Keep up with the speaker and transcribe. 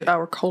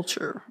Our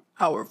culture,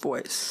 our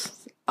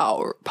voice,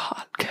 our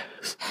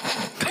podcast.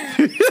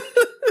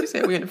 You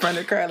said we in the front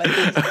of the crowd like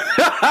this.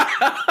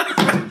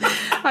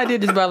 I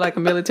did this by like a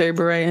military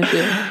beret and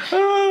shit.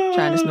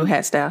 Trying this new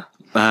hat style.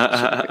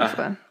 Pretty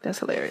fun. That's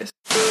hilarious.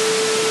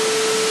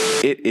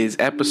 It is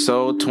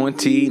episode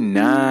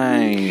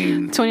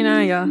 29.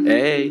 29, y'all.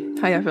 Hey.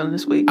 How y'all feeling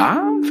this week?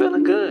 I'm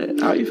feeling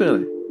good. How are you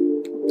feeling?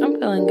 I'm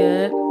feeling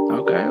good.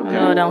 Okay. I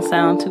know it don't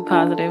sound too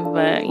positive,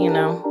 but, you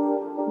know,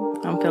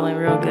 I'm feeling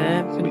real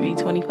good. It's going to be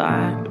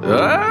 25.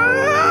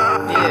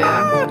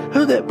 Yeah.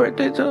 Who's that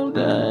birthday joke?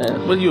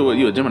 Well,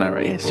 you a Gemini,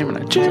 right? Yeah, it's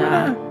Gemini.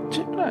 Gemini.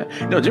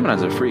 No,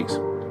 Geminis are freaks.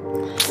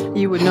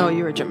 You would know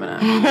you're a Gemini.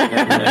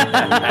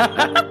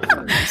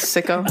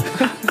 Sicko.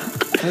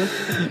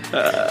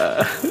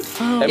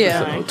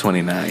 Episode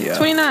 29, y'all.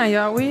 29,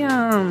 y'all. We,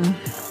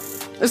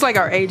 it's like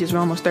our ages. We're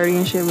almost 30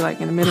 and shit. We're like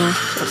in the middle.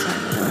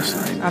 So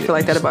I feel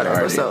like that about every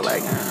episode.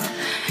 Like,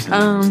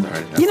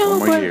 you know,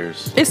 but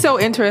it's so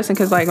interesting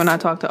because, like, when I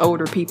talk to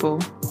older people,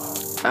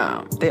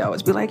 they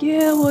always be like,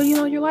 "Yeah, well, you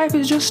know, your life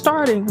is just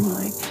starting." I'm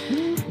like,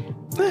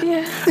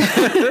 "Yeah."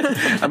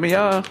 I mean,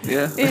 y'all,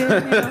 yeah.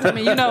 I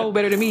mean, you know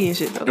better than me and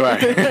shit, though.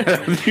 Right.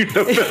 You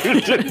know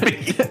better than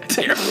me.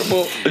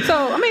 Terrible.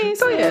 So,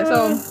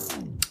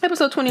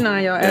 episode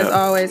 29, y'all. As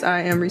always,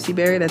 I am Reese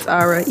Berry. That's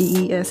Ara,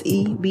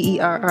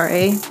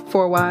 EESEBERRA.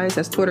 4 Ys.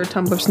 That's Twitter,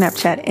 Tumblr,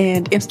 Snapchat,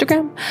 and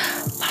Instagram.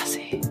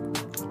 Lassie.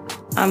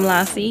 I'm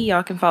Lassie.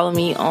 Y'all can follow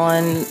me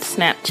on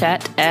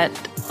Snapchat at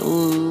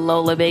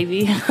Lola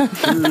Baby.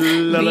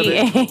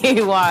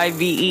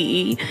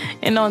 BAYBEE.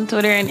 And on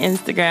Twitter and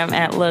Instagram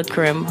at La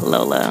Creme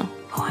Lola.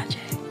 OJ.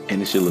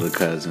 And it's your little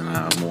cousin,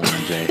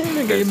 Moran J.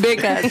 Your big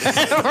cousin.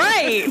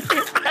 Right.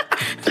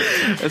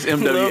 That's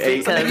MWA.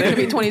 You're going to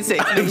be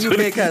 26. You're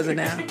big cousin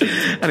now. I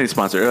need a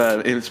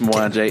sponsor. It's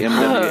Moran J.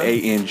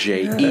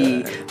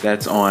 MWANJE.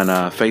 That's on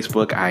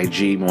Facebook,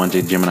 IG, Moran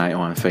J Gemini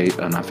on not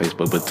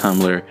Facebook, but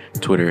Tumblr,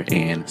 Twitter,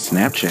 and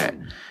Snapchat.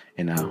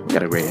 And we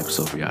got a great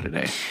episode for y'all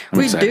today.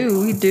 We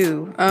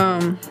do.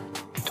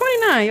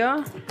 29,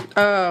 y'all.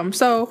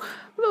 So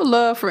a little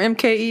love for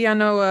MKE. I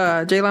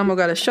know Jay Lamo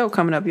got a show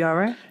coming up, y'all,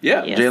 right?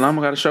 Yeah, yes. Jay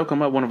Lamo got a show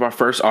coming up. One of our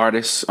first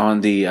artists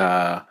on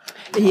the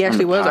he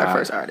actually was our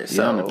first artist.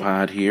 So. Yeah, on the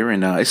pod here.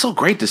 And it's so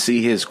great to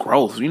see his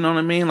growth. You know what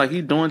I mean? Like,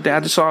 he's doing that. I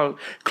just saw a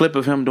clip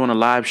of him doing a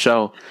live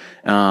show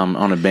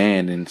on a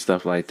band and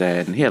stuff like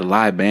that. And he had a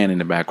live band in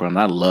the background.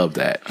 I love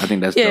that. I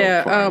think that's dope.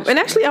 Yeah. And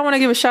actually, I want to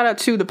give a shout out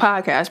to the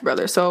Podcast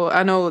Brothers. So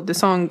I know the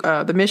song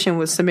The Mission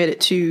was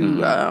submitted to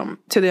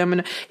them.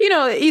 And, you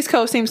know, the East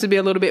Coast seems to be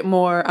a little bit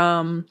more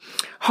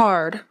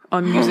hard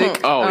on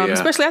music.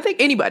 Especially, I think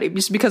anybody,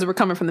 just because we're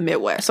coming from the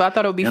Midwest. So I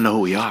thought it would be... You know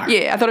who we are.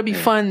 Yeah, I thought it would be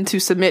fun to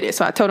submit it.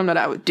 So I told them that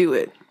I would do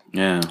it.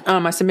 Yeah.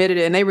 I submitted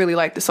it and they really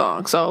liked the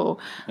song. So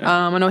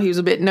I know he was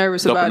a bit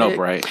nervous about it.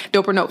 Right?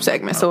 Dope or Nope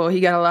segment. So he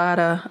got a lot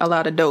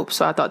of dope.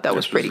 So I thought that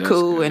was pretty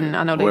cool. Good. And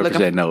I know they looking for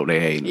that note, they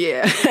hate.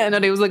 Yeah. I know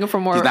they was looking for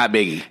more. He's not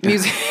Biggie.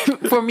 Music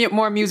for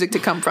more music to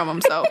come from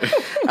him. So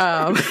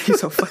he's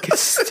so fucking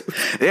stupid.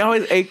 They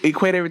always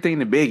equate everything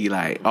to Biggie.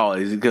 Like, oh,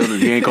 is it because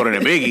he ain't colder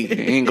than Biggie?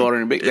 He ain't colder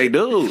than Biggie. They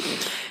do.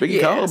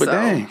 Biggie cold, but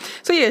dang.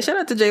 So yeah, shout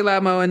out to Jay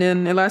Lamo. And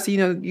then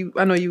Lassie,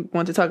 I know you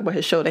want to talk about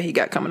his show that he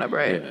got coming up,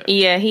 right?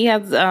 Yeah, he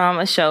has a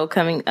show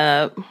coming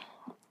up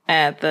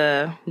at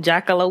the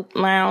Jackalope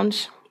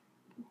Lounge,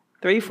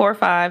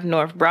 345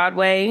 North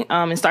Broadway.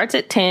 It starts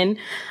at 10.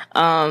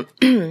 Not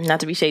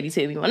to be shady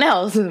to anyone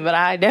else, but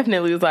I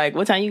definitely was like,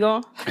 what time you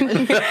going?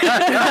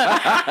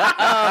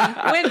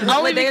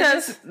 Only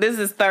because this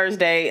is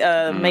Thursday,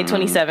 May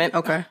 27th.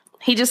 Okay.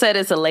 He just said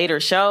it's a later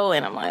show,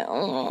 and I'm like,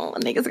 oh,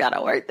 niggas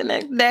gotta work the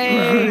next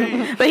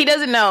day. But he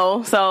doesn't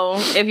know. So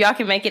if y'all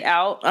can make it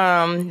out,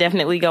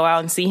 definitely go out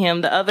and see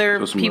him. The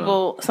other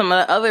people, some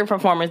of the other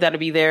performers that'll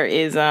be there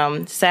is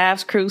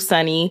Sav's Crew,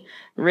 Sunny,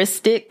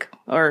 Ristic,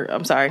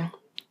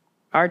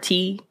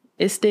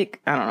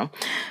 Artistic. I don't know.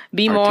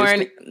 Be more.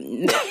 There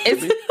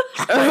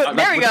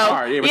we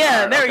go.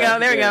 Yeah,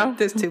 there we go.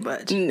 This too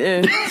much.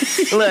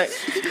 Look,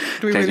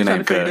 we really trying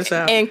to figure this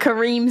out. And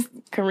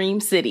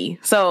Kareem City.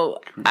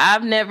 So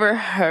I've never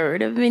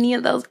heard of any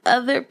of those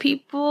other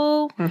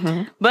people,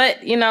 but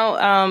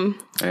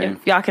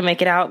if y'all can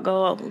make it out,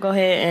 go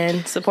ahead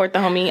and support the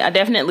homie. I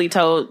definitely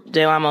told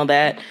Jay Lamo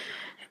that.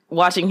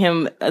 Watching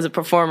him as a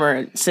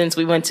performer since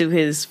we went to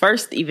his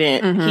first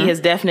event, he has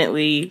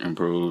definitely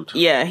improved.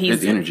 Yeah,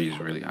 his energy is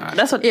really high.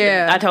 That's what.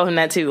 Yeah, I told him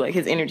that too. Like,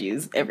 his energy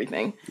is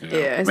everything.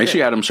 Yeah, make sure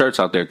you have them shirts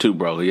out there too,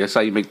 bro. That's how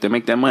you make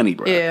that money,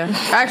 bro. Yeah,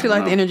 I actually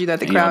like the energy that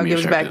the crowd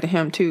gives back to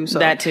him too. So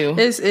that too.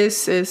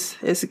 It's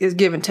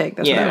give and take.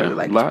 That's what I really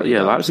like. A lot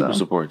of people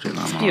support you.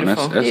 It's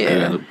beautiful. That's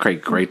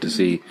good. Great to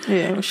see.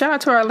 Yeah, well, shout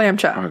out to our lamb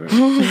chop.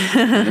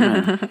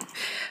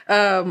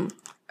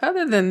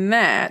 Other than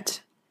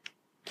that.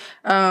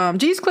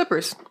 G's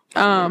Clippers.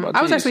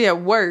 I was actually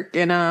at work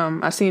and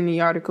I seen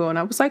the article and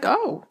I was like,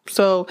 oh,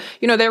 so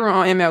they were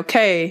on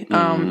MLK.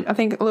 I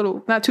think a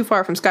little not too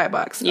far from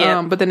Skybox.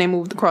 Yeah. But then they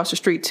moved across the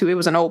street to it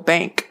was an old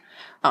bank.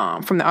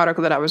 from the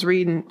article that I was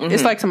reading. Mm-hmm.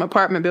 It's like some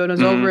apartment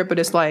buildings over it, but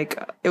it's like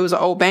it was an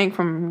old bank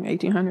from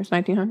 1800s,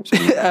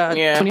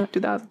 1900s,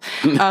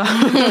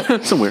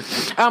 2000 somewhere.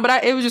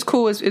 But it was just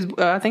cool.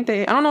 I think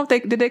I don't know if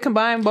they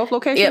combine both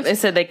locations. Yep, it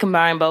said they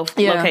combined both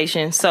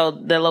locations. So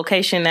the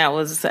location that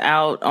was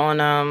out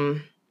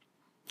on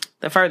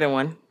the further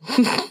one,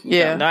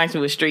 the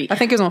Ironwood Street. I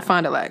think it's on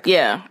Fond du Lac.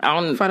 Yeah,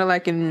 Fond du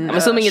Lac, and I'm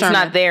assuming Sherman. It's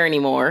not there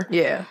anymore.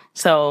 Yeah,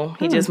 so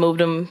he just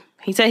moved him.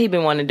 He said he'd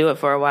been wanting to do it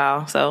for a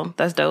while, so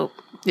that's dope.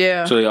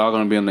 Yeah. So they all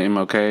going to be in the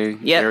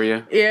MLK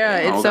area?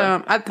 Yeah,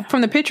 it's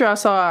from the picture I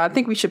saw, I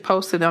think we should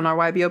post it on our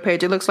YBO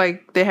page. It looks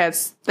like they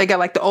got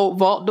like the old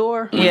vault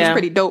door, which is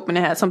pretty dope, and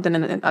it had something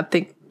in it, I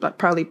think like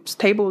probably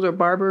tables or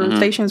barber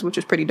stations, which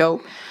is pretty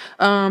dope.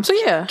 So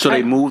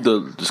they moved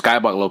the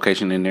Skybox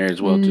location in there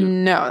as well too?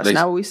 No, that's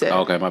not what we said.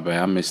 Okay, my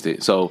bad. I missed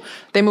it. So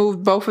they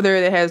moved both of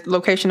there that has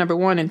location number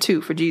 1 and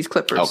 2 for G's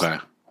Clippers. Okay.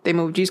 They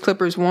moved G's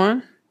Clippers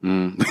 1.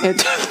 And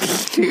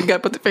you gotta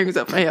put the fingers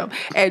up for him.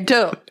 And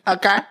 2,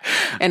 okay?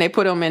 And they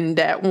put them in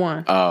that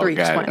 1. Oh, 3.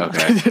 got it.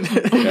 Okay.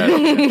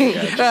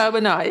 Gotcha.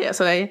 But no,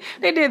 so they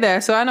did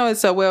that. So I know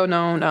it's a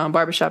well-known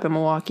barbershop in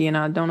Milwaukee, and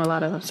I know a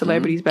lot of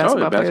celebrities,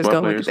 basketball players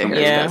go look at their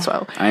haircuts.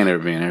 So I ain't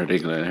never been there. They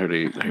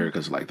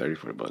haircuts like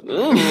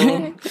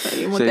 $30-$40. So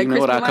you know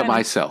what? I cut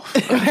myself.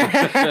 Get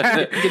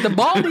the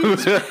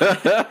baldies.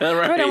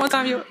 Right. One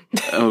time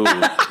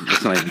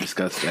let's not even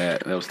discuss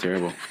that. That was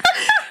terrible.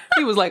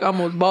 He was like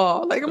almost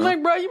bald. Like, I'm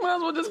like, bro, you might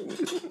as well just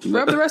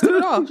rub the rest of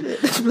it off.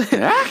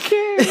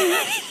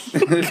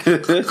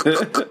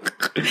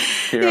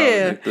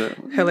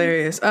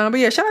 Hilarious. But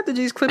yeah, shout out to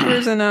G's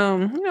Clippers and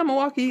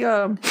Milwaukee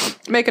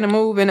making a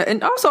move,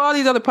 and also all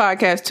these other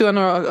podcasts too. I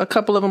know a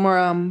couple of them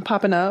are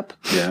popping up.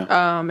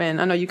 Yeah. And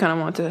I know you kind of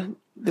want to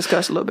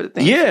discuss a little bit of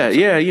things.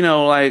 Yeah. You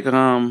know, like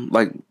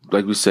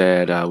we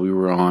said, we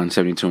were on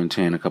 72 and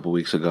 10 a couple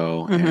weeks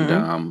ago,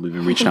 and we've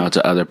been reaching out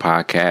to other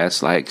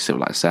podcasts like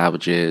Civilized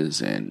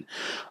Savages and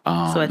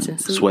Sweats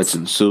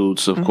and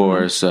Suits, of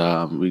course.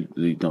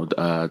 We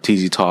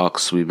TZ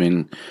Talks. We've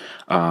been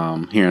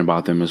hearing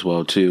about them as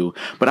well too.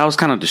 But I was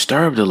kind of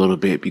disturbed a little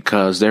bit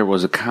because there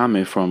was a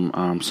comment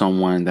from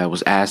someone that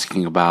was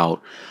asking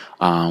about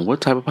what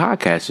type of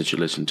podcast that you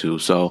listen to.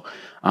 So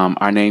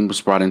our name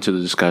was brought into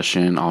the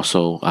discussion.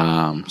 Also,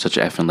 Such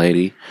a Effing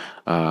Lady,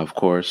 of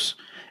course.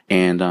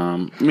 And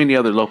many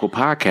other local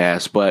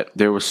podcasts, but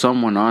there was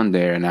someone on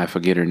there, and I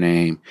forget her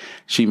name.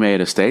 She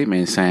made a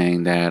statement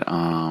saying that,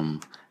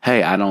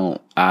 "Hey, I don't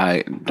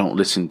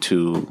listen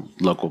to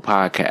local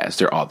podcasts.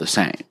 They're all the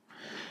same."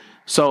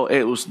 So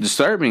it was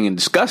disturbing and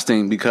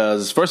disgusting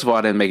because, first of all,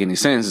 it didn't make any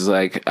sense. It's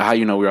like, how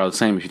you know we're all the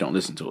same if you don't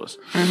listen to us?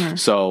 Mm-hmm.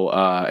 So,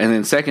 and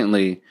then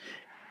secondly,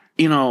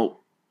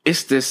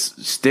 it's this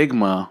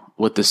stigma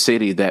with the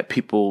city that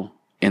people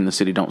in the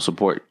city don't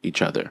support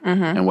each other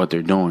and what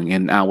they're doing.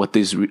 And now with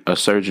this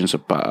resurgence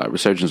of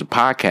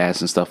podcasts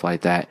and stuff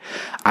like that,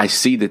 I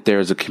see that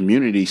there's a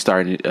community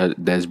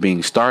that's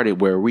being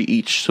started where we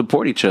each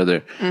support each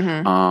other.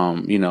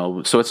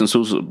 Sweats and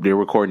Suits, they're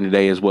recording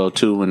today as well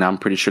too, and I'm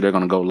pretty sure they're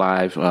going to go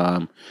live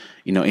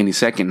any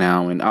second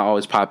now. And I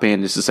always pop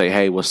in just to say,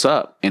 hey, what's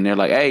up? And they're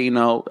like, hey, hey,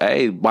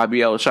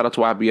 YBO, shout out to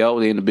YBO,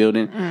 they're in the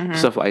building,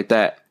 stuff like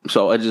that.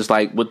 So it's just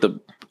like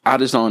I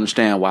just don't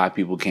understand why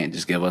people can't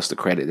just give us the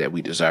credit that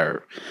we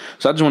deserve.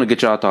 So I just want to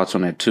get y'all thoughts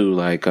on that too.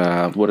 Like,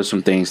 what are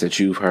some things that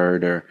you've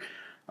heard or,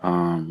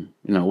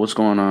 what's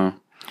going on?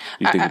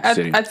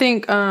 I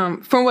think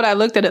from what I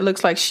looked at, it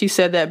looks like she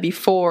said that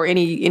before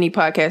any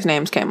podcast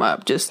names came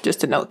up, just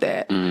to note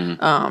that.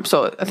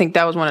 So I think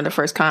that was one of the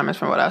first comments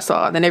from what I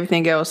saw. Then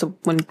everything else,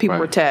 when people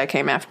were tagged,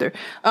 came after.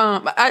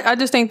 I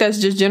just think that's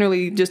just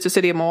generally just the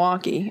city of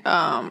Milwaukee.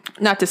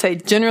 Not to say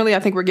generally, I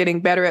think we're getting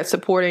better at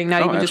supporting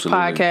not even just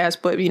podcasts,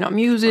 but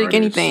music, artists,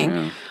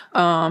 anything.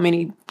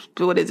 Yeah.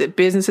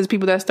 Businesses,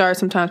 people that start.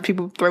 Sometimes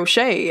people throw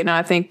shade, and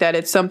I think that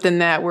it's something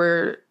that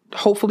we're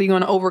hopefully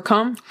going to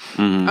overcome.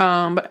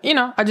 But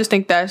I just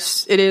think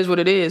it is what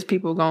it is.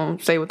 People gonna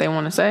say what they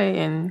want to say,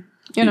 and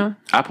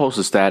I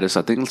posted a status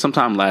I think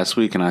sometime last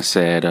week, and I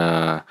said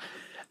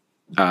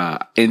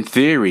in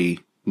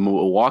theory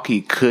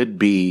Milwaukee could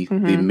be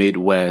the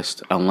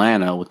Midwest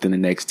Atlanta within the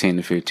next 10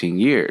 to 15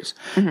 years.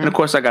 And of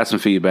course, I got some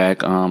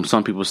feedback.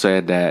 Some people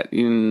said that,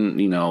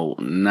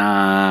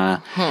 nah,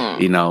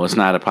 it's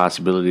not a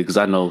possibility. Because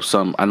I know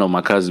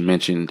my cousin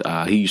mentioned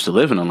he used to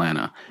live in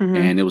Atlanta,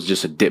 and it was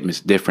just a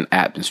different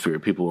atmosphere.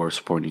 People were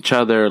supporting each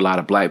other, a lot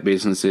of black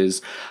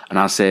businesses. And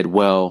I said,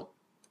 well,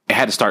 it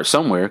had to start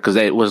somewhere because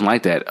it wasn't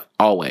like that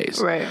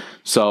always. Right.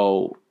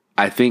 So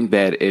I think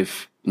that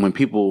when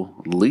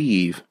people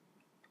leave,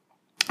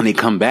 and they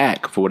come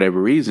back for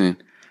whatever reason,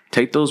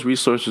 take those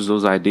resources,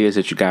 those ideas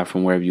that you got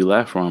from wherever you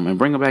left from, and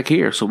bring them back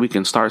here so we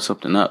can start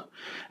something up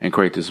and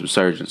create this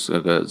resurgence.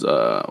 Because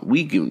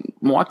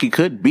Milwaukee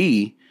could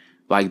be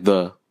like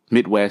the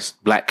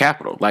Midwest black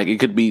capital. Like it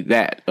could be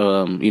that,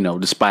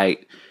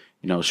 despite,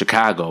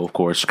 Chicago, of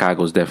course,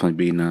 Chicago's definitely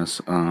beating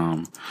us.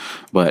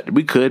 But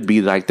we could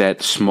be like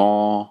that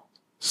small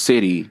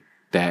city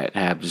that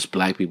have just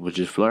black people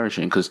just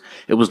flourishing, because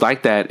it was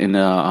like that in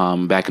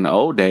the back in the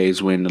old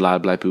days when a lot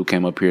of black people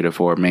came up here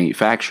for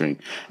manufacturing,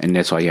 and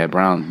that's why you had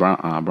Brownsville.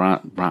 I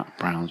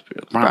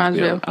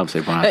would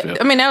say Brownsville.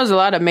 I mean, that was a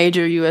lot of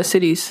major U.S.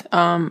 cities.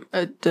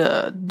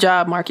 The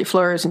job market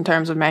flourished in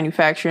terms of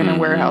manufacturing and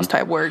warehouse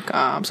type work.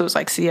 So it's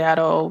like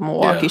Seattle,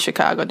 Milwaukee,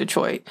 Chicago,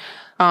 Detroit,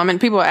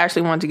 and people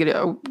actually wanted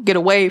to get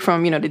away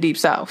from the deep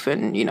South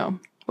and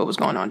what was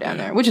going on down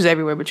there, which is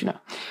everywhere, but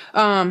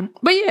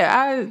but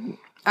yeah,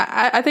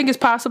 I think it's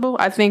possible.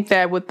 I think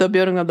that with the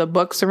building of the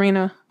Bucks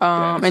Arena,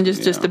 and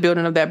just the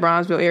building of that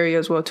Brownsville area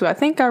as well too. I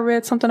think I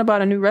read something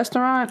about a new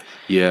restaurant.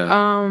 Yeah.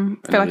 I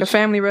feel like a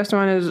family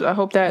restaurant I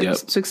hope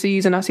that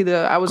succeeds. And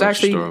I was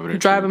actually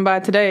driving by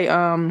today.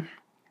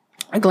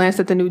 I glanced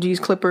at the new G's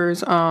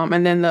Clippers,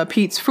 and then the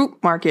Pete's Fruit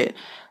Market.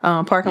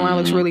 Parking lot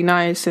looks really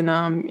nice, and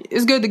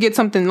it's good to get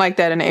something like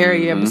that in the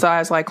area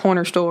besides like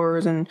corner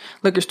stores and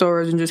liquor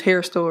stores and just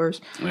hair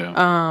stores.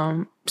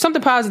 Yeah.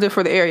 Something positive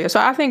for the area. So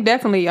I think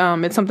definitely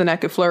it's something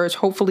that could flourish.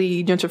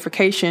 Hopefully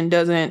gentrification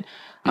doesn't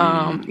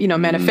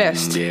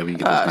manifest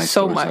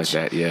so much.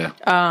 Like that,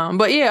 yeah.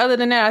 But yeah, other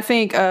than that, I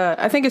think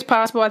it's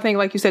possible. I think,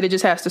 like you said, it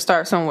just has to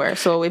start somewhere.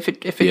 So if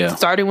it's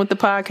starting with the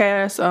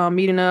podcast,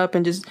 meeting up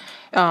and just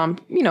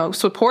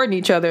supporting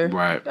each other,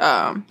 right?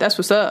 That's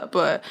what's up.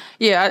 But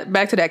yeah,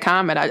 back to that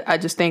comment, I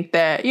just think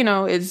that it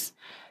is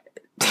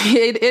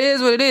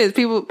what it is.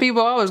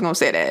 People always gonna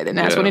say that, and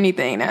that's what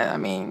anything.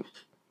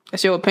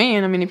 That's your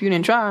opinion. I mean, if you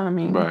didn't try,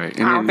 right.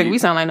 I don't think we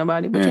sound like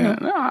nobody.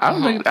 But no, I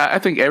don't think. I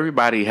think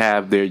everybody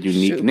have their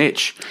unique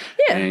niche.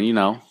 Yeah, and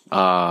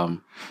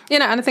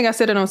and I think I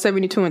said it on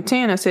 72 and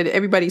 10. I said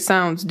everybody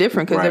sounds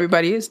different because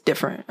everybody is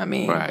different. I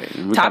mean,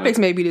 topics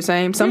may be the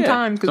same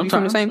sometimes because we're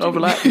from the same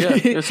overlap.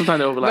 Yeah, sometimes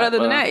they overlap. But other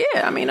than that,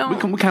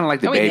 we kind of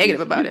like the babies. Negative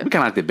about it. We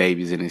kind of like the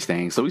babies in this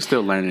thing, so we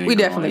still learning. We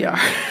definitely are.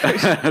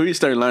 We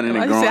start learning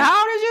and growing. How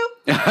old are you?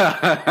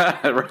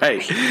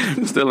 Right,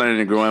 still learning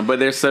and growing. But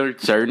there's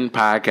certain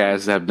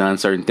podcasts that have done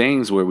certain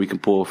things where we can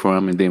pull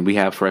from, and then we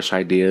have fresh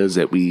ideas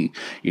that we,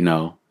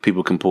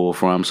 people can pull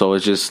from. So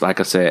it's just like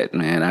I said,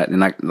 man.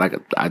 Like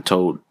I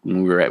told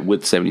when we were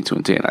with 72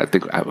 and 10, I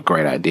think I have a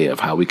great idea of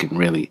how we can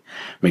really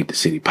make the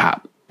city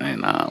pop,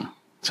 and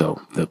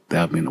so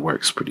that'll be in the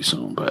works pretty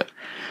soon. But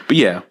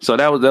yeah, so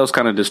that was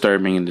kind of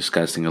disturbing and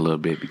disgusting a little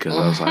bit because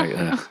I was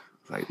like.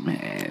 Like,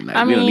 man,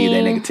 we don't need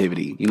that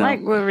negativity,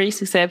 Like what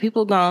Reese said,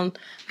 people gonna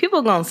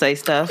say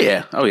stuff.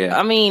 Yeah. Oh yeah.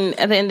 I mean,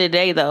 at the end of the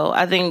day, though,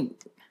 I think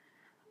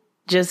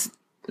just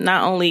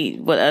not only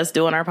with us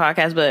doing our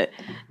podcast, but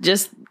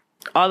just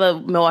all the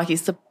Milwaukee.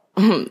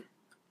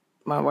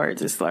 My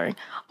words is slurring.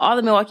 All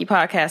the Milwaukee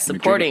podcasts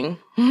supporting.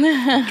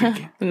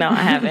 No, I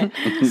haven't.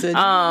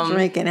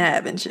 Drinking,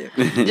 haven't you?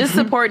 Just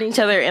supporting each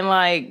other, and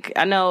like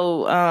I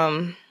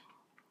know.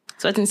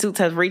 Sweats and Suits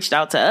has reached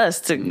out to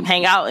us to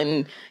hang out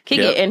and kick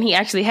it. And he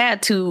actually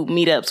had 2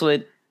 meetups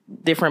with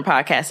different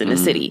podcasts in the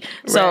city.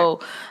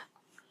 So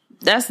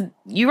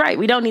you're right.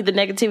 We don't need the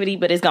negativity,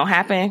 but it's going to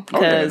happen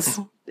because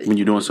when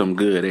you're doing something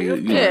good,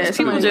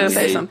 people just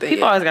say something.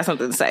 People always got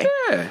something to say.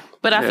 Yeah.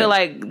 But I feel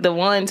like the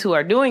ones who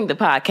are doing the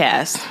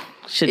podcast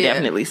should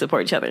definitely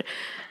support each other.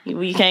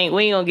 We ain't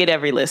going to get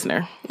every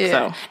listener.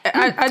 Yeah. So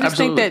I just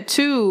think that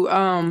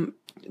too,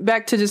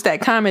 back to just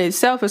that comment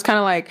itself, is kind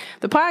of like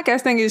the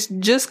podcast thing is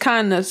just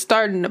kind of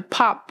starting to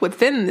pop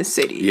within the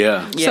city.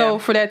 Yeah. So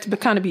for that to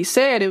kind of be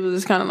said, it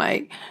was kind of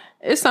like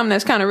it's something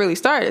that's kind of really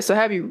started. So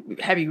have you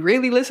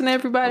really listened to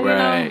everybody?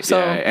 Right. So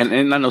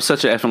and I know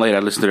Such a Effing Late. I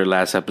listened to their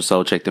last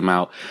episode. Check them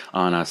out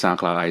on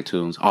SoundCloud,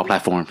 iTunes, all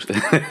platforms.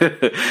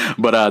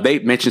 But they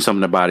mentioned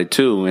something about it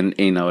too, and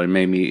it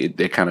made me.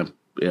 It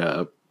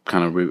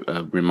kind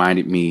of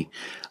reminded me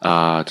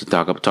to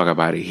talk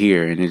about it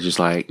here, and it's just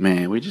like,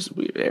 man,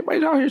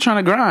 everybody's out here trying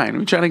to grind.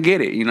 We're trying to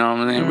get it,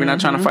 We're not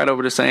trying to fight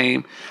over the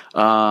same.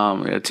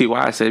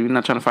 T.Y. said we're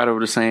not trying to fight over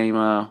the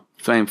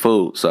same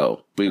food.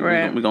 So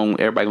everybody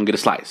gonna get a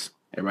slice.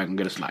 Everybody can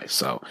get a slice.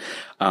 So,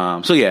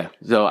 yeah.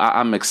 So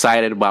I'm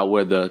excited about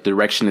where the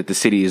direction that the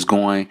city is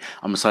going.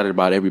 I'm excited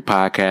about every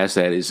podcast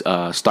that is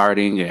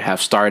starting, or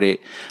have started,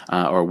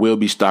 or will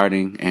be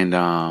starting. And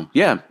man,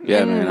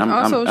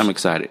 I'm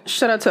excited.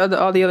 Shout out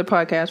to all the other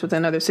podcasts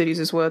within other cities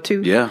as well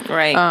too. Yeah,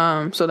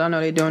 right. So I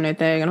know they're doing their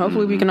thing, and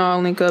hopefully we can all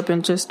link up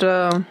and just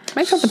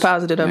make something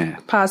positive of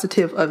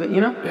it.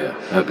 Yeah,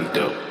 that'd be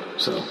dope.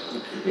 So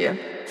yeah.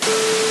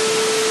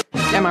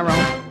 Am I wrong?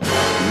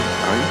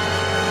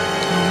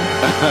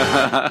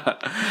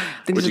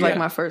 I think this is like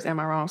my first Am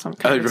I Wrong? So I'm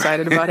kind of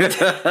excited about it.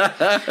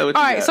 All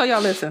right, so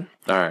y'all listen.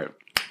 All right.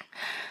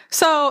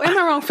 So am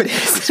I wrong for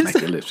this? Smack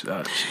your lips.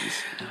 Oh,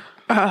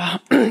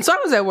 jeez. So I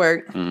was at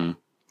work. Mm-hmm.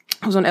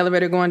 I was on the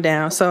elevator going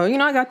down. So,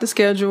 I got the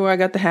schedule. I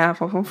got the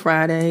half off on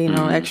Friday,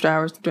 extra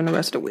hours during the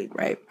rest of the week,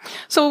 right?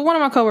 So one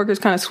of my coworkers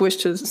kind of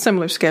switched to a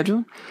similar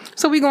schedule.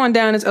 So we going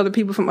down as other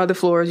people from other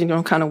floors,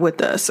 kind of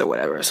with us or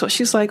whatever. So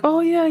she's like,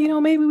 oh yeah,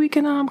 maybe we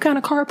can kind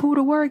of carpool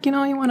to work. You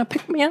want to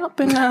pick me up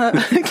and,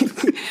 we can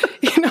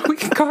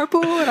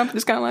carpool. And I'm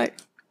just kind of like,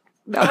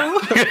 no.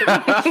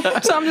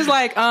 So I'm just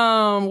like,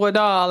 well,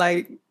 dawg,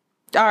 like,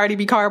 already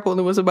be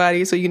carpooling with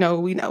somebody, so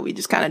we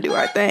just kind of do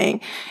our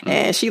thing.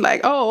 And she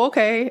like, oh,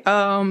 okay.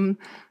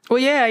 Well,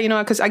 yeah,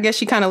 because I guess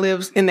she kind of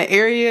lives in the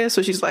area,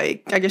 so she's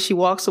like, I guess she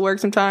walks to work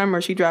sometime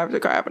or she drives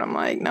the car, but I'm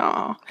like,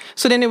 no.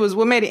 So then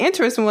what made it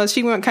interesting was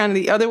she went kind of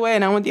the other way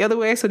and I went the other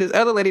way, so this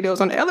other lady that was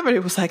on the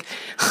elevator was like,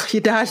 you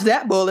dodged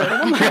that bullet.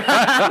 And I'm like,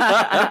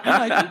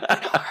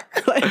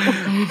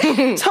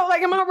 so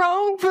like, am I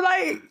wrong for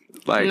like...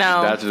 Like,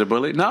 no. Dodging the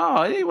bullet?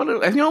 No, if you don't want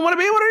to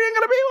be with her, you ain't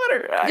going to be with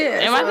her. Yeah,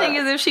 and my thing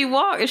is, if she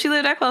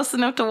lived that close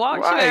enough to walk,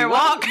 she better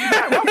walk.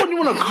 Why wouldn't you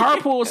want to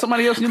carpool with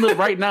somebody else and you live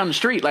right down the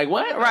street? Like,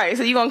 what? Right,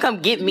 so you going to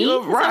come get me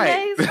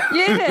right. some days?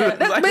 Yeah.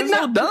 It's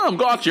so dumb.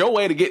 Go out your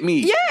way to get me.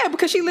 Yeah,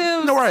 because she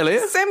lives where I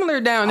live?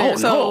 Similar down there.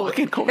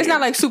 It's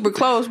not like super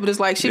close, but it's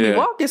like she be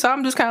walking, so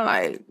I'm just kind of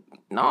like...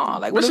 No,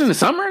 like what's in the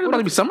summer? It's about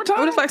to be summertime.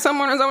 What if like some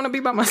mornings I want to be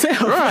by myself,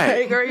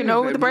 right? Like, or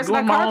with the person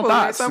I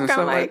carpool with, so I'm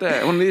kind of like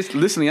that. When they're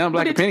listening, I'm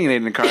like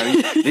opinionated in the car.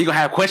 You're gonna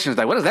have questions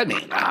like, what does that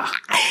mean?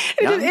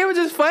 It was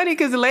just funny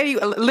because the lady,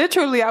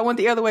 literally, I went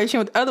the other way, she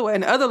went the other way,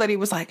 and the other lady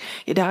was like,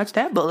 "You dodged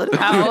that bullet."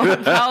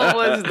 How old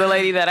was the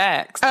lady that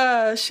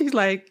asked? She's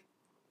like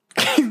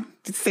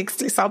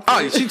 60 something.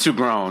 Oh, she's too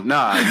grown.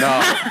 No.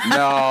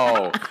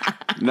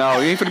 You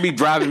ain't finna be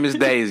driving Miss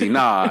Daisy.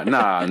 Nah.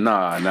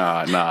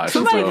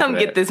 Somebody come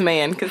get this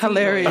man.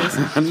 Hilarious.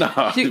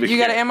 No. You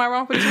got an Am I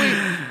Wrong for this week?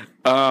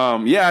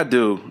 Yeah, I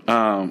do.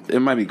 It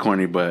might be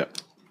corny,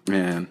 but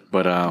here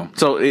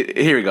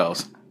it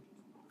goes.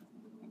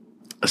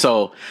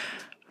 So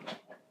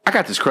I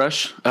got this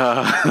crush.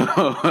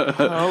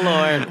 Oh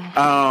Lord.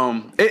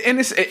 And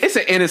it's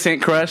an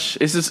innocent crush.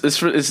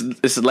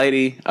 It's a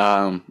lady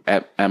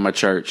at my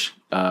church,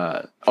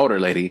 older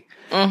lady.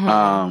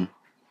 Mm-hmm.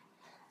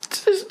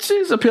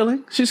 She's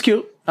appealing. She's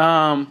cute. In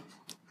my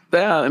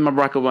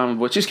Barack Obama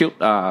voice, she's cute.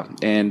 I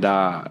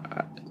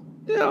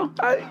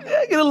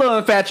get a little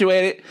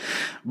infatuated.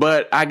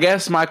 But I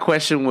guess my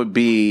question would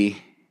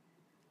be,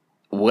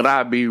 would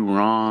I be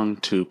wrong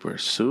to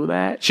pursue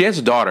that? She has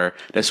a daughter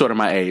that's sort of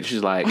my age.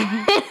 She's like... Oh,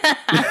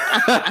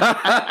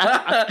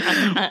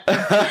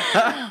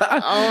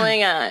 my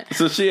God.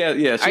 So she has...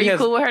 Yeah, Are you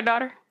cool with her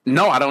daughter?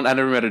 No, I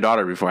never met her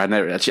daughter before. Her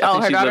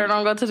daughter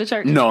don't go to the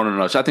church?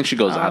 No. So I think she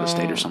goes out of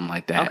state or something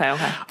like that. Okay.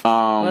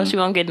 Well, she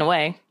won't get in the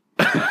way.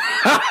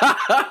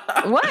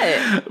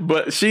 What?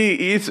 But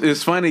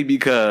it's funny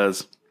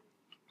because...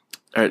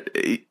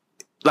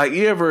 like,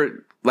 you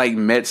ever... like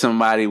met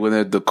somebody when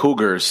they're the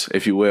cougars,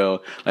 if you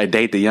will, like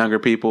date the younger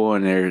people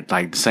and they're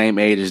like the same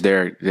age as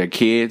their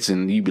kids,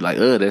 and you'd be like,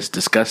 "Ugh, that's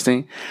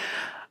disgusting."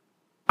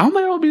 I don't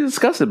think I would be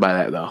disgusted by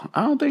that though.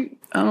 All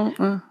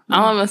I'm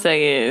gonna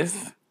say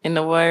is, in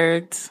the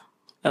words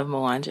of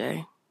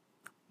Mwanje,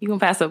 you gonna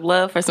pass up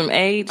love for some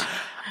age?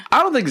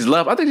 I don't think it's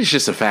love. I think it's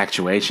just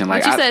infatuation.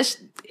 Like but you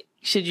said,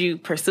 should you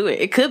pursue it?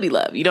 It could be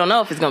love. You don't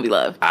know if it's gonna be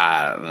love.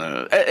 I don't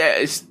know.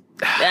 It's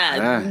get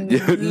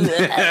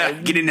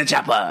in the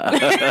chopper.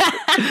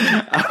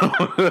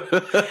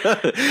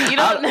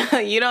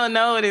 You don't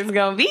know what it's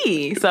gonna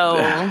be. So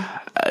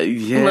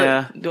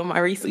yeah, look, doing my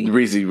Reese,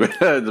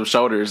 the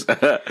shoulders.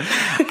 I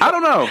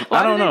don't know. Why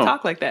I don't know.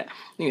 Talk like that.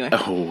 Anyway.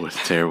 Oh,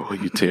 it's terrible.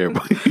 You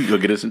terrible. You gonna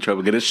get us in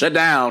trouble. Get us shut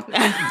down.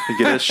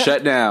 Get us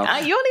shut down.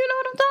 You don't even know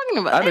what I'm talking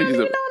about. They don't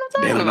even know what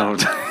I'm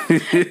talking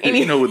about.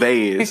 You know who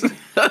they is.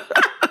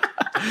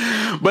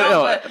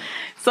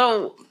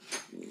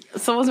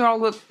 So what's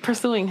wrong with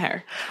pursuing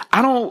her?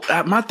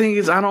 My thing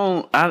is,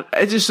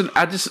 it's just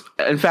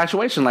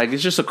infatuation. Like,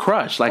 it's just a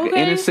crush, like an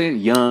innocent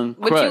young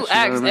crush. But you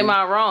asked, am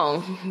I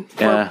wrong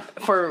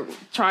for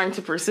trying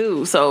to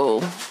pursue?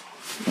 So,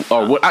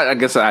 or what? I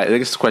guess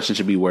the question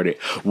should be worded: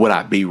 would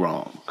I be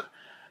wrong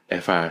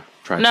if I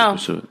tried to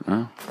pursue it?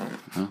 Oh,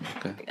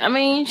 okay. I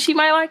mean, she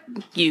might like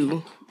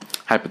you.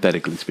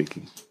 Hypothetically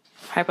speaking.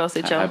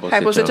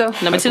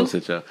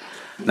 Hypositcho.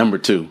 Number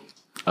two.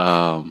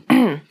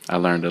 I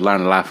learned a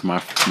lot from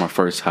my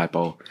first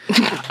hypo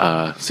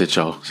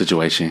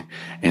situation,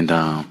 and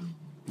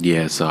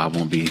so I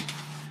won't be.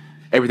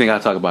 Everything I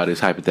talk about is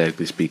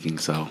hypothetically speaking.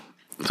 So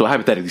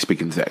hypothetically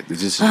speaking,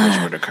 this is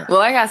what would occur. Well,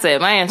 like I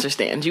said, my answer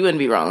stands. You wouldn't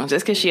be wrong.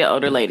 Just because she's an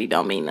older lady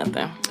don't mean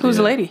nothing. Who's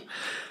the lady?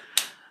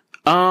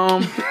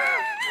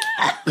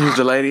 Who's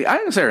the lady? I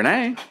didn't say her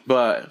name,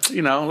 but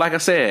like I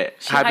said,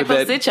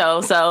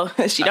 hypositcho, so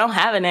she don't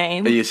have a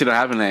name. Yeah, she don't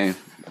have a name.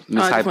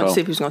 I just want to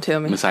see if he's going to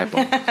tell me. Miss Hypo.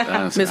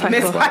 Miss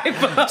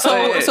Hypo.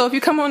 So if you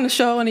come on the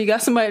show and you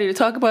got somebody to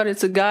talk about,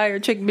 it's a guy or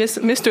chick,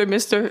 Mr.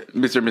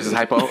 Mrs.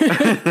 Hypo.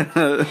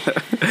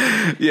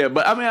 Yeah,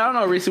 but I mean, I don't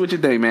know, Reese, what you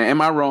think, man?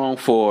 Am I wrong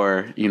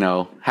for,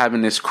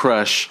 having this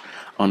crush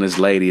on this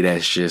lady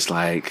that's just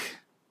like...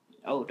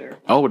 Older.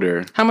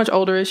 How much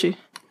older is she?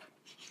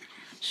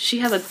 She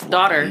has a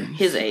daughter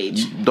his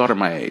age. Daughter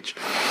my age.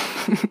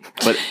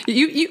 But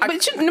me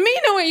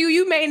knowing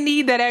you may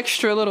need that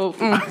extra little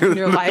in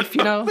your life,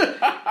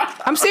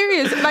 I'm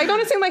serious. Like,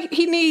 don't it seem like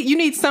you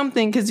need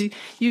something because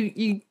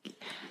you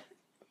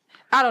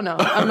I don't know.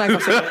 I'm not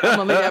gonna say it. I'm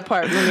gonna leave that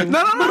part.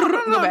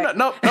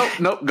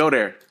 No, go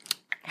there.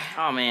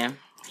 Oh man.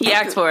 He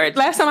asked for it.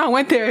 Last time I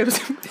went there, it was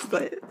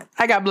like,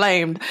 I got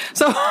blamed.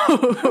 So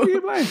who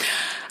you blame?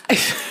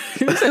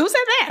 Who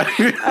said that?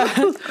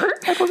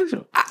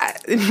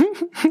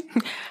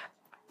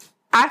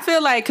 I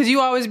feel like, because you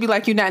always be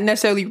like, you're not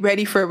necessarily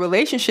ready for a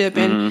relationship.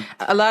 And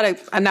a lot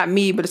of, not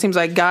me, but it seems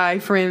like guy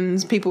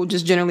friends, people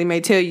just generally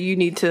may tell you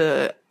need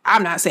to,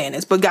 I'm not saying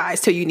this, but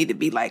guys tell you need to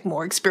be like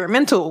more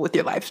experimental with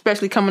your life,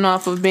 especially coming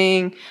off of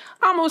being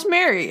almost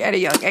married at a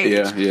young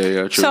age.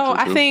 Yeah. True,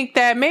 I think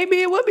that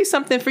maybe it would be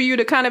something for you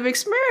to kind of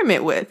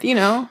experiment with,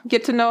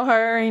 get to know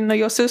her and know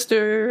your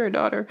sister or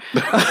daughter.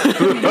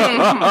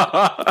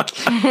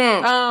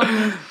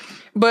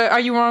 But are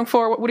you wrong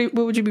for, what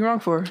would you be wrong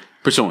for?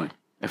 Pursuing.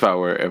 If I'm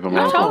wrong.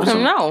 I told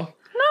him no.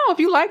 No, if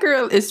you like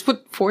her, it's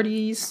what,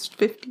 40s,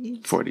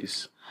 50s?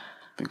 40s.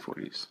 I think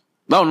 40s.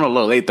 No,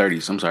 late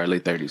 30s. I'm sorry,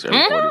 late 30s, early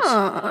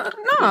 40s.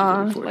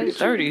 No, late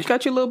 30s.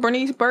 Got your little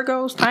Bernice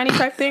Burgos tiny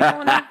type thing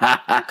going on.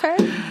 Okay.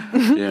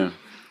 Yeah.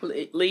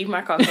 Leave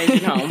my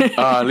Caucasian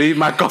home. Leave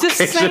my Caucasian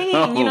Just saying,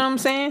 home. you know what I'm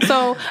saying?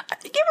 So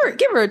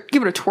give her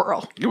a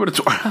twirl. Give it a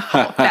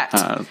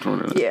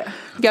twirl. Yeah.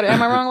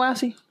 Am I wrong,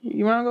 Lassie?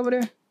 You wrong over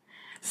there?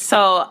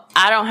 So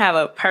I don't have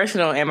a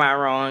personal am I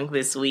wrong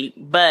this week,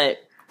 but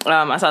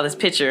I saw this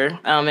picture,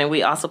 and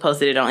we also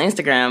posted it on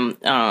Instagram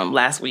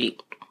last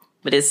week.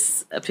 But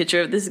it's a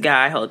picture of this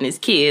guy holding his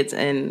kids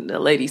and the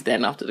lady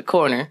standing off to the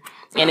corner.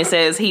 And it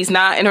says he's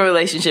not in a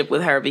relationship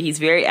with her, but he's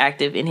very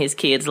active in his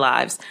kids'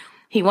 lives.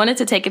 He wanted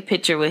to take a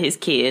picture with his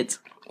kids,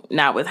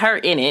 not with her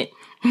in it.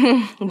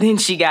 Then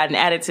she got an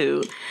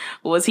attitude.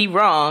 Was he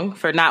wrong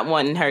for not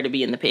wanting her to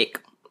be in the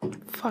pic?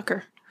 Fuck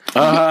her.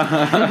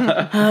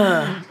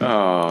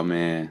 Oh,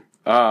 man.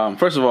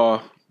 First of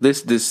all,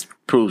 this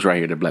proves right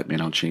here that black men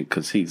don't cheat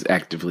because he's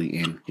actively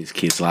in his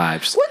kids'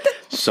 lives. What the?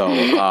 So,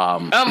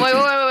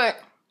 wait.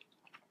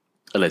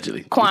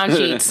 Allegedly. Quan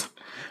cheats.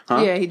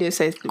 Huh? Yeah, he did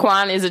say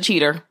Quan is a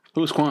cheater.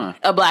 Who's Quan?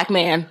 A black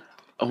man.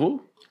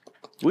 Who?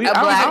 A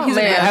black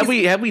man.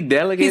 Have we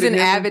delegated? He's an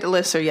him? Avid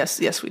listener.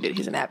 Yes, we did.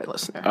 He's an avid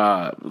listener.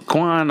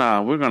 Quan,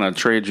 we're gonna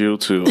trade you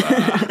to.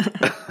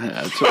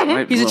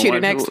 He's a cheater.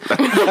 Next.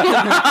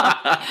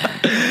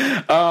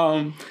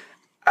 I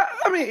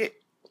mean,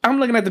 I'm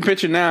looking at the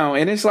picture now,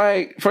 and it's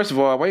like, why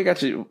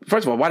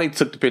they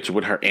took the picture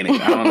with her in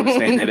it? I don't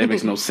understand that. That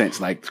makes no sense.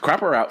 Like,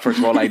 crop her out, first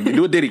of all. Like,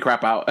 do a Diddy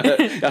crop out.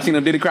 Y'all seen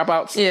them Diddy crop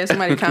outs? Yeah,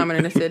 somebody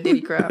commented and said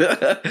Diddy crop.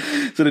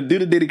 So to do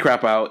the Diddy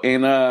crop out,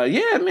 and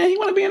yeah, man, he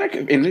want to be in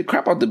there, and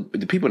crop out the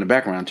people in the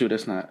background too.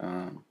 That's not.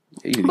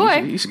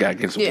 You should got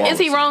against the wall. Is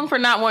he wrong for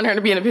not wanting her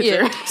to be in a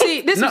picture? Yeah.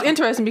 See, this is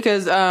interesting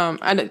because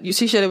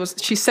she said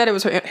it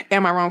was her.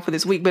 Am I wrong for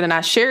this week? But then I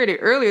shared it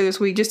earlier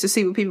this week just to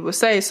see what people would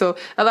say. So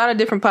a lot of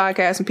different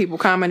podcasts and people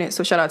commented.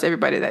 So shout out to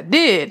everybody that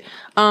did.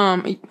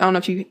 I don't know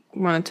if you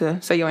wanted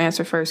to say your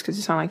answer first because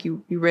you sound like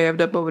you revved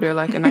up over there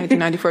like a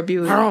 1994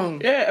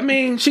 Buick. Yeah, I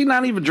mean, she's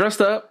not even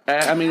dressed up.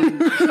 She's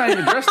not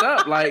even dressed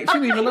up. Like, she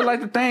didn't even look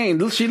like the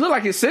thing. She looked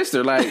like his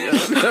sister. Like,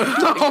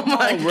 oh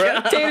my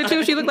God. Tell you the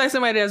truth, she looked like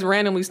somebody that's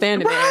randomly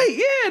standing there. Right,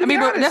 yeah. I mean,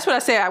 but that's what I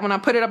said. When I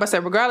put it up, I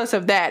said, regardless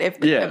of that, if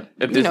it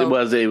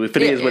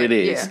is what it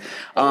is.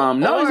 Yeah.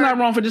 No, he's not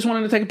wrong for just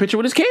wanting to take a picture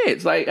with his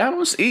kids. Like, I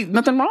don't see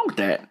nothing wrong with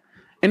that.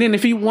 And then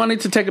if he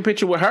wanted to take a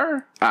picture with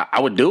her,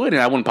 I would do it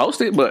and I wouldn't post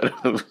it. But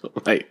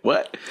like,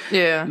 what?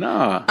 Yeah.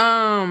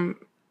 No.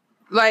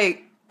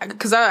 Like,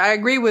 because I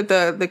agree with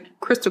the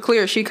Crystal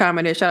Clear. She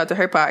commented, shout out to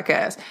her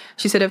podcast.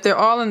 She said, if they're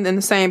all in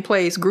the same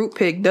place, group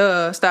pic,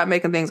 stop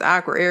making things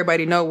awkward.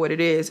 Everybody know what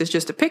it is. It's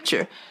just a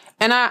picture.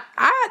 And I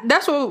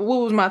that's what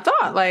was my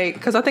thought. Like,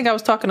 because I think I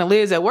was talking to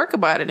Liz at work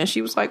about it, and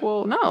she was like,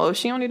 well, no, if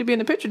she don't need to be in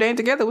the picture, they ain't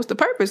together. What's the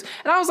purpose?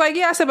 And I was like,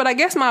 yeah, I said, but I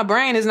guess my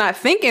brain is not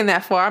thinking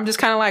that far. I'm just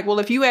kind of like, well,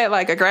 if you had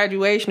like a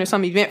graduation or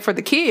some event for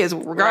the kids,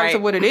 regardless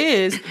of what it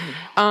is,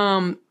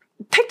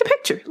 take the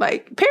picture,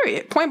 like,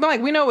 period. Point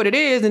blank, we know what it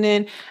is. And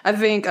then I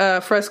think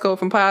Fresco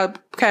from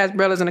Podcast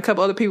Brothers and a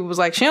couple other people was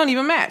like, she don't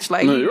even match.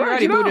 Like, you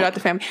already booted out the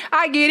family.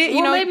 I get it.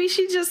 Well, maybe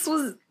she just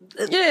was...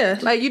 Yeah,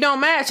 like, you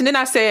don't match. And then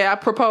I said, I'm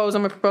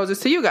going to propose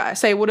this to you guys.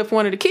 Say, what if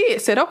one of the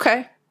kids said,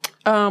 okay,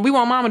 we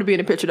want mama to be in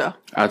the picture, though?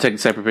 I'll take a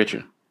separate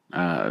picture.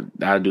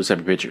 I'll do a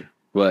separate picture.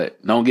 But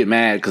don't get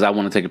mad because I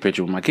want to take a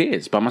picture with my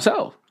kids by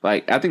myself.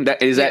 Like, I think that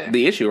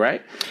the issue,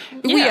 right?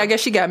 Yeah, I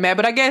guess she got mad.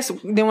 But I guess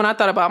then when I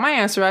thought about my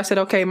answer, I said,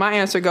 okay, my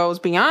answer goes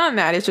beyond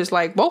that. It's just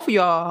like, both of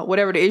y'all,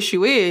 whatever the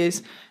issue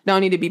is, don't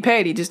need to be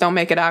petty. Just don't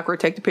make it awkward.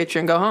 Take the picture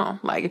and go home.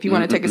 Like, if you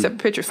want to take a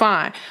separate picture,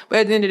 fine. But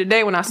at the end of the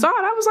day, when I saw it,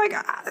 I was like,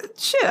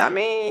 shit, I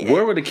mean...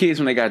 Where were the kids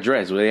when they got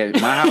dressed? Were they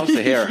at my house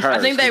or hers? I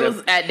think they was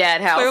at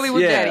Dad's house. Clearly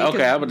with Daddy.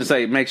 Okay, I was about to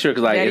say, make sure,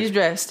 because like... Daddy's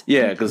dressed.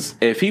 Yeah, because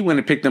if he went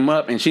and picked them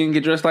up and she didn't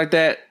get dressed like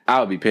that, I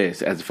would be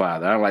pissed as a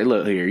father. I'm like,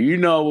 look here, you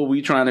know what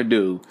we trying to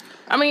do.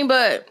 I mean,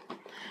 but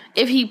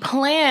if he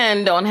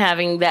planned on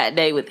having that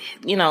day with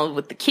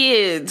the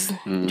kids,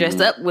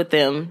 dressed up with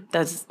them,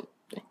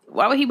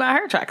 why would he buy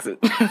her tracksuit?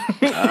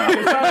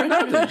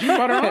 She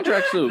bought her own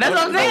tracksuit. That's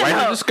what I'm saying.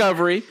 Right to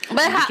Discovery.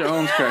 But your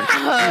own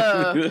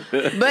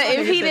but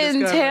if he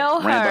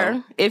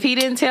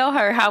didn't tell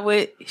her, how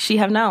would she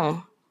have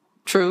known?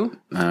 True.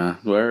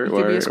 Word. You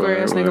could be a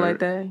square ass nigga like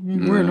that.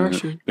 Wearing our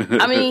shit.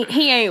 I mean,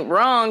 he ain't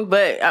wrong,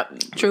 but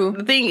True.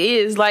 The thing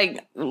is,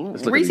 like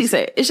Reese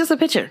said, it's just a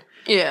picture.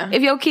 Yeah.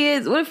 If your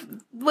kids,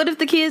 what if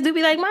the kids do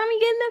be like, "Mommy,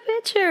 get in the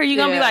picture"? You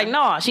gonna be like,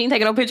 "No, she ain't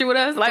taking no picture with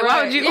us." Like,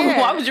 why would you? Yeah.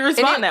 Why would you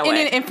respond that way? And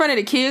then in front of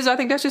the kids, I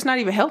think that's just not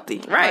even healthy.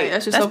 Right. Like,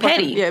 that's just so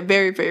petty. Yeah,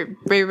 very, very,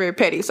 very, very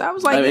petty. So I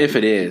was like, if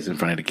it is in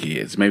front of the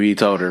kids, maybe he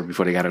told her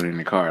before they got in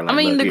the car. Like, I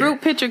mean, the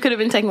group picture could have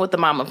been taken with the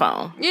mama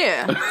phone.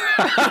 Yeah.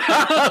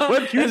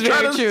 What you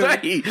trying to say?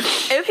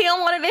 If he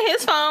don't want it in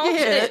his phone,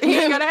 he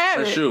ain't gotta have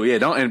it. That's true. Yeah,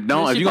 don't.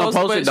 If you gonna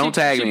post it, don't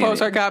tag me. She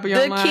post her copy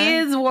the online.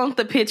 kids want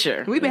the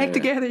picture. We back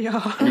together,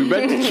 y'all. We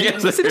back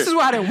together. See, this is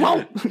why they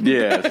won't.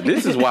 Yeah,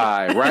 this is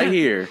why right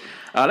here.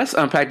 Let's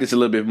unpack this a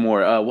little bit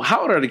more.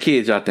 How old are the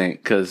kids, y'all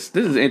think? Because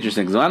this is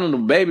interesting. Because I don't know,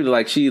 baby,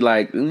 like she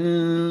 5,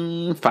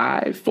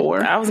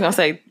 4. I was gonna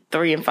say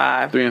 3 and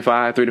 5. 3 and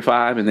 5, 3 to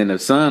 5, and then the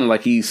son,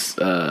 like he's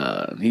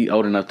he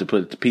old enough to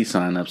put the peace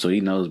sign up, so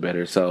he knows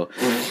better. So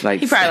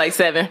like he probably like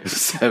 7.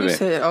 7. You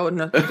said old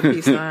enough to put the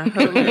peace sign.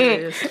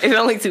 It's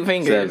only 2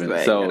 fingers. 7.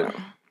 But, so.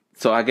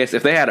 So I guess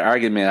if they had an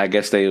argument, I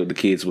guess the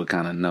kids would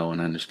kind of know and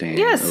understand.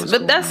 Yes,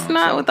 but that's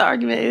not what the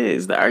argument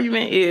is. The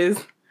argument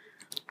is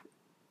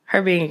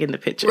her being in the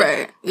picture.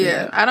 Right.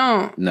 Yeah. I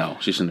don't. No,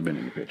 she shouldn't have been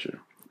in the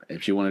picture.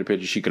 If she wanted a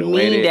picture, she could have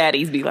waited. Mean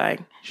daddies be like.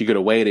 She could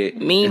have waited.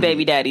 Mean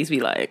baby daddies be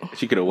like.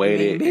 She could have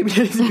waited. Baby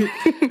daddies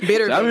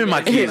bitter. So I'm in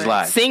my kids'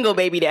 life. Single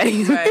baby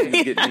daddies.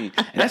 Right. And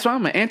that's why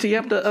I'm an ante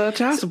up the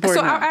child support.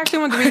 So now. I actually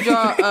want to read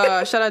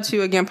y'all. Shout out to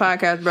you again,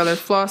 podcast brother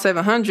Flaw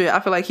 700. I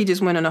feel like he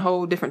just went on a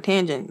whole different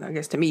tangent. I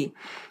guess to me,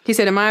 he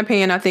said, in my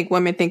opinion, I think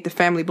women think the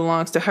family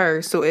belongs to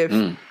her. So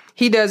if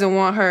he doesn't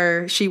want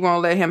her, she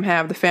won't let him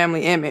have the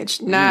family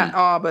image. Not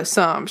all, but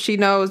some. She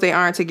knows they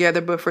aren't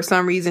together, but for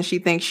some reason she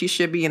thinks she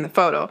should be in the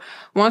photo.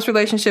 Once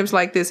relationships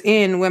like this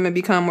end, women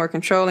become more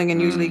controlling,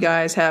 and usually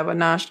guys have the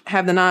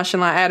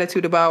nonchalant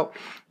attitude about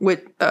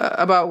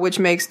which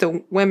makes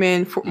the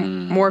women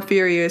more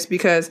furious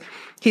because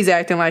he's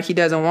acting like he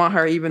doesn't want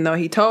her, even though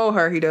he told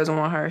her he doesn't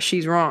want her.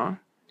 She's wrong.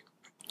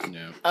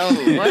 Yeah.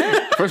 Oh,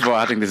 what? First of all,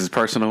 I think this is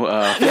personal.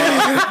 I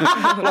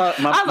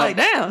was like,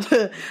 damn.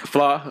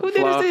 Flaw,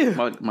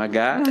 my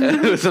guy.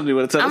 Somebody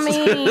would have told us.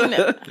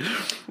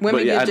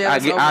 Women get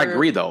jealous over... I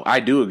agree, though. I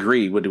do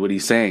agree with what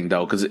he's saying,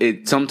 though, because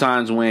it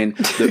sometimes when...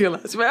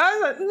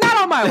 not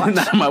on my watch.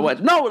 Not on my watch.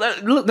 No,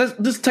 let's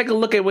just take a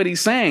look at what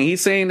he's saying. He's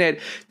saying that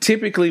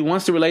typically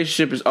once the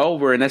relationship is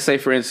over, and let's say,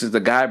 for instance, the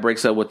guy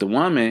breaks up with the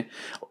woman...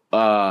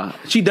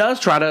 she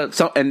does try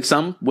to, and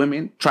some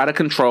women try to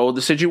control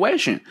the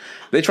situation.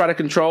 They try to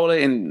control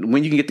it, and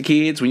when you can get the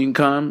kids, when you can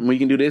come, when you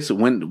can do this,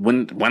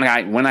 when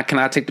can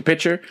I take the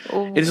picture?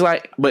 Ooh. It's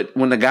like, but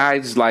when the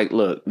guy's like,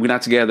 look, we're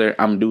not together,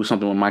 I'm gonna do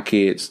something with my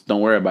kids,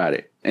 don't worry about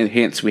it, and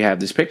hence we have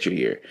this picture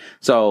here.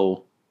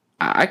 So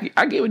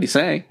I get what he's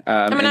saying.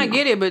 I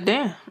get it, but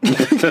damn.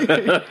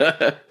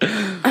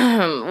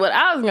 What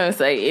I was gonna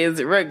say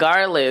is,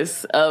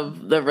 regardless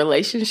of the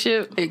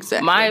relationship,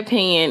 exactly. My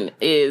opinion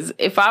is,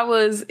 if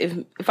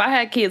I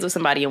had kids with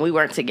somebody and we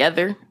weren't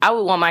together, I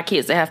would want my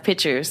kids to have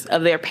pictures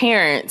of their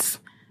parents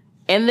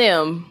and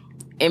them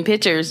in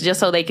pictures,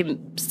 just so they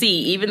can see,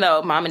 even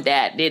though mom and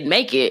dad didn't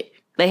make it,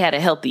 they had a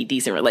healthy,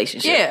 decent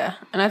relationship. Yeah,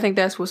 and I think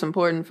that's what's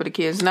important for the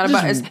kids. It's not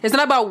about it's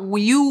not about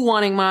you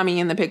wanting mommy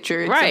in the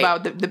picture. It's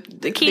about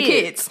the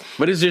kids.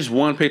 But it's just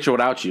one picture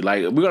without you.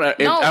 Like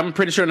I'm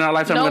pretty sure in our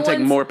lifetime we're gonna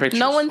take more pictures.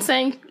 No one's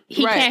saying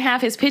he can't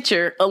have his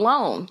picture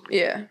alone.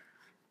 Yeah.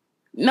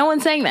 No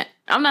one's saying that.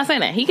 I'm not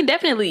saying that. He can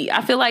definitely.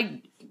 I feel like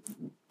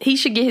he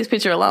should get his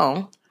picture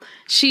alone.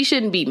 She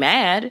shouldn't be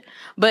mad.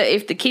 But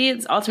if the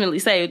kids ultimately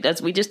say,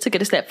 we just took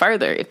it a step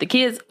further. If the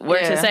kids were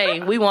to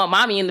say, we want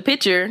mommy in the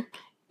picture,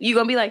 you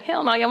gonna be like,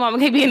 hell no, your mama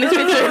can't be in this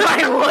picture.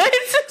 Like, what?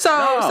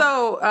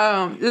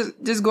 So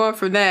just going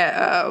from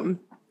that,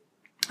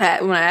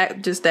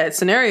 that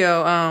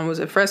scenario, was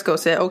it Fresco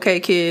said, okay,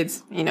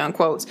 kids, in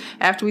quotes,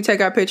 after we take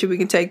our picture, we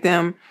can take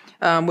them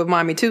with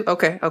mommy too.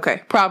 Okay,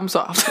 problem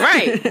solved.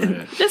 Right.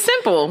 Just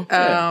simple.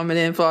 And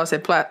then Flaw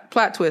said,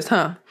 plot twist,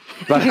 huh?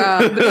 But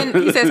then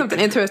he said something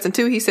interesting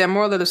too. He said,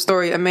 moral of the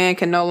story, a man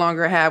can no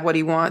longer have what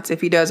he wants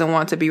if he doesn't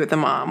want to be with the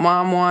mom.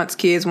 Mom wants,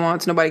 kids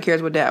wants, nobody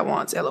cares what dad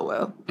wants. LOL.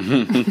 Well,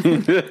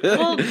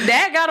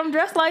 dad got him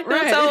dressed like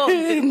that,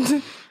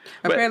 so...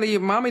 Apparently,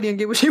 mommy didn't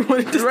get what she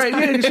wanted.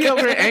 Yeah, she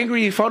over there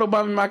angry,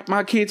 photobombing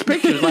my kids'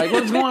 pictures. Like,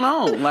 what's going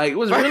on? Like,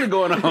 what's really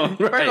going on?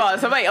 First of all,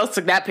 somebody else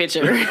took that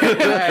picture.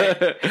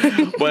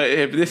 But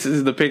if this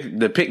is the pic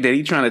that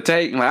he's trying to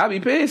take, like, I'll be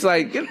pissed.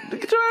 Like, get your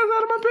ass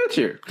out of my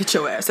picture. Get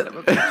your ass out of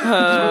my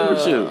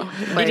picture.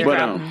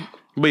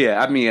 But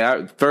yeah, I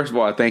mean, first of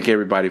all, I thank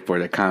everybody for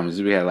their comments.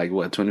 We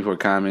had 24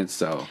 comments,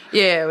 so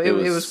yeah, it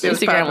was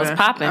Instagram was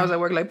popping. I was at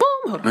work like, boom.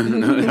 Hold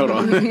on. Hold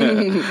on.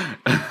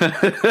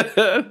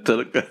 tell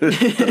the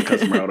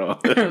customer, hold on.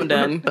 I'm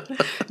done.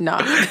 Nah.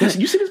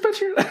 You see this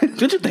picture?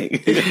 What'd you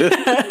think?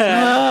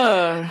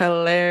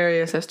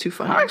 Hilarious. That's too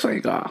funny.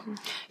 Actually,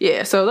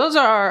 yeah, so those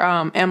are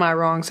our am I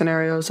wrong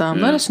scenarios.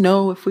 Let us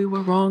know if we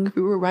were wrong, if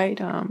we were right.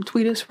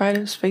 Tweet us, write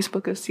us,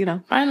 Facebook us,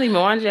 Finally,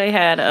 Mwanje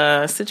had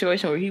a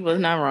situation where he was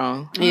not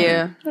wrong.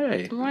 Yeah.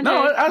 Hey. Mwanje,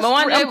 No,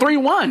 I'm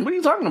 3-1. What are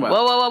you talking about?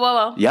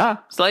 Whoa. Yeah.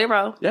 Slow your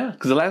roll. Yeah,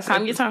 because the last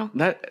Time your tongue.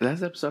 That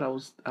last episode, I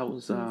was.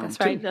 That's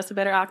right. That's a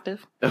better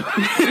octave.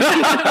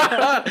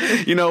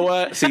 You know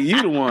what? See, you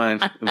the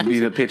one who be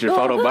the picture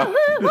photo bomb.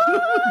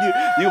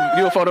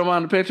 you a photo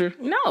bomb the picture?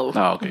 No.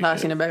 Oh, okay. I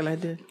seen the back like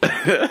that.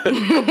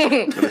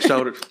 The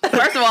shoulders.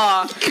 First of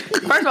all,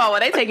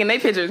 when they taking their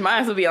pictures,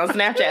 mine will be on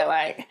Snapchat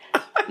like,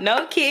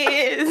 no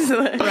kids.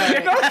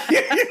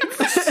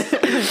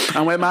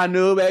 I'm with my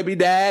new baby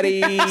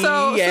daddy.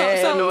 So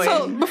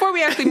before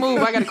we actually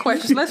move, I got a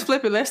question. Let's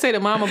flip it. Let's say the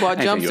mama bought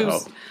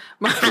jumpsuits.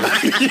 Where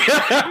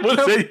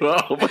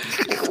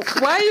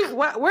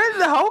did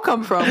the hoe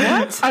come from?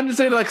 What? I'm just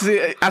saying,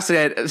 I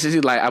said,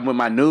 she's like, I'm with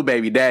my new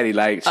baby daddy.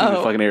 Like, she's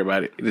fucking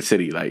everybody in the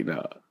city. Like,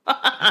 no.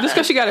 Just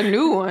because she got a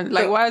new one.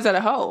 Like, why is that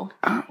a hoe?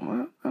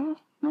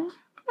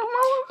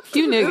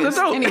 You niggas.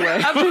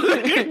 Anyway.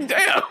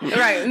 Damn.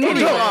 Right.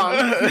 Moving along.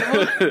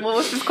 What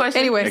was this question?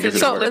 Anyway,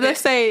 so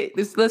let's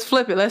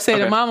flip it. Let's say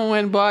the mama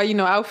went and bought,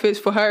 outfits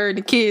for her and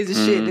the kids and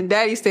shit, and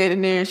daddy's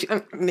standing there and she,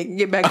 nigga,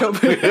 get back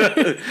over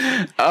here.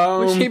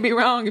 Would she be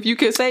wrong if you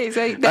could say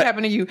that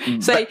happened to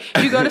you? Say,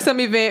 you go to some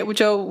event with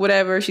your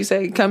whatever, she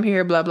say, come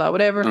here, blah, blah,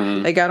 whatever.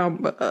 They got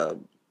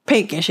on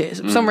pink and shit,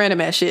 some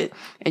random ass shit.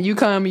 And you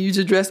come and you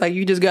just dress like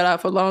you just got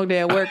out for a long day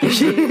at work and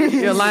shit.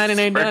 Your lining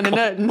ain't done to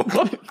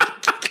nothing.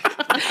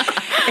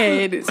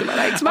 And somebody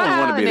like, smile. I don't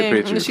want to be in the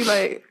picture. And she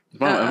like,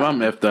 if I'm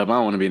effed up, I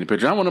don't want to be in the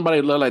picture. I don't want nobody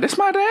to look like, that's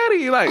my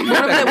daddy. Like,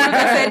 what if they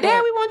said,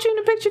 Dad, we want you in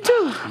the picture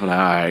too? I'm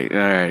like, all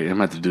right. I'm going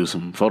to have to do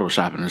some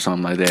photoshopping or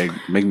something like that.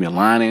 Make me a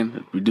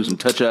lining. We do some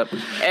touch up.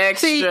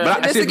 See,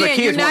 this again,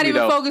 you're not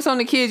even focused on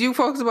the kids. You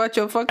focus about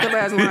your fucked up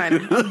ass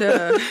lining. And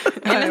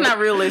it's not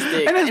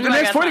realistic. And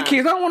that's for the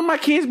kids. I don't want my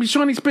kids to be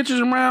showing these pictures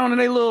around in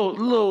their little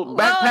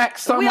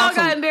backpacks. We all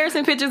got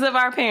embarrassing pictures of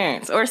our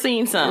parents or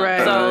seen some.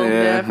 Right. So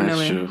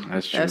definitely.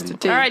 That's true. That's the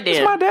tip. All right, then.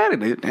 It's my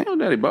daddy. Damn,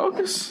 daddy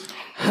bogus.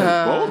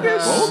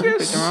 Bogus.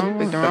 Picked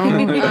the wrong.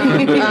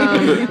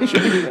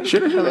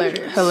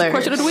 Hilarious.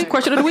 Question of the week.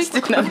 Question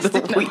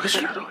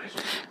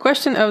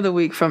of the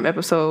week from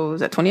episode, is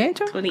that 28,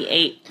 John?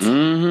 28.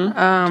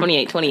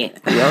 28.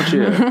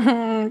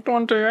 Yeah.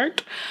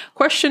 28.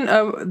 Question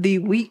of the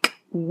week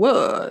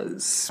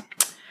was,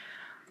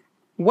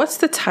 what's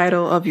the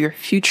title of your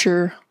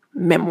future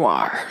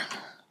memoir?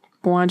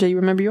 Mwanje, you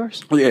remember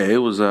yours? Yeah, it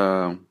was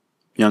Young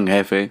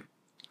Hefe.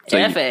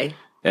 Hef.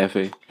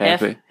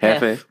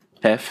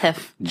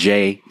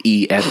 Jefe.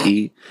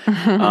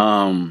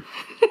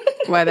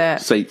 Why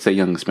that? Say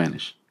young in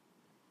Spanish.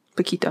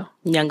 Poquito.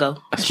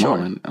 Youngo.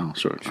 Small. Oh,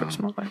 short.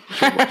 Small guy.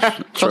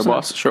 Short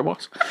boss.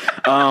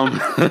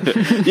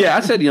 Yeah,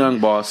 I said young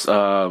boss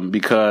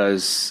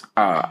because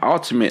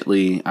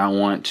ultimately I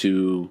want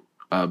to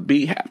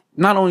be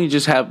not only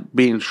just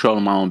be in control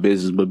of my own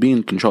business, but be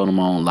in control of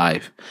my own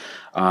life.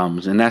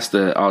 And that's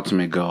the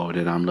ultimate goal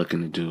that I'm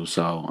looking to do.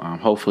 So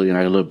hopefully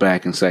I look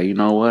back and say, you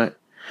know what?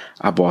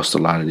 I bossed a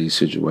lot of these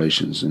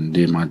situations and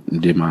did my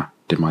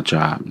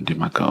job and did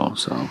my goal.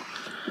 So,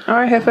 all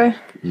right, Hefe.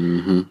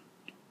 Mm-hmm.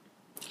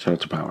 Shout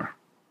out to Power.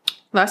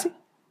 Lassie?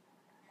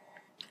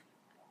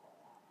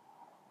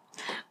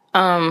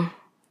 I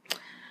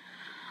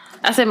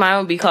said mine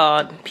would be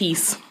called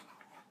Peace.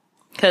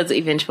 Because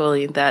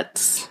eventually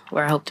that's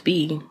where I hope to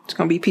be. It's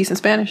going to be peace in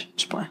Spanish?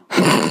 Just playing.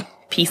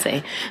 Peace.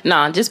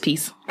 Nah, just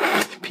peace.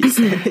 Peace.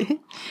 I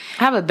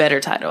have a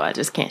better title. I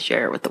just can't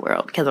share it with the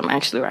world because I'm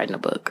actually writing a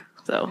book.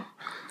 So,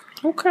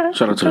 okay.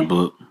 Shout out to the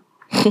book.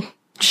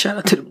 Shout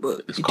out to the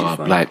book. It's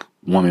called Black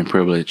Woman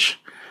Privilege.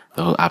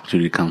 The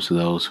opportunity comes to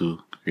those who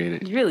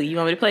create it. Really? You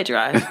want me to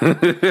plagiarize?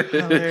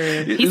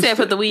 He said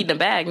put the weed in a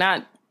bag,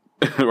 not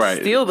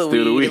right. Steal the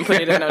weed and put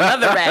it in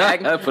another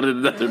bag. Put it in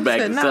another bag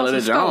and sell it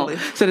at your own.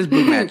 Said it's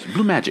blue magic.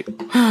 Blue magic.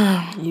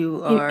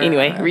 You are.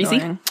 Anyway, Reese?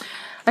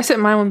 I said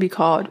mine would be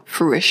called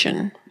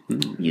Fruition.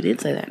 You did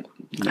say that.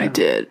 Yeah. I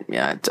did.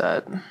 Yeah, I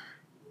did.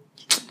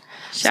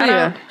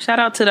 Shout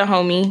out to the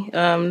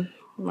homie,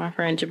 my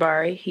friend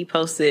Jabari. He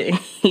posted,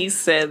 he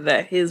said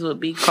that his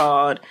would be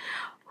called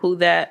Who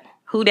That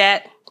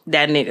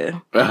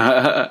Nigga.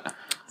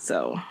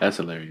 So that's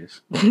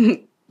hilarious.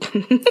 Too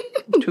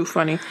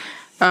funny.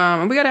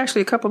 And we got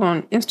actually a couple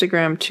on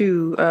Instagram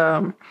too.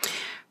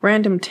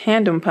 Random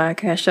Tandem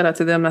Podcast. Shout out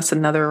to them. That's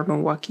another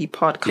Milwaukee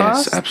podcast.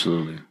 Yes,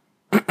 absolutely.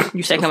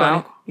 You check them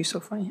out. You're so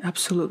funny.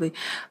 Absolutely.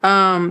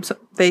 So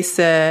they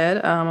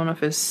said, I don't know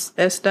if it's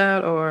S.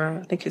 Dot or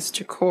I think it's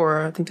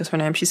Chikora. I think that's her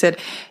name. She said,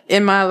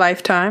 in my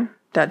lifetime,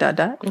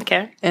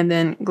 Okay. And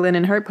then Glenn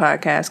and Her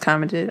podcast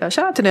commented,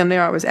 shout out to them.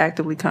 They're always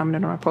actively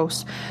commenting on our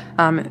posts.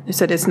 It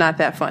said it's not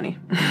that funny.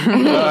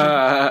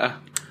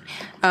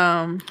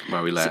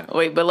 Why we laugh?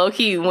 Wait, but low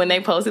key, when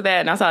they posted that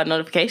and I saw a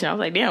notification, I was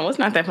like, damn, what's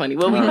not that funny?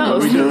 What we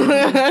post?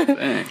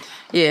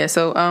 Yeah,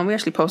 so we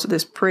actually posted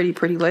this pretty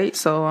late.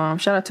 So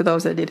shout out to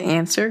those that did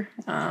answer.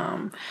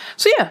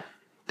 So yeah,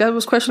 that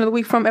was question of the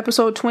week from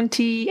episode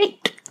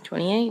 28.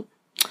 28.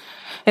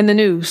 In the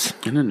news.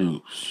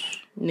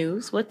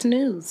 News? What's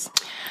news?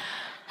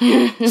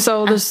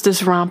 So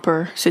this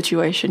romper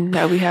situation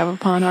that we have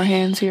upon our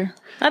hands here.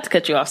 Not to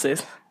cut you off,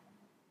 sis.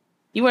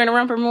 You wearing a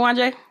romper,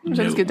 Mwanje?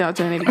 Let's get down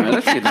to the nitty-gritty.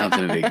 Let's get down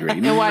to the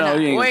nitty-gritty. And why not?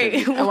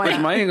 Wait, why not?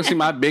 You ain't gonna see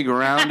my big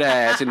round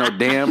ass in no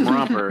damn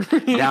romper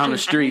down the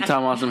street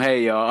talking about some,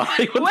 hey, y'all.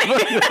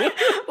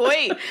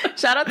 Wait.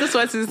 Shout out to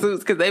Sweats and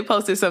Suits because they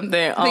posted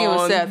something I think it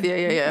was Seth.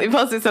 Yeah. They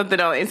posted something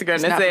on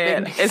Instagram that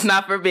said, it's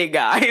not for big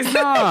guys.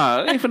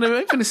 Nah, ain't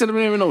finna sit up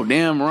there with no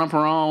damn romper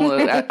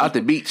on out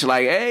the beach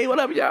like, hey, what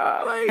up,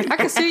 y'all? Like, I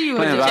can see you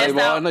playing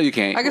volleyball. No, you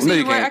can't. I can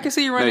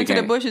see you running into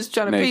the bushes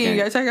trying to pee. You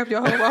gotta take off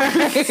your whole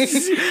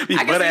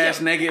body. Butt ass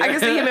naked. I can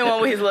see him in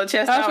one with his little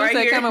chest out right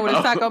here. Coming with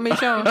his taco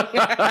Michon.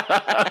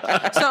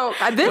 So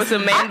with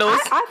some mandos.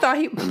 I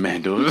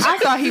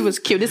thought he was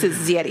cute. This is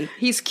Zeddy.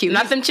 He's cute.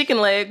 Not them chicken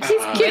legs.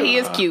 He's cute. He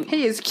is cute.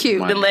 He is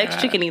cute. The legs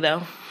chickeny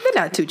though.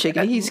 They're not too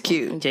chicken. He's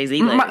cute.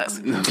 Jay-Z legs.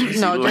 No,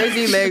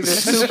 Jay-Z legs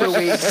are super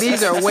weak.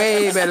 These are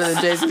way better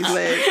than Jay-Z's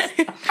legs.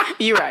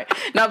 You're right.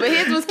 No, but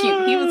his was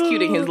cute. He was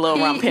cute in his little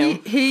rump him.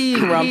 He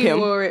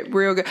wore it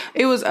real good.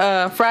 It was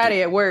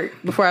Friday at work.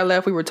 Before I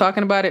left, we were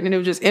talking about it, and it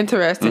was just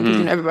interesting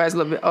because everybody's a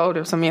little bit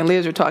older. So me and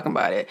Liz were talking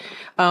about it.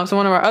 So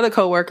one of our other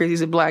coworkers,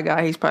 he's a black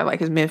guy. He's probably like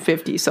his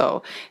mid-50s.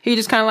 So he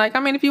just kind of like, I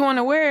mean, if you want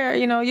to wear,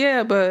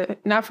 yeah,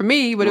 but not for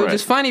me. But it was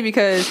just funny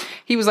because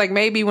he was like,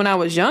 maybe when I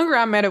was younger,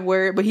 I might have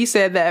wear it. But he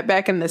said that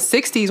back in the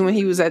 60s when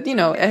he was at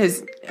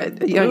his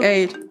young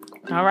age.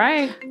 All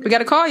right. We got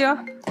to call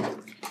y'all.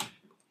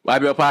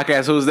 YBL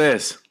Podcast, who's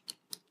this?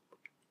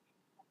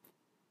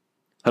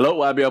 Hello,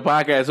 YBL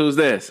Podcast, who's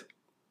this?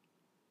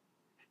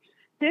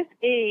 This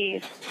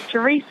is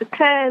Teresa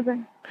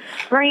cousin,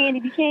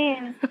 Brandy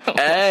Buchanan.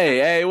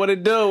 Hey, what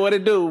it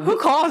do? Who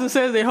calls and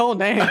says their whole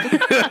name? We're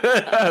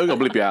gonna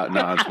bleep you out.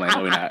 No, I'm just playing.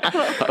 No, we're not.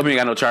 I mean,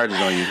 got no charges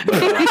on you.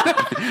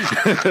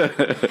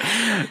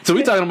 So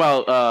we talking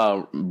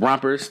about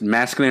rompers,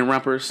 masculine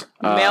rompers.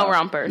 Male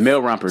rompers.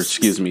 Male rompers,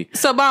 excuse me.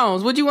 So,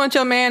 Bones, would you want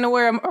your man to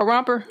wear a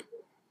romper?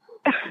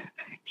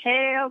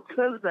 Hell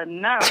to the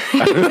no.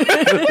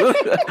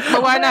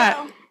 But why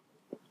not?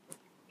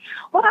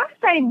 Well, I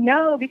say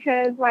no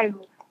because like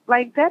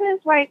that is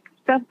like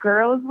stuff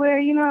girls wear,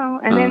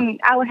 and then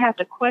I would have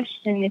to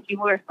question if you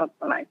wear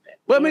something like that.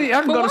 Well, I mean, I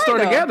can go to the store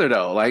together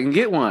though, like and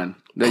get one.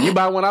 Then you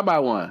buy one, I buy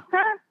one.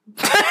 Huh?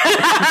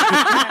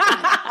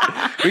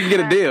 We can get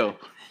a deal.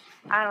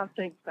 I don't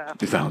think so. I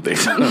don't think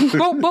so.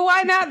 But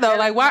why not though?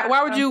 Like,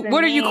 why would you?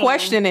 What are you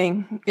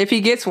questioning if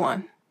he gets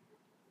one?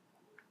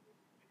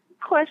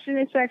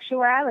 Questioning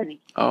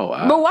sexuality. Oh,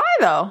 wow. But why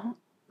though?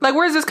 Like,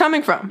 where's this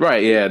coming from?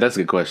 Right? Yeah, that's a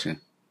good question.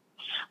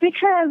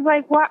 Because,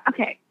 why?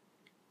 Okay,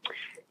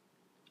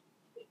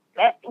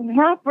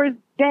 rompers,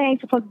 they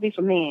ain't supposed to be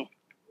for men.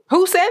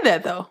 Who said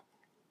that though?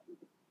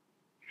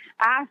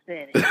 I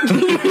said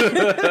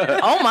it.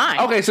 Oh my.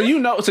 Okay, so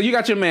so you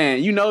got your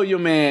man. You know your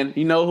man.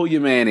 You know who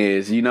your man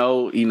is. You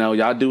know,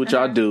 y'all do what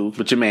y'all do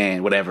with your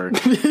man, whatever.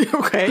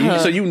 Okay.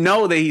 So you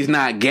know that he's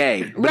not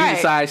gay, but right. He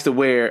decides to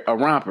wear a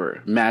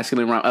romper,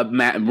 masculine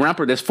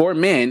romper that's for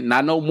men,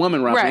 not no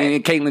woman romper. Right.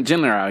 Ain't Caitlyn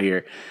Jenner out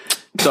here.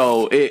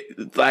 So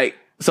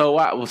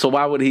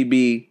why would he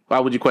be? Why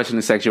would you question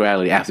his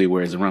sexuality after he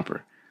wears a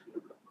romper?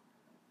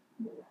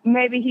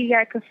 Maybe he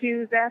got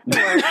confused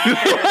afterwards.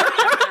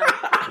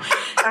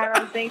 I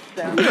don't think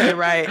so. You ain't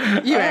right.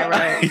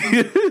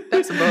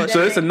 That's a bullshit.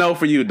 So it's a no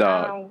for you,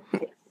 dog.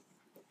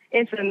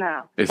 It's a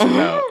no. It's a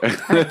no.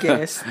 I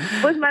guess.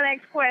 What's my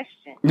next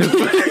question?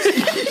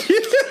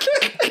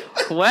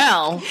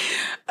 Well,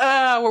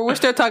 we're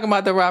still talking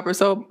about the romper.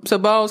 So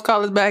Bones,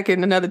 call us back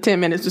in another 10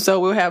 minutes or so.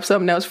 We'll have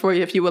something else for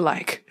you if you would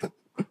like.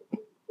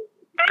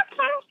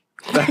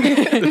 Tell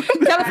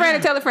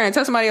a friend.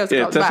 Tell somebody else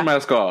to call. Tell somebody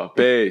else to call.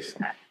 Peace.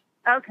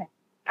 Okay.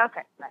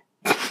 Bye.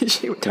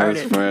 She retarded.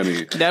 That's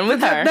funny. Done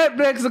with her. That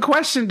begs the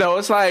question, though.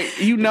 It's like,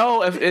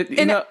 if it,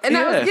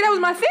 that was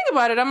my thing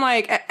about it. I'm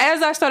like,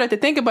 as I started to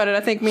think about it, I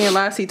think me and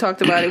Lassie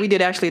talked about it. We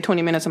did actually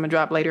 20 minutes. I'm gonna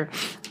drop later.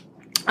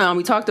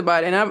 We talked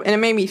about it, and it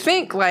made me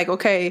think, like,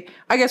 okay,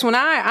 I guess when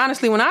I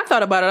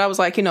thought about it, I was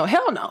like,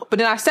 hell no. But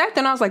then I sat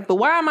there and I was like, but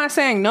why am I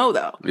saying no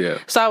though? Yeah.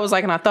 So I was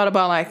like, and I thought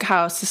about like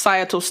how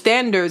societal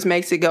standards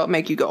make you go,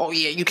 oh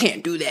yeah, you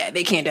can't do that.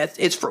 They can't.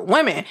 It's for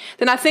women.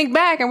 Then I think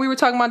back, and we were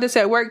talking about this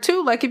at work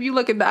too. Like if you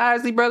look at the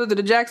Isley Brothers, or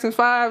the Jackson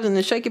 5s, and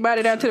the Shake Your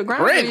Body Down to the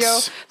Ground video,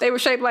 they were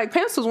shaped like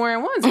pencils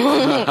wearing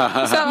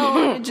onesies.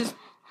 So it just.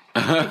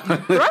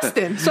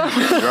 thrusting. So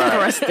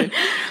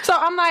So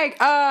I'm like,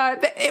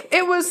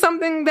 it was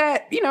something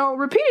that, you know,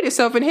 repeated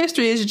itself in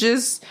history. Is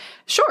just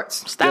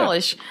shorts,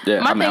 stylish.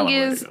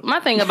 My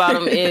thing about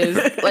them is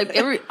like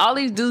all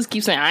these dudes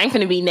keep saying I ain't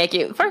gonna be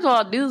naked. First of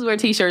all, dudes wear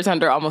t-shirts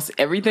under almost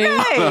everything,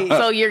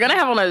 so you're gonna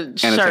have on a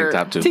shirt, and a tank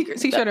top too.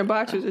 T-shirt and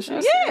boxers and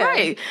shit. Yeah,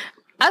 right.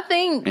 I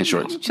think in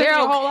shorts. They're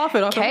a whole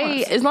outfit off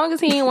okay, as long as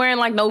he ain't wearing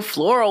like no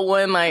floral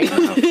one. Like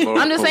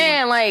I'm just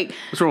saying, like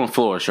what's wrong with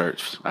floral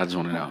shirts? I just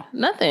want to know.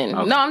 Nothing.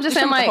 Okay. No, I'm just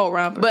saying like,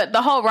 but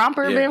the whole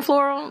romper being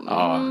floral.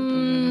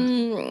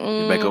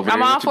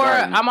 I'm all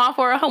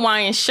for a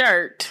Hawaiian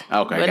shirt.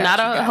 Okay, but not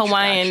a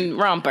Hawaiian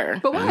romper.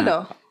 But why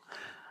though?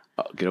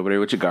 Get over there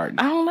with your garden.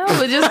 I don't know,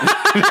 but just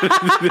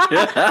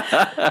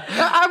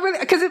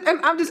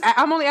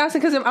I'm only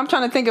asking because I'm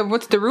trying to think of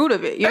what's the root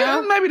of it. You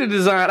know, maybe the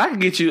design. I can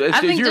get you.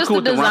 I think just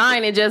the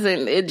design. It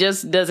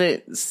just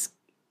doesn't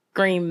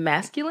scream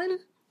masculine.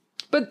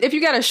 But if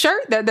you got a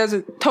shirt that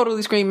doesn't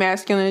totally scream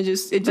masculine,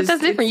 but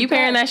that's different. You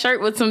pairing that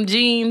shirt with some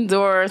jeans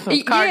or some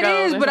cargos. Yeah, it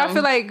is. But I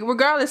feel like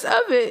regardless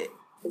of it,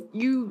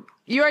 you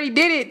already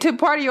did it to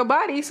part of your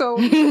body, so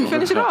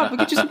finish it off and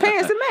get you some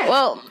pants to match.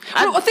 Well,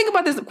 think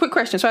about this. Quick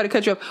question. Sorry to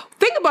cut you off.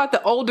 Think about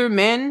the older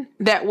men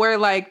that wear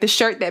like the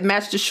shirt that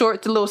matched the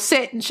shorts, the little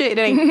set and shit.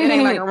 It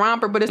ain't like a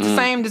romper, but it's the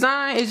same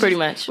design. It's pretty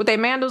much with their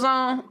mandals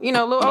on. You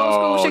know, little old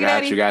school sugar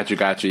daddy.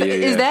 Got you. Yeah,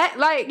 is that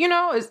like, you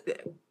know? Is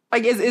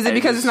it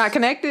because it's not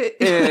connected?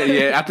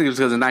 Yeah. I think it's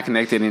because it's not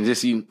connected, and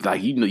just you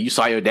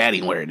saw your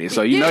daddy wearing it,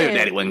 so you know your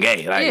daddy wasn't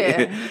gay.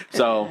 Like,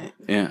 so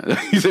yeah.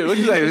 You said what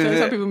you say?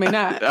 Some people may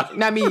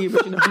not me,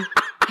 but you know.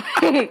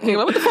 Like,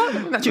 what the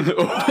fuck? Not you.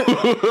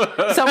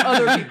 Some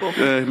other people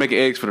making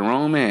eggs for the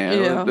wrong man.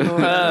 Yeah.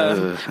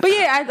 But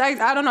yeah,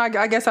 I don't know.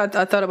 I guess I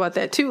thought about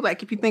that too.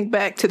 Like if you think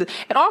back to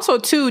and also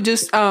too,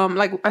 just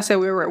like I said,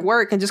 we were at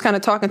work and just kind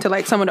of talking to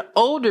like some of the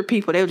older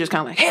people. They were just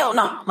kind of like, hell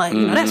no, like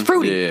you know that's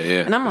fruity.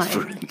 Yeah. And I'm like,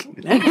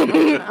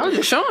 I was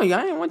just showing you.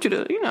 I didn't want you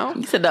to, you know.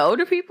 You said the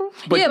older people?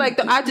 But yeah, like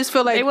I just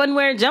feel like they wasn't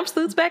wearing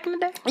jumpsuits back in the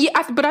day.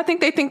 Yeah, but I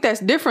think they think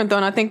that's different though.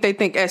 And I think they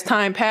think as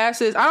time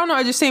passes, I don't know.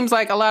 It just seems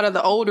like a lot of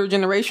the older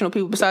generational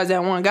people, besides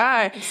that one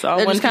guy, so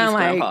they're just kind of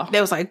like, they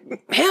was like,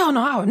 hell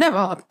no, I would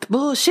never,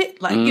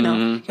 bullshit. Like, you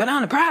know, go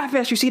down to Pride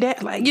Fest, you see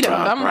that? Like, you know,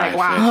 I'm like,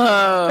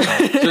 wow.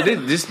 So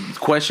this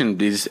question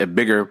is a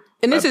bigger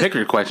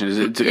question.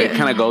 It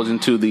kind of goes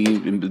into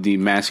the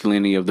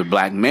masculinity of the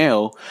black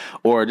male,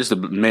 or just the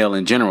male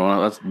in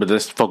general. But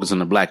let's focus on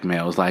the black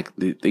male. It's like,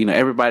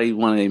 everybody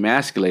want to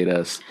emasculate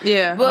us.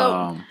 Yeah.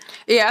 Well,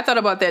 yeah, I thought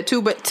about that too.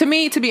 But to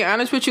me, to be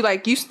honest with you,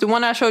 like the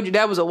one I showed you,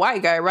 that was a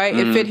white guy, right?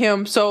 It fit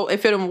him. So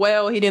it fit him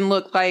well. He didn't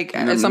look like,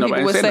 as some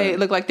people would say, it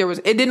looked like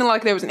it didn't look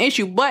like there was an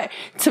issue. But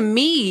to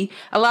me,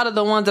 a lot of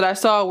the ones that I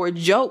saw were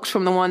jokes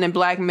from the one in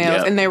black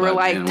males, and they were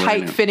like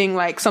tight fitting,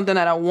 like something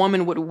that a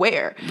woman would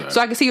wear. Right.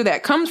 So I can see where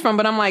that comes from.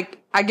 But I'm like,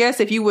 I guess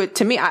if you would,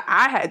 to me,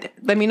 I had,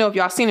 let me know if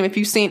y'all seen him. If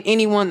you've seen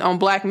anyone on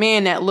Black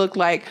Men that looked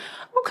like,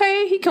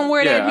 okay, he can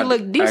wear that if he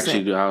look decent.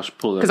 Actually, I'll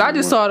pull that. Because I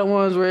just saw the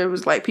ones where it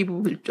was like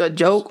people a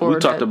joke, or we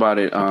talked about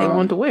it. They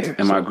wanted to wear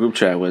in my group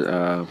chat with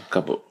a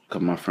couple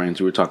of my friends.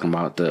 We were talking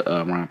about the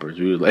rompers.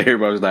 We was like,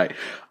 everybody was like,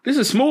 "This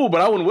is smooth,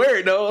 but I wouldn't wear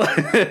it though."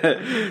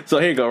 So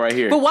here you go, right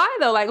here. But why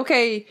though? Like,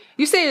 okay,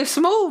 you say it's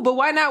smooth, but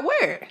why not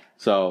wear it?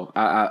 So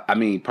I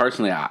mean,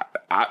 personally, I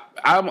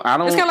don't.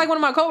 It's kind of like one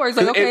of my coworkers.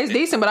 Like, okay, it's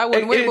decent, but I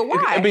wouldn't wear it. But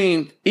why? I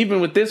mean, even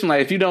with this one,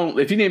 like, if you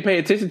didn't pay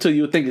attention to it,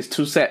 you would think it's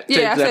two separate.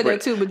 Yeah, I said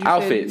that too. But you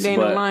outfits, said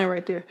there ain't no line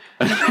right there.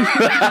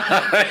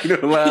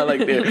 Well, like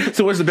there.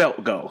 So where's the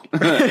belt go?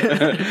 What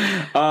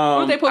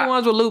if they put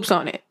ones with loops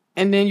on it,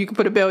 and then you can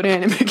put a belt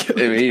in and make it?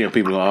 I mean,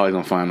 people are always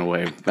gonna find a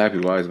way. Black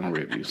people are always gonna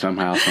rip you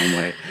somehow, some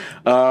way.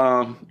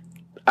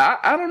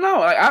 I don't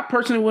know. I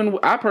personally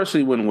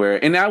wouldn't wear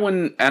it, and I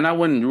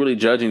wouldn't really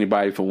judge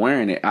anybody for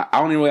wearing it. I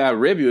only way I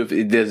rib you if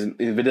it doesn't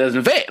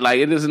fit. Like,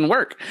 it doesn't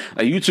work.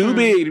 Like, you too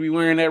big to be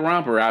wearing that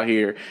romper out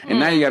here, and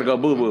now you got to go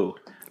boo boo.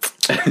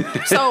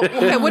 So,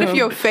 okay, what if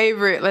your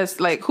favorite?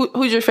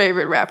 Who's your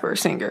favorite rapper,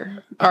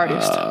 singer,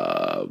 artist?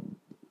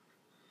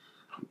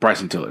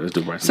 Bryson Tiller. Let's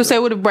do Bryson. So, say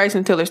what if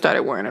Bryson Tiller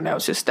started wearing them? That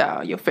was his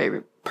style. Your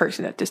favorite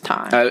person at this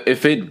time?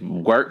 If it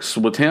works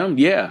with him,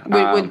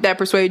 yeah. Would that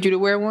persuade you to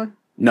wear one?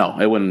 No,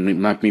 it wouldn't.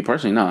 Not me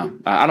personally. No,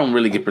 I don't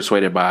really get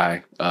persuaded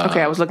by.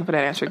 Okay, I was looking for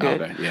that answer.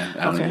 Good. Okay, yeah.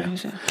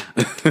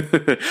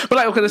 But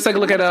like, okay, let's take a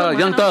look at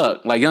Young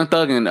Thug. Like Young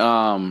Thug and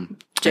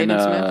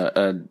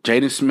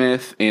Jaden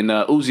Smith and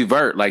Uzi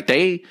Vert. Like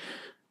they're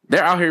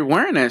out here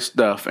wearing that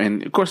stuff,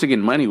 and of course they're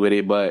getting money with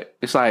it. But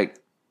it's like,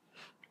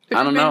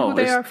 I don't know.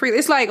 They are free.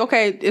 It's like,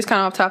 okay, it's kind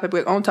of off topic,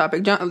 but on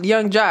topic.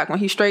 Young Jock, when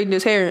he straightened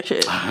his hair and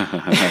shit,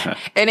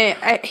 and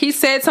then he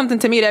said something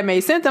to me that made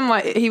sense. I'm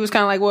like, he was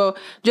kind of like, well,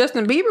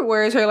 Justin Bieber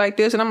wears hair like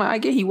this, and I'm like, I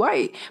get he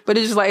white, but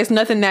it's just like, it's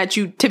nothing that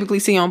you typically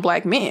see on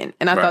black men,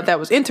 and I thought that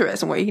was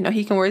interesting. Where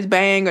he can wear his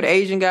bang, or the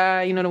Asian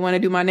guy, the one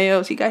that do my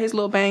nails, he got his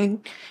little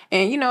bang,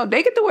 and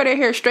they get to wear their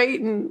hair straight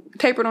and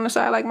tapered on the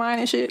side like mine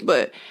and shit,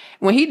 but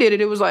when he did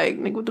it, it was like,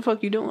 nigga, what the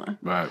fuck you doing?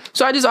 Right.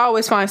 So I just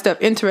always find stuff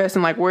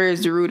interesting, like where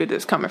is the root of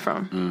this coming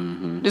from?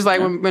 Mm-hmm. Just like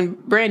when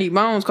Brandy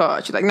Bones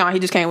called, she's like, no, he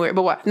just can't wear it.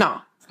 But what?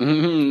 No.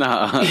 Mm-hmm,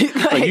 nah.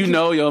 Like, you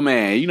know your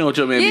man. You know what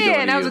your man be doing.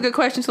 Yeah, and that was a good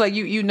question. So like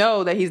you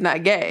know that he's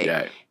not gay.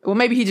 Yeah. Well,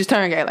 maybe he just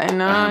turned gay. Like,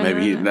 no.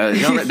 Maybe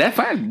that's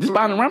fine. Just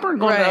buying a romper,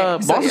 going to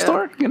the Boston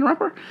store, getting a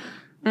romper.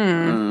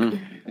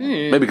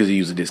 Maybe because he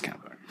used a discount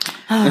card.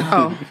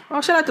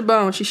 Shout out to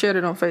Bone. She shared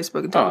it on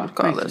Facebook and told him to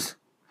call us.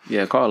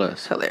 Yeah, call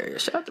us.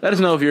 Hilarious. Shout out to Let us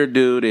know if your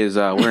dude is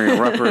wearing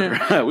a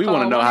romper. We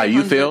want to know how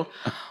you feel.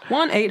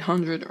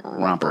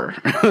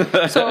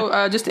 1-800-ROMPER.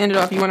 So, just to end it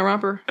off, you want a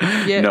romper?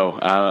 Yeah. No,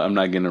 I'm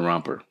not getting a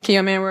romper. Can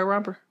your man wear a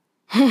romper?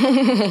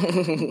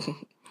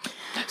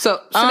 So,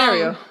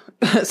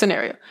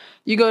 scenario.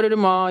 You go to the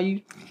mall,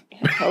 you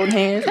hold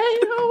hands. Hey,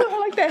 I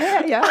like that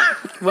hat, y'all.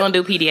 We don't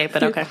do PDA,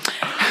 but okay.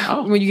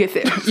 When you get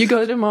there, you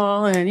go to the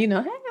mall and, hey,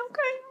 okay.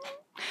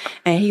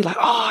 And he like,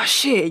 oh,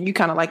 shit. And you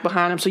kind of like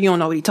behind him, so you don't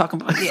know what he's talking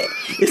about yet.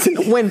 It's in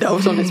the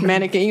windows on this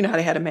mannequin. You know how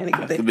they had a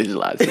mannequin thing.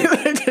 Visualize it.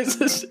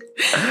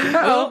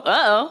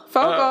 Uh-oh.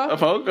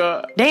 Phone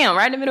call. Damn,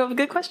 right in the middle of a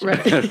good question. Right.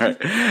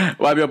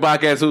 YBO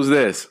Podcast, who's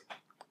this?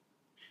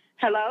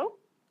 Hello?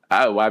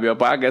 YBO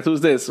Podcast,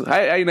 who's this?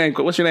 How your name?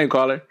 What's your name,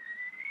 caller?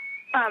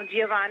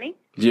 Giovanni.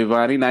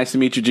 Giovanni, nice to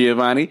meet you,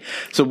 Giovanni.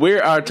 So we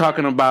are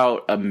talking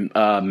about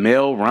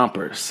male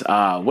rompers.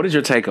 What is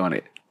your take on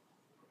it?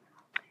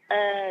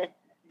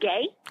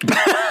 Gay.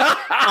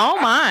 Oh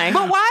my!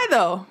 But why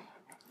though?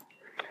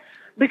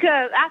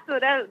 Because I feel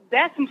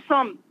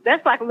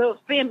that's like a little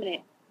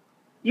feminine.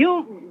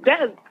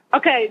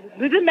 Okay.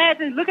 Just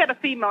imagine, look at a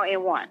female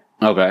in one.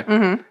 Okay.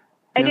 Mm-hmm.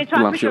 And then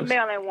try to put a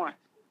male in one.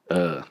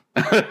 Well,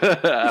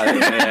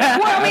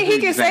 I mean, he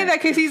can say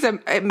that because he's a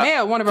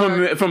male. One of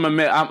them from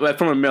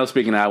a male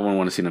speaking, I wouldn't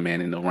want to see a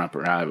man in no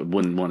romper. I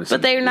wouldn't want to see.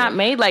 But they're not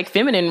made like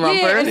feminine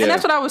rompers. Yeah, and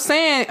that's what I was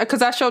saying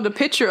because I showed the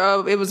picture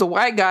of it was a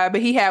white guy,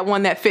 but he had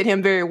one that fit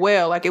him very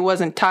well. Like it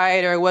wasn't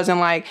tight or it wasn't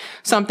like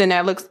something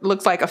that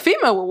looks like a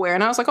female would wear.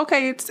 And I was like,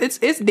 okay, it's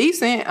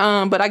decent.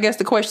 But I guess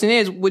the question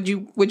is, would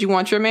you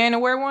want your man to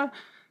wear one?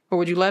 Or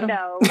would you let him?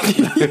 No.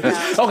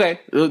 Okay.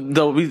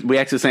 Though we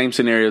asked the same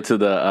scenario to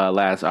the our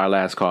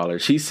last caller.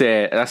 I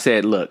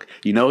said, look,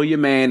 you know who your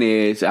man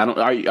is.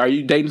 Are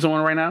you dating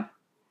someone right now?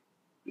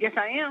 Yes,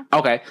 I am.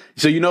 Okay.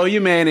 So you know who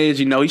your man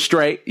is. You know he's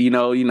straight. You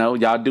know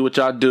y'all do what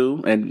y'all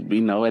do, and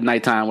at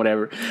nighttime,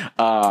 whatever.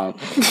 What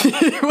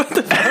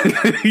the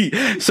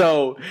fuck?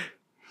 So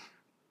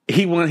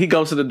he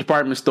goes to the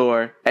department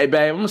store. Hey,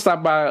 babe, I'm gonna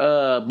stop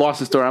by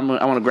Boston store. I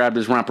want to grab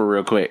this romper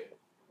real quick.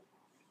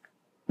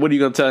 What are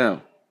you gonna tell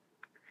him?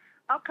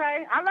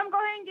 Okay, I'll let him go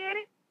ahead and get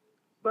it.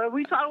 But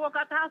we try to walk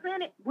out the house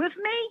in it with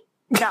me?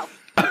 No.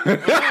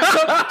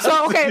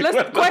 So okay,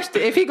 let's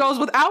question. If he goes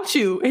without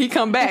you and he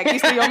come back,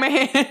 he's still your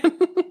man.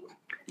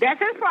 That's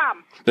his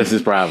problem. That's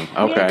his problem.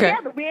 Okay.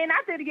 We ain't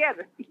out there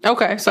together.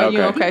 Okay, so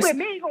you okay? With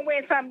me, you gonna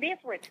wear something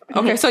different.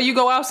 Okay, so you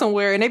go out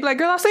somewhere and they be like,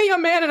 "Girl, I see your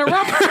man in a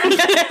romper."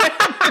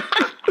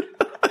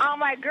 I'm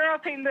like, girl,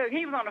 see, look,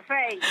 he was on the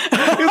fade.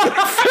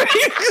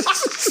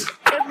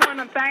 It's one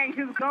of the things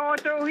he was going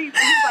through. He's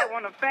like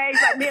on the fade,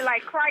 like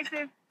midlife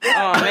crisis.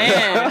 Oh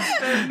man,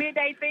 the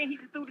midday thing he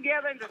just threw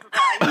together and just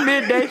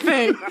midday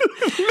thing.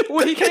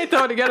 Well, he can't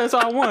throw it together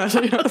all at once.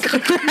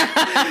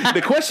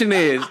 The question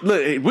is,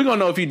 look, we're gonna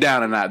know if he's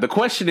down or not. The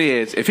question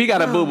is, if he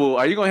got a boo boo,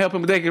 are you gonna help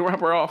him take a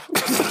romper off?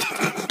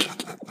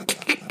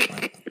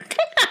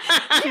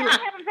 I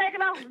have him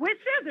taken off with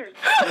scissors.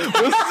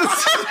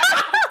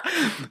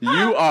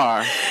 You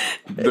are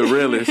the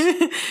realest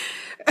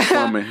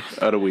woman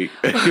of the week.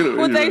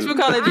 Well, thanks for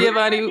calling,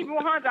 Giovanni. I'm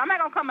not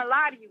gonna come and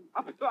lie to you.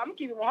 I'm gonna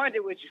keep it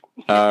 100 with you.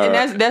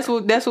 And that's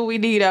what we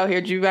need out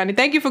here, Giovanni.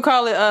 Thank you for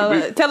calling.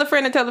 Tell a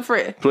friend and tell a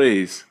friend.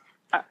 Please.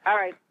 All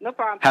right, no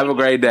problem. Have a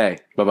great day.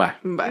 Bye.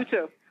 You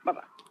too. Bye.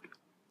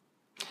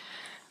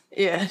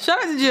 Yeah, shout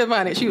out to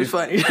Giovanni. She was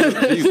funny. She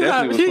definitely was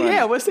funny.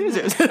 Yeah, with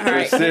scissors. All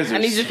right, I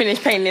need you to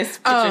finish painting this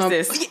picture,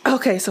 sis.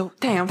 Okay, so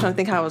damn, I'm trying to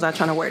think how was I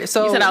trying to word it.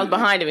 So you said I was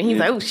behind him, and he's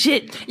like, "Oh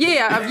shit."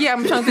 Yeah,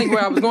 I'm trying to think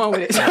where I was going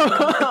with it.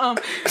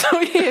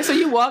 So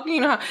you walk, you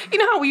know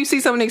how when you see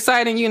something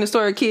exciting, you in the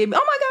store, a kid, oh my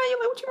god, you're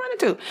like, what you running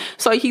to?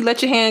 So he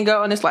let your hand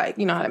go, and it's like,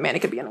 you know how the man,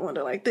 it could be in the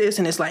window like this,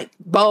 and it's like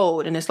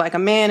bold, and it's like a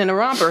man in a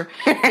romper,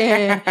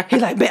 and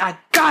he's like, "Man, I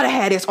gotta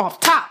have this off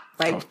top."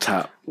 Like off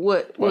top.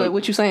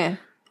 What you saying?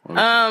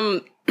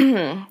 I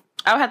would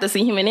have to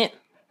see him in it.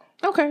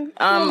 Okay.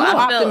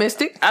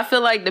 Optimistic. I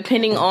feel like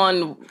depending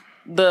on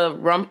the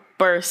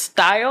romper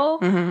style,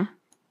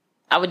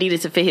 I would need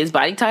it to fit his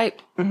body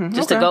type,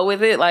 just to go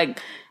with it.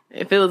 Like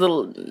if it was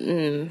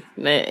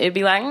it'd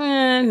be like,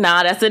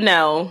 nah, that's a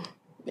no,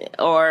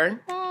 or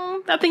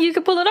I think you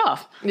could pull it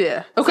off.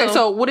 Yeah. Okay.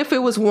 So what if it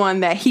was one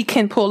that he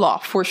can pull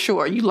off for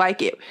sure? You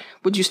like it?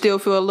 Would you still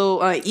feel a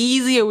little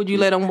uneasy, or would you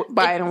let him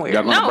buy it and wear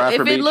it? No.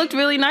 If it looked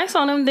really nice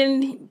on him,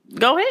 then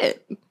go ahead.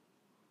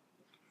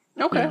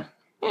 Okay.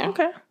 Yeah.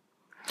 Okay.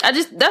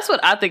 That's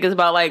what I think is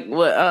about, like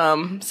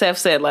what Seth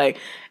said. Like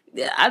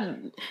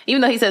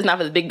even though he says not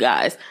for the big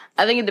guys,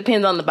 I think it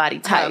depends on the body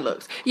type. How it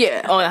looks.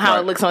 Yeah. On how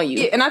it looks on you.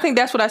 Yeah, and I think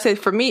that's what I said.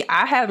 For me,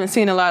 I haven't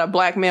seen a lot of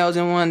black males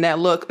in one that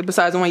look,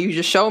 besides the one you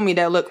just showed me,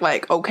 that look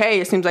like okay.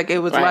 It seems like it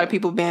was a lot of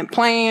people being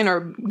playing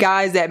or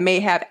guys that may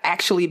have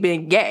actually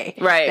been gay.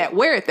 Right. That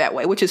wear it that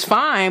way, which is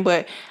fine.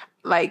 But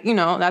like,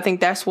 I think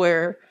that's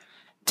where,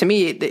 to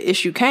me, the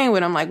issue came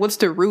with. I'm like, what's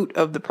the root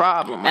of the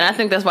problem? And I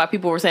think that's why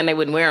people were saying they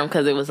wouldn't wear them,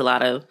 because there was a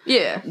lot of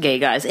gay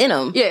guys in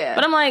them. Yeah.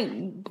 But I'm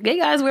like, gay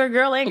guys wear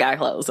girl and guy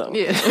clothes. So.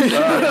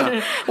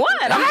 Yeah.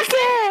 What?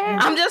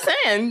 I'm just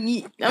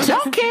saying.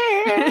 Don't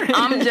care.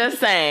 I'm just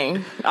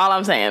saying. All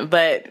I'm saying.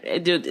 But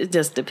it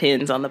just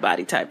depends on the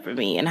body type for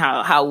me and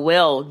how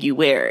well you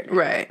wear it.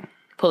 Right.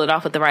 Pull it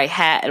off with the right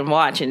hat and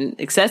watch and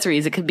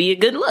accessories. It could be a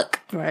good look.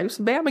 Right.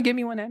 So, Bama, give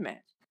me one that match.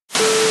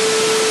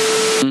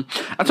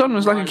 I told him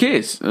it's like a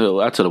kiss.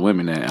 I tell the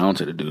women that. I don't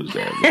tell the dudes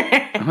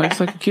that. I'm like,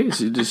 it's like a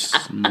kiss. You just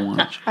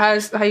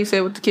mwanje. How you say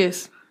it with the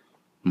kiss?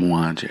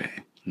 Mwanje.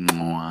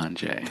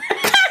 Mwanje.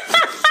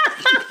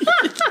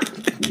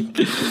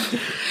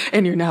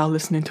 And you're now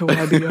listening to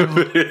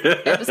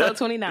YBO. Episode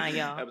 29,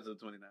 y'all. Episode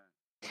 29.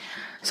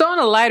 So on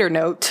a lighter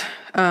note,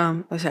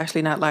 it's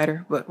actually not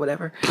lighter, but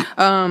whatever.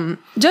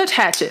 Judge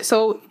Hatchett.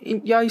 So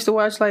y'all used to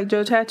watch like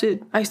Judge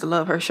Hatchett? I used to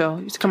love her show.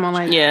 It used to come on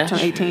like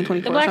 18,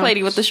 24. The black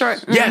lady with the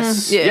short.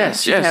 Yes. Yeah.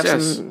 Yes.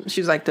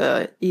 She was like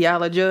the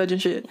Iala judge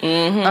and shit.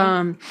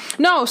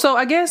 No, so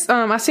I guess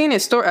I seen a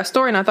story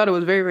and I thought it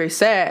was very, very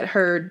sad.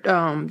 Her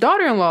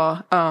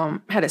daughter-in-law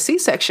had a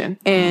C-section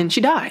and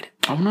she died.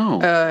 Oh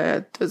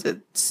no. Was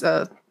it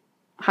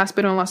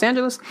hospital in Los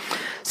Angeles?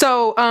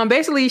 So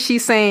basically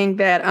she's saying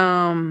that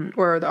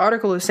or the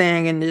article is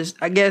saying, and just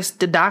I guess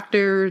the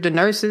doctor, the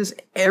nurses,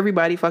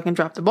 everybody fucking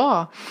dropped the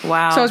ball.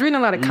 Wow. So I was reading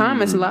a lot of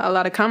comments. A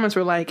lot of comments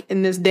were like,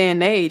 in this day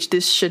and age,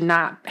 this should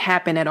not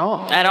happen at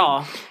all.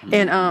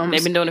 And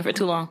they've been doing it for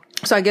too long.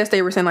 So I guess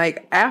they were saying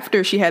like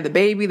after she had the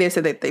baby, they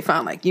said that they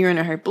found like urine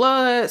in her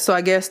blood. So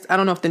I guess, I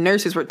don't know if the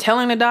nurses were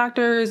telling the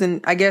doctors,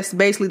 and I guess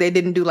basically they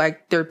didn't do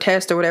like their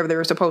test or whatever they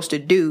were supposed to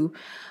do.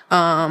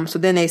 So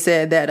then they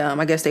said that,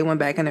 I guess they went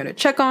back in there to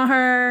check on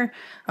her.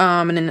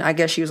 And then I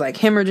guess she was like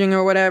hemorrhaging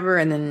or whatever.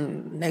 And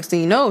then next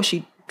thing you know,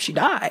 she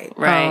died.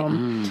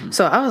 Right.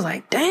 So I was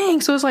like,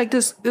 dang. So it's like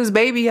this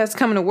baby has to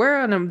come in the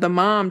world and the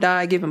mom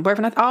died giving birth.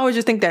 And I always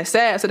just think that's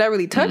sad. So that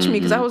really touched me,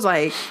 because I was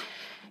like,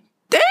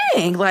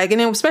 dang. Like, and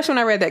then especially when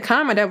I read that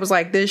comment, that was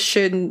like, this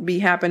shouldn't be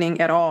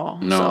happening at all.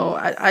 No. So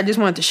I just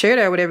wanted to share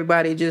that with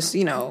everybody. Just,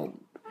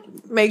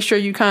 make sure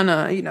you kind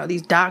of,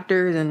 these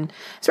doctors, and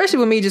especially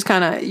with me just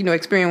kind of,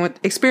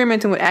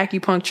 experimenting with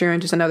acupuncture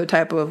and just another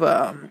type of,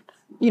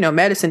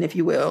 medicine, if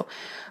you will.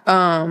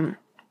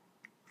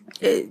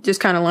 Just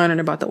kind of learning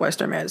about the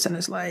Western medicine.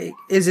 It's like,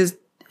 is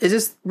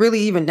this really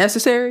even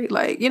necessary?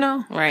 Like,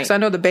 Right. So I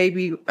know the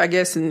baby, I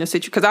guess, in the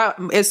situation, because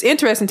it's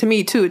interesting to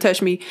me too. It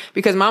touched me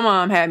because my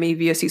mom had me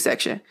via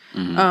C-section.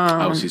 Mm-hmm.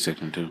 I was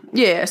C-section too.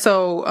 Yeah.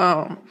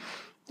 So,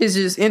 it's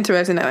just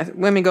interesting that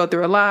women go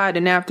through a lot,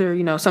 and after,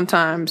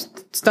 sometimes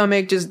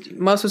stomach, just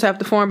muscles have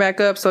to form back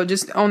up. So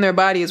just on their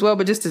body as well.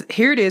 But just to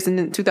hear this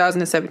in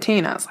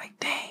 2017, I was like,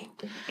 dang.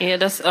 Yeah,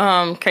 that's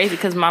crazy,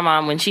 because my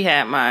mom, when she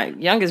had my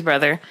youngest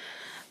brother,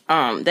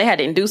 they had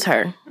to induce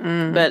her.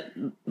 But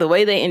the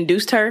way they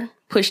induced her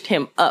pushed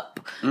him up.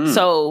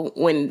 So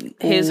when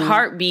his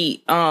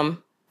heartbeat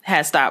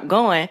had stopped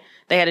going,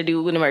 they had to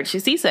do an emergency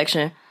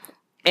C-section.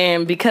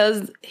 And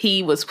because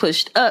he was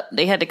pushed up,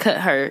 they had to cut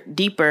her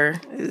deeper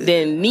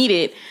than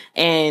needed.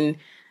 And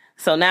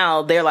so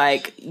now they're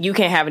like, you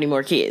can't have any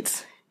more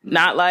kids.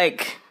 Not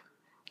like,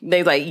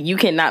 they're like, you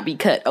cannot be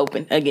cut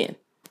open again.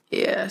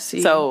 Yeah,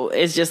 see. So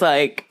it's just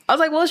like, I was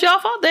like, well, it's y'all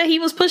fault that he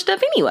was pushed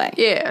up anyway.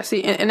 Yeah,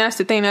 see, and that's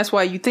the thing. That's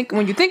why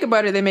when you think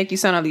about it, they make you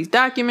sign all these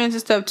documents and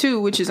stuff too,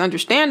 which is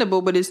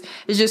understandable, but it's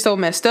just so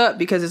messed up,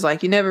 because it's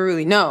like, you never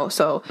really know.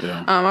 So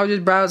I was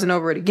just browsing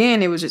over it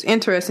again. It was just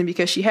interesting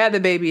because she had the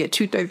baby at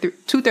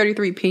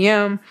 2:33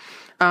 p.m.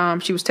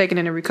 She was taken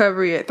into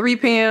recovery at 3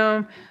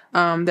 p.m.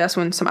 That's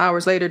when some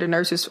hours later, the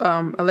nurses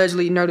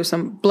allegedly noticed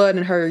some blood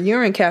in her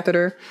urine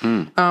catheter.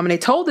 And they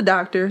told the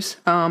doctors,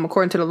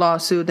 according to the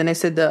lawsuit, then they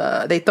said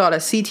they thought a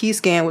CT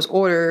scan was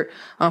ordered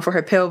for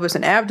her pelvis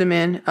and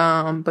abdomen,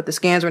 but the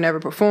scans were never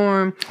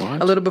performed.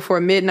 What? A little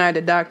before midnight,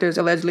 the doctors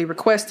allegedly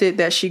requested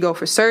that she go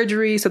for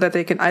surgery so that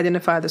they can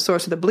identify the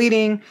source of the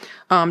bleeding.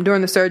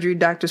 During the surgery,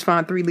 doctors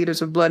found 3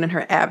 liters of blood in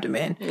her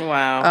abdomen.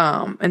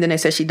 Wow. And then they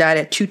said she died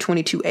at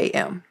 2:22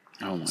 a.m.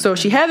 So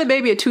she had the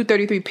baby at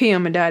 2:33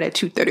 p.m. and died at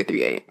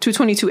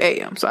 2:22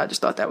 a.m. So I just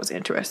thought that was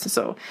interesting.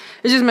 So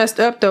it's just messed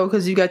up though,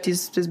 because you got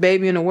this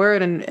baby in the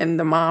world, and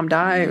the mom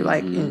died.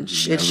 Like, and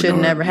it should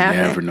never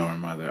happen. Never know her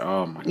mother.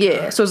 Oh my God.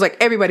 Yeah. So it's like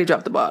everybody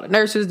dropped the ball. The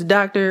nurses, the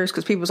doctors,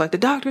 because people was like, the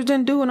doctors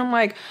didn't do it. And I'm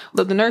like,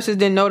 look, the nurses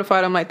didn't notify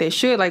them like they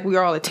should. Like, we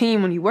are all a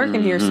team when you work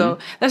in here. So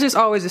that's just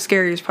always the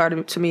scariest part of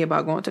it to me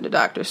about going to the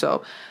doctor.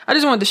 So I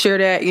just wanted to share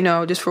that,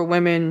 just for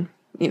women.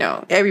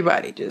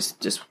 Everybody just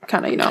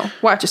kind of,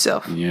 watch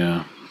yourself.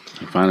 Yeah.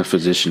 Find a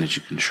physician that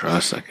you can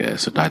trust, I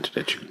guess, a doctor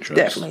that you can trust.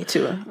 Definitely,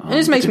 too. And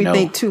this makes me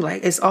think, too,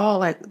 like, it's all,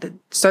 like, the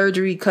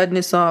surgery, cutting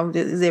this off.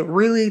 Is it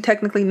really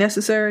technically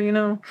necessary, you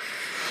know?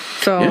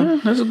 So yeah,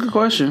 that's a good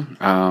question.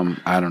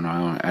 I don't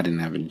know. I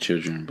didn't have any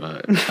children,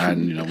 but I,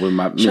 with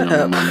my,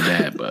 mom and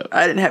dad, but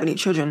I didn't have any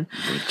children.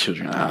 With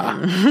children.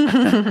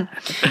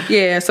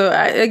 Yeah. So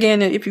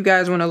again, if you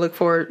guys want to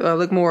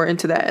look more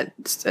into that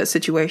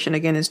situation,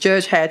 again, it's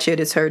Judge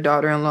Hatchett. It's her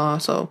daughter-in-law,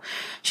 so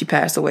she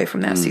passed away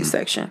from that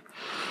C-section.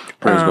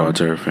 Praise God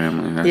to her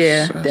family.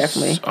 That's,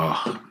 definitely.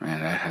 Oh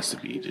man, that has to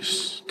be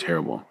just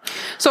terrible.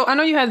 So I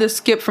know you had this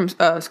clip from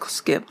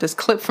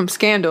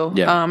Scandal.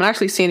 Yeah. I'm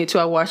actually seeing it too.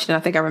 I watched it and I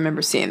think I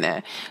remember seeing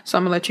that. So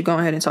I'm gonna let you go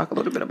ahead and talk a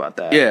little bit about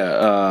that.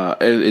 Yeah.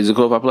 Is it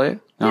cool if I play it?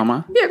 You don't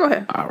mind? Yeah, go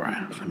ahead. All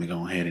right. Let me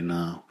go ahead and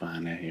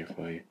find that here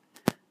for you.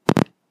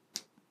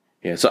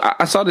 Yeah, so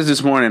I saw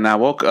this morning and I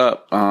woke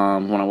up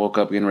when I woke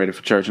up getting ready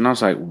for church and I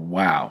was like,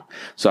 wow.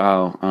 So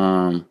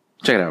I'll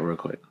check it out real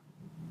quick.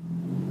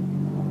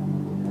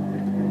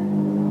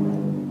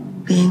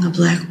 Being a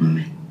black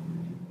woman,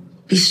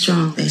 be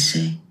strong, they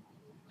say.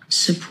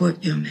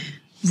 Support your man.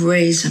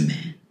 Raise a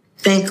man.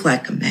 Think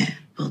like a man.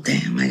 Well,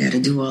 damn, I gotta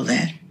do all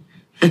that.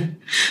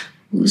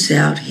 Who's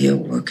out here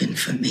working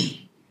for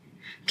me?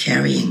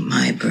 Carrying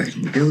my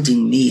burden,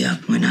 building me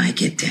up when I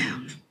get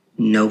down?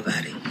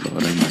 Nobody.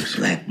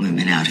 Black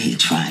women out here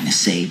trying to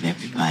save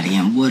everybody.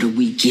 And what do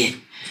we get?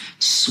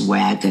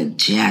 Swagger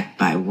jacked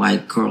by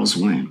white girls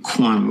wearing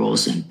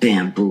cornrows and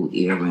bamboo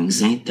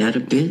earrings. Ain't that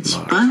a bitch?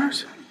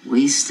 But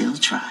we still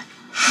try.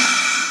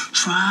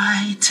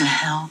 Try to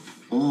help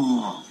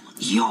all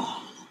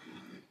y'all,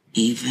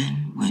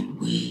 even when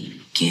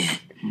we get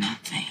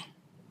nothing.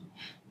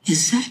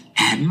 Is that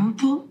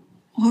admirable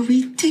or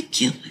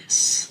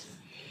ridiculous?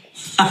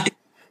 All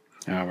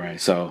right,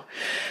 so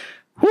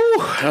whew,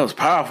 that was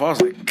powerful. I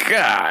was like,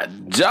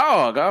 God,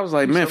 dog. I was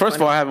like, man, first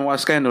of all, I haven't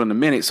watched Scandal in a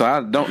minute, so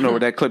I don't know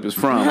where that clip is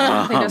from.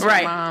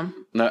 Right. Mom.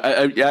 No,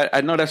 I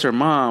know that's her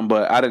mom,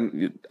 but I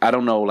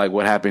don't know like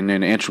what happened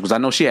in the intro because I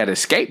know she had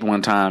escaped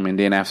one time, and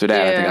then after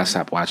that, I think I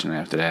stopped watching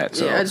after that.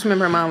 So. Yeah, I just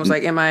remember her mom was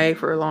like MIA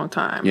for a long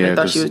time. Yeah, they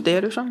thought she was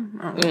dead or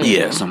something.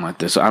 Yeah, something like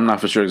that. So I'm not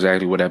for sure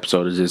exactly what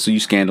episode it is. So you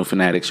Scandal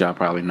fanatics, y'all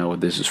probably know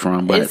what this is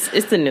from. But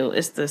it's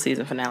the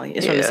season finale.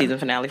 It's from the season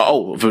finale.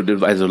 Oh, for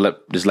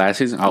this last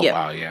season? Oh yeah.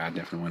 Wow, yeah, I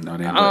definitely wouldn't know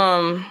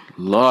that.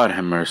 Lord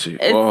have mercy.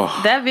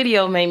 That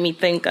video made me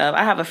think of.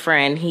 I have a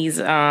friend. He's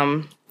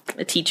a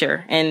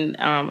teacher, and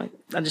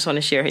I just want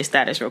to share his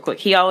status real quick.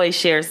 He always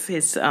shares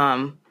his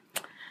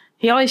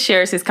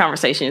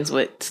conversations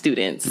with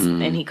students,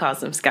 and he calls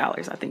them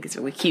scholars. I think it's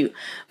really cute.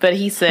 But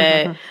he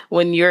said,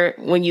 when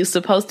you're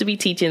supposed to be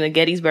teaching the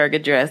Gettysburg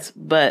Address,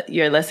 but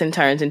your lesson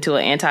turns into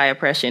an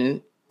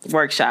anti-oppression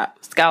workshop.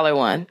 Scholar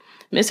 1,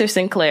 Mr.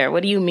 Sinclair,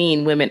 what do you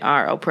mean women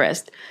are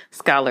oppressed?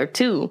 Scholar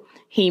 2,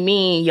 he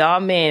mean y'all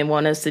men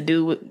want us to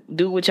do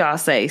what y'all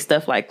say,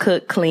 stuff like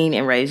cook, clean,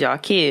 and raise y'all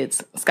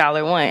kids.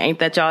 Scholar 1, ain't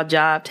that y'all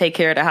job? Take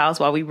care of the house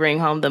while we bring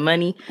home the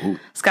money. Ooh.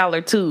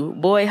 Scholar 2,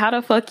 boy, how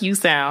the fuck you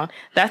sound?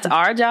 That's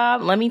our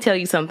job? Let me tell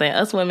you something.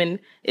 Us women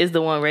is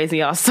the one raising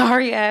y'all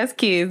sorry ass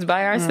kids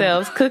by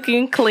ourselves,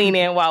 cooking,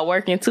 cleaning, while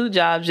working 2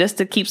 jobs just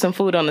to keep some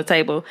food on the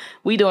table.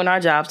 We doing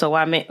our job, so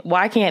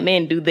why can't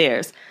men do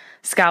theirs?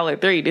 Scholar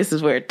 3, this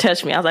is where it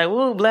touched me. I was like,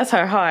 whoa, bless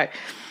her heart.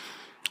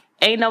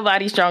 Ain't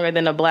nobody stronger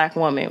than a black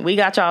woman. We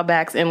got y'all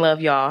backs and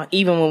love y'all,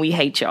 even when we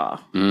hate y'all.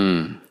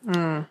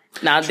 Now,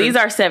 these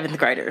are 7th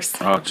graders.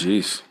 Oh,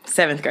 jeez.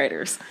 7th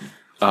graders.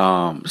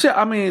 So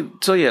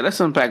let's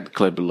unpack the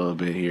clip a little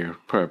bit here,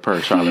 per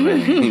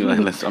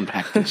Charlamagne. Let's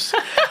unpack this.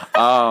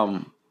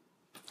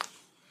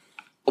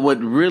 What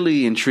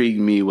really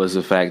intrigued me was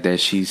the fact that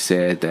she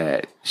said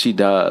that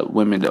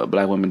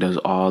black women does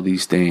all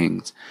these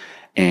things,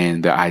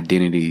 and their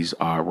identities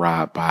are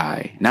robbed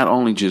by not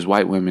only just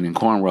white women in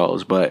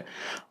cornrows, but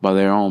by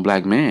their own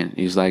black men.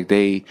 It's like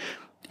they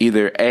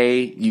either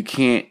you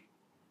can't,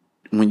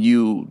 when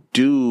you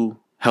do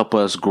help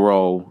us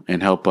grow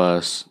and help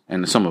us,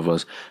 and help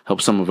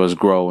some of us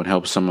grow and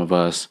help some of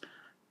us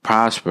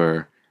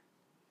prosper,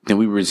 then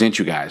we resent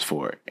you guys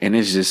for it. And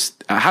it's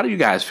just, how do you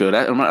guys feel?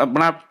 That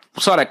when I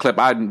saw that clip,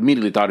 I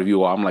immediately thought of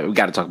you all. I'm like, we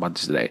got to talk about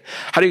this today.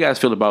 How do you guys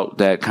feel about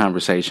that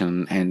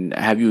conversation? And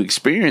have you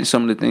experienced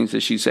some of the things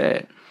that she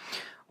said?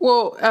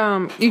 Well,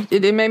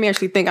 it made me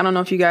actually think, I don't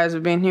know if you guys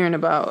have been hearing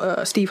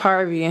about Steve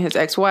Harvey and his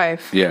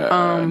ex-wife.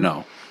 Yeah,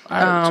 no.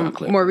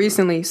 More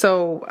recently.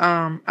 So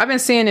I've been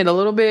seeing it a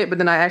little bit, but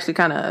then I actually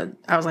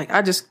I was like,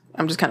 I'm just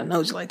kind of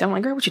nosy like that. I'm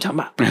like, girl, what you talking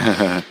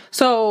about?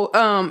 So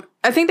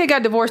I think they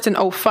got divorced in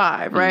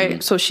 2005, right? Mm-hmm.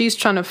 So she's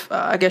trying to,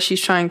 I guess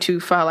she's trying to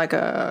file it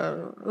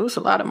was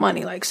a lot of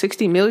money, like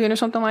 $60 million or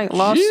something like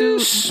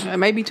lawsuit.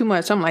 Maybe too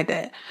much, something like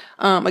that,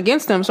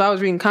 against them. So I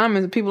was reading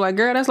comments and people like,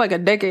 girl, that's like a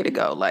decade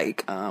ago.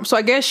 Like, so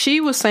I guess she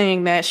was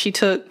saying that he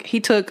took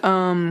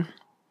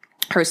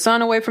her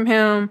son away from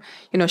him.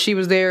 You know, she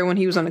was there when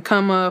he was on the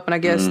come up. And I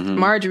guess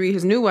Marjorie,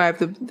 his new wife,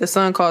 the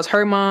son calls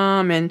her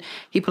mom, and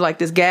he put like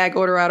this gag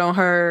order out on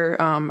her.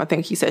 I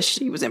think he said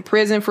she was in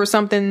prison for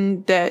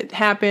something that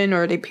happened,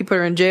 or he put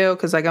her in jail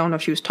because like, I don't know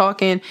if she was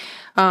talking.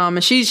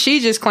 And she's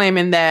just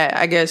claiming that,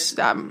 I guess,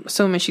 I'm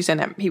assuming she's saying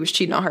that he was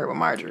cheating on her with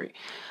Marjorie.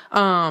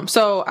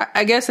 So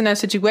I guess in that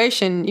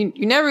situation,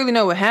 you never really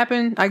know what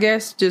happened, I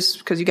guess, just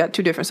because you got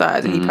two different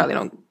sides and he probably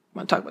don't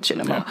want to talk about shit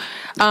no more.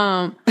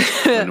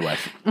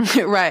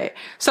 Right.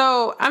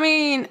 So, I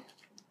mean,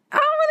 I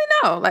don't really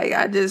know. Like,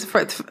 I just,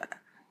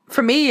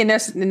 for me,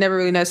 it never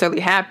really necessarily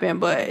happened,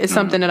 but it's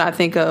something that I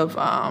think of,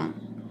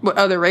 with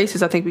other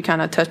races. I think we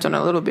kind of touched on it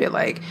a little bit.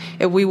 Like,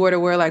 if we were to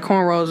wear like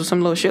cornrows or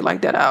some little shit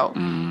like that out,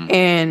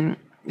 and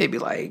they'd be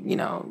like, you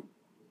know,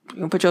 you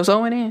gonna put your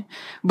sewing in?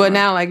 But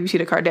now, like, you see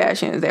the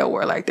Kardashians, they'll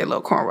wear like their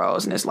little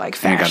cornrows, and it's like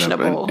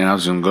fashionable. And I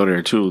was gonna go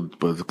there too,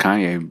 but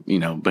Kanye, you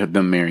know, but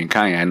them marrying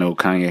Kanye, I know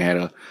Kanye had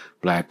a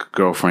black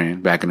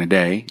girlfriend back in the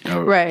day,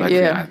 or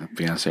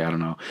fiance, I don't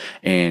know,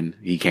 and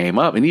he came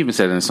up and he even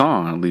said in the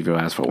song, "Leave your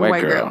ass for a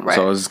white girl." Right.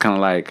 So it's kind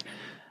of like,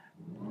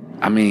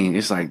 I mean,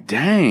 it's like,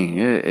 dang,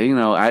 you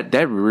know,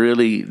 that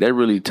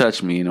really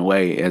touched me in a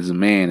way as a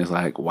man. It's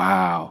like,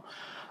 wow.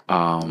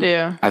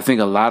 I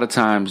think a lot of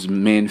times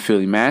men feel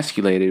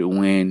emasculated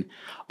when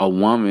a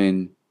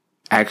woman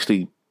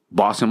actually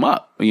boss him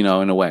up, you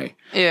know, in a way.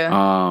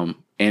 Yeah.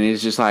 And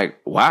it's just like,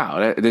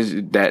 wow,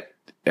 that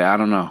I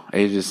don't know.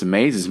 It just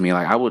amazes me.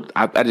 Like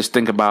I just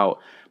think about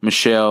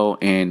Michelle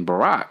and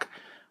Barack.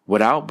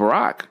 Without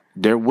Barack,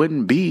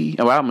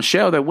 without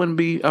Michelle, there wouldn't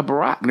be a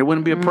Barack. There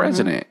wouldn't be a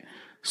president.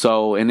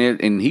 So,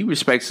 and he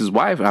respects his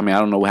wife. I mean, I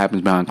don't know what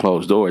happens behind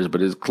closed doors,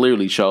 but it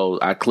clearly shows,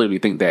 I clearly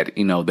think that,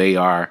 you know, they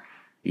are,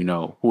 you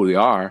know, who they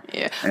are.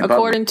 Yeah.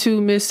 According to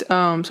Miss,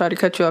 sorry to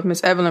cut you off,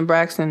 Miss Evelyn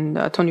Braxton,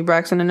 Tony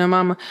Braxton and their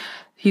mama,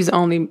 he's the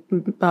only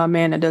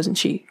man that doesn't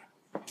cheat.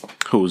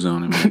 Who's the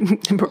only man?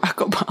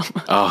 Barack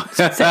Obama. Oh.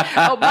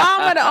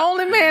 Obama, the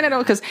only man that,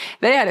 because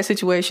they had a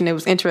situation that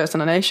was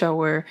interesting on their show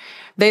where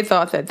they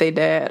thought that their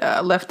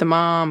dad left the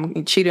mom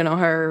and cheated on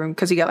her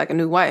because he got like a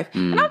new wife.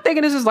 And I'm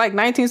thinking this is like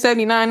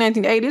 1979,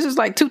 1980. This is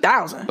like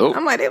 2000. Oh.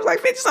 I'm like, it was like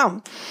 50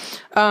 something.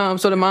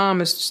 So the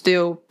mom is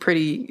still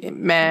pretty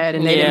mad,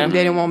 and they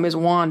didn't want Miss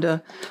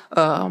Wanda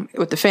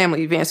with the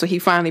family event. So he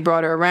finally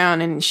brought her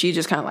around, and she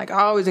just kind of like,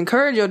 I always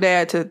encourage your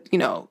dad to, you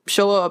know,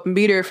 show up and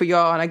be there for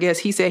y'all. And I guess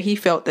he said he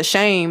felt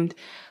ashamed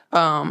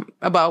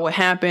about what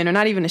happened, or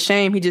not even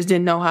ashamed. He just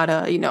didn't know how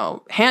to, you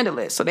know, handle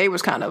it. So they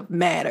was kind of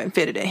mad and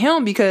fitted at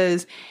him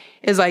because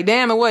it's like,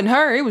 damn, it wasn't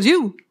her, it was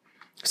you.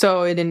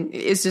 So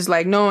it's just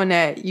like knowing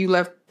that you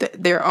left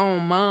their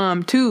own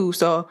mom too.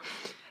 So,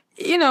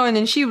 you know, and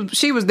then she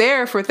was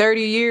there for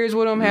 30 years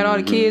with him, had all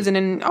the kids, and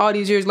then all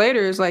these years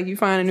later, it's like you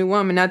find a new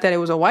woman. Not that it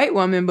was a white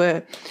woman,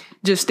 but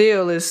just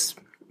still,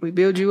 we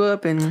build you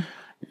up and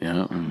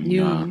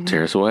you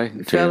tear us away.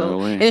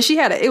 And she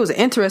had it was an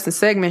interesting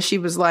segment. She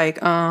was like,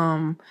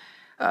 Tamar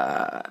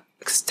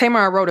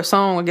wrote a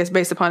song, I guess,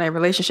 based upon that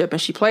relationship,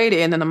 and she played it,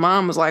 and then the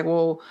mom was like,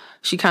 well,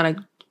 she kind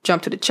of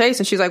jumped to the chase,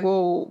 and she's like,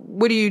 well,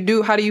 what do you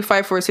do? How do you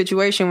fight for a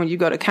situation when you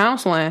go to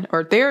counseling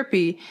or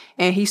therapy?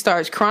 And he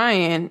starts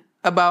crying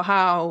about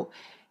how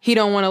he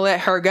don't want to let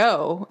her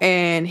go,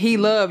 and he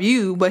love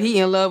you, but he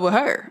in love with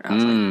her. I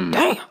was like,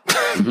 damn.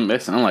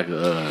 That sounds like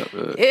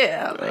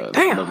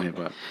damn.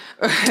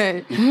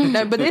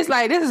 But it's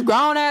like, this is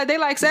grown ass. They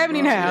like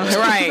 70 now,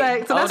 right?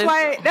 Like, so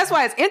that's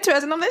why it's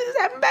interesting. This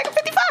happened back in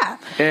 55.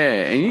 Yeah,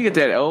 and you get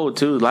that old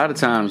too. A lot of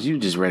times you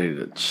just ready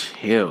to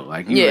chill,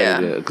 like you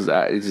ready to. Because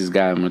it's this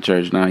guy in my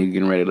church now. He's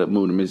getting ready to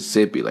move to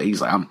Mississippi. Like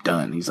he's like, I'm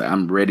done. He's like,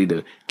 I'm ready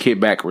to kick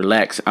back,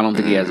 relax. I don't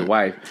think he has a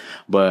wife,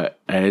 but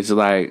it's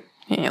like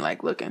he ain't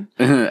like looking.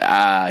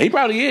 He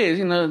probably is.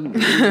 You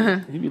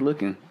know, he be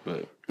looking,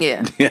 but.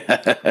 Yeah.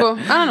 Well,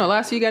 I don't know.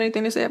 Lassie, you got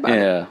anything to say about it?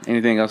 Yeah.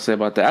 Anything else to say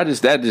about that?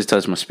 That just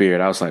touched my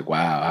spirit. I was like,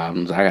 wow.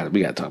 We got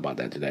to talk about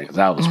that today because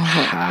that was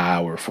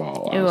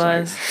powerful. It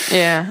was. Like,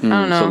 yeah. I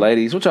don't know. So,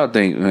 ladies, what y'all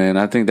think, man?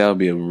 I think that would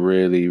be a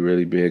really,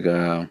 really big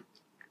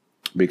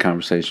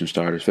conversation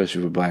starter,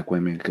 especially for black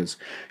women, because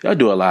y'all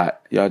do a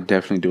lot. Y'all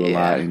definitely do a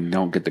lot and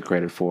don't get the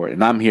credit for it.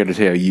 And I'm here to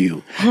tell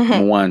you,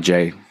 Juan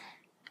J.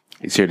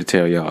 is here to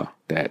tell y'all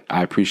that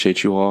I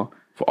appreciate you all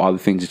for all the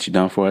things that you've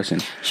done for us,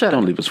 and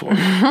don't leave us for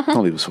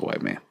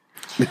white man.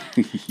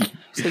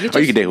 So or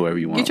you can date whoever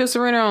you want. Get your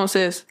surrender on,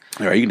 sis.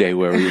 All right, you can date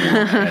whoever you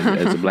want.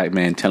 As a black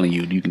man telling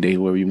you can date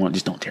whoever you want,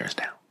 just don't tear us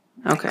down.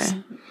 Okay.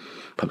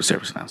 Public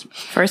service announcement.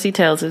 First he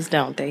tells us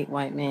don't date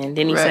white men.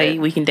 Then he say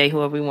we can date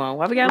whoever we want.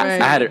 Why we got to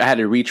listen? I had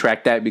to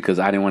retract that because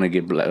I didn't want to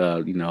get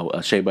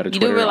a shea butter. You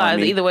do realize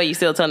either way, you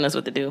still telling us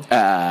what to do.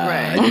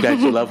 Right. You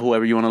guys love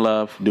whoever you want to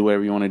love. Do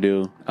whatever you want to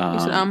do.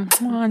 I'm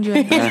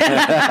 100.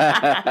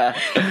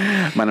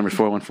 My number's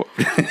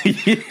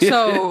 414.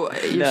 So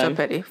you're so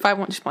petty.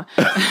 51. Just one.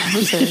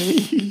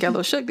 Got a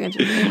little shook, didn't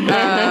you?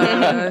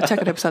 Check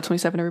out episode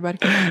 27, everybody.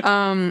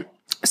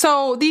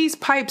 So these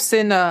pipes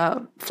in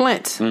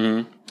Flint.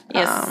 Mm-hmm.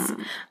 Yes.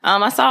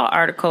 I saw an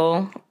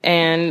article,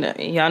 and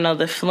y'all know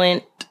the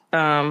Flint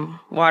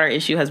water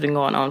issue has been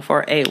going on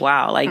for a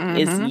while. Like,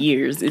 it's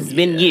years. It's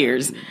been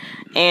years.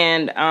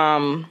 And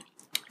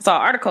saw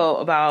an article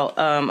about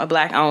a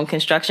Black-owned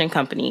construction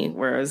company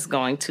where it's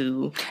going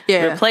to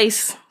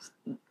replace...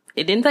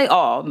 It didn't say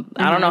all.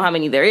 I don't know how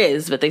many there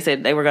is, but they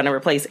said they were going to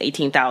replace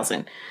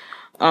 18,000.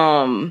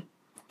 I'm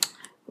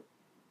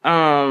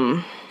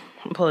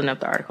pulling up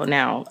the article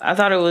now. I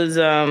thought it was...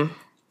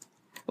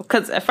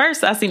 Because at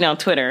first I seen it on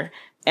Twitter,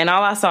 and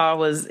all I saw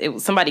was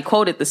somebody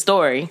quoted the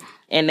story,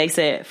 and they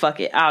said, "Fuck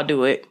it, I'll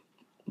do it."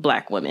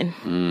 Black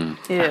women.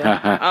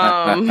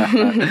 Yeah.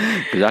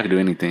 Because y'all can do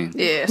anything.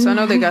 Yeah, so I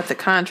know they got the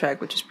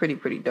contract, which is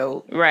pretty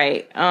dope.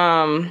 Right.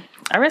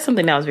 I read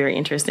something that was very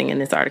interesting in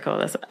this article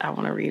that I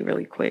want to read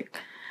really quick.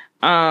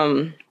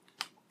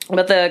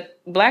 But the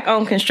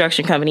Black-owned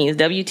construction company is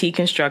WT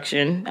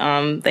Construction.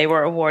 They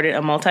were awarded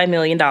a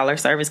multi-million-dollar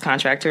service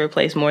contract to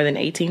replace more than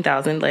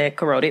 18,000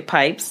 lead-corroded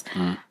pipes.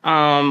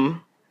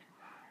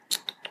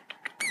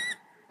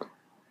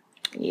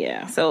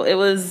 Yeah, so it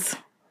was...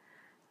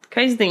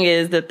 Crazy thing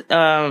is that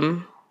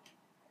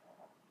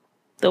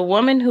the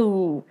woman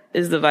who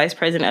is the vice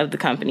president of the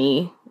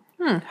company,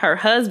 her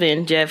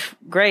husband, Jeff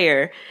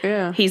Grayer,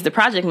 he's the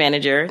project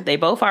manager. They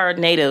both are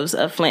natives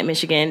of Flint,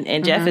 Michigan.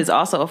 And Jeff is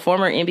also a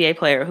former NBA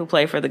player who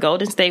played for the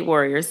Golden State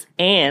Warriors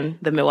and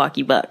the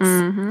Milwaukee Bucks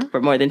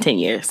for more than 10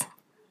 years.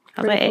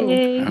 I was like,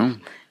 hey,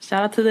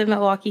 shout out to the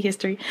Milwaukee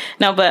history.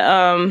 No, but...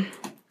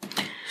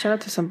 shout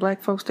out to some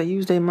Black folks that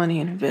used their money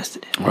and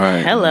invested it.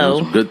 Right. Hello.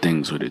 There's some good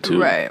things with it, too.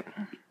 Right.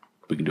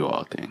 We can do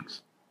all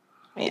things.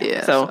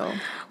 Yeah, so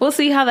we'll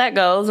see how that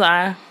goes.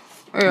 Like,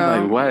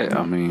 what?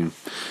 I mean...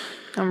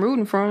 I'm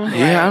rooting for them.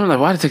 Yeah, I'm like,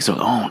 why did it take so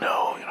long,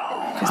 though? You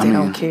know, because they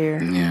don't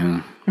care.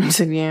 Yeah.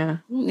 Yeah,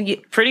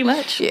 pretty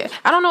much. Yeah,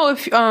 I don't know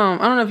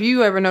if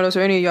you ever noticed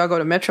or any of y'all go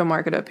to Metro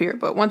Market up here,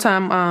 but one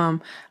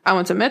time I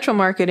went to Metro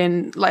Market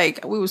and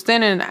like we was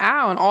standing in the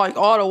aisle and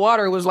all the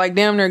water was like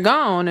damn near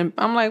gone, and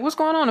I'm like, what's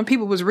going on? And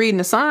people was reading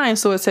the sign,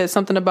 so it said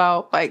something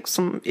about like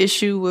some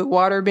issue with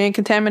water being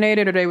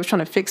contaminated, or they was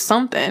trying to fix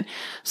something.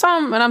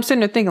 And I'm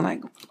sitting there thinking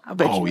like, I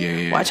bet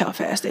watch how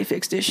fast they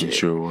fix this shit.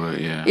 Sure would,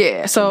 yeah.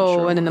 Yeah.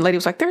 So and then the lady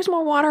was like, "There's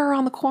more water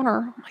around the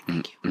corner." I'm like,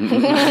 "Thank you."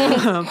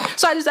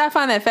 So I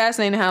find that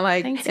fascinating how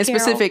like in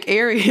specific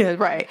areas,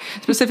 right?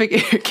 Specific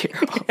area,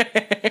 Carol.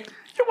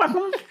 You're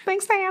welcome.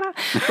 Thanks, Diana.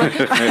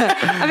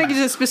 I think it's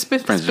just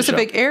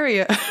specific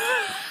area.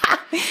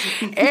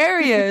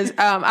 Areas,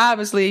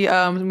 obviously,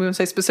 we would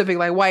say specific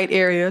like white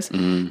areas.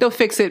 They'll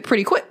fix it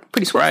pretty quick,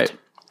 pretty swift.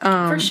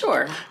 Right. For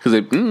sure. Because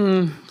they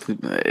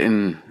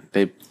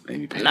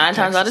maybe pay 9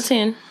 times out of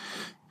 10.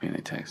 Paying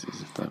their taxes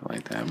and stuff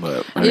like that,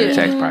 but their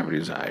tax property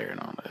is higher and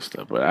all that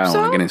stuff. But I don't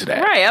want to get into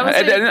that.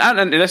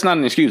 Right, that's not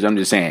an excuse. I'm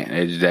just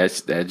saying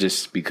that's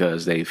just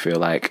because they feel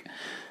like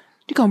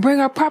you're gonna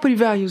bring our property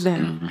values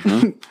down.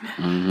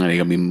 They're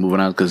gonna be moving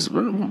out because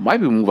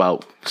white people move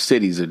out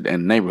cities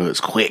and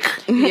neighborhoods quick.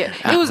 Yeah,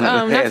 it was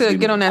not to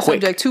get on that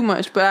subject too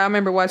much, but I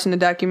remember watching the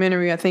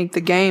documentary. I think The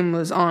Game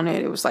was on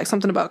it. It was like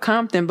something about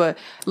Compton, but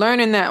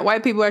learning that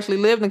white people actually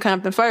lived in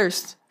Compton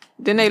first.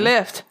 Then they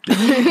left,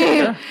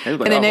 and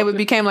then they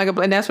became like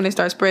and that's when they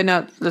started spreading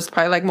out. Just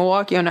probably like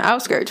Milwaukee on the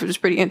outskirts, which is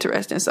pretty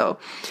interesting. So,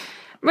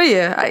 but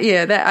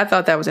that I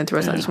thought that was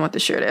interesting. Yeah. I just wanted to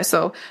share that.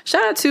 So,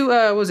 shout out to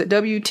was it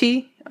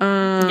WT?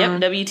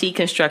 WT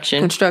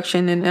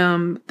Construction,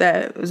 and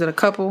that was it. A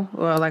couple,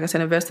 well, like I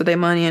said, invested their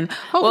money, and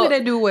hopefully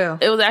they do well.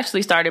 It was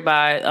actually started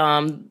by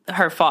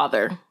her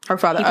father. He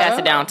passed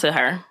it down to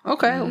her.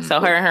 Okay, so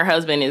her and her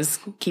husband is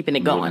keeping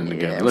it going.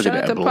 Yeah, look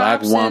at that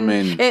Black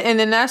woman, and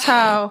then that's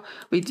how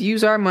we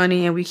use our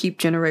money and we keep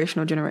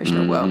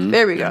generational wealth.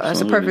 There we go. Absolutely.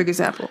 That's a perfect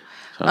example.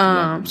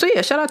 So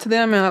yeah, shout out to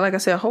them, and like I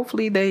said,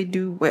 hopefully they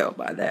do well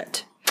by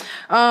that.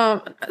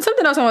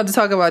 Something else I wanted to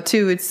talk about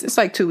too. It's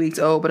like 2 weeks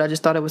old, but I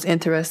just thought it was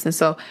interesting.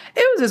 So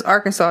it was this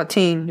Arkansas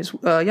teen, this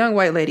young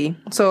white lady.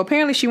 So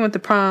apparently she went to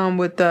prom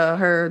with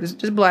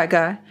this black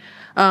guy.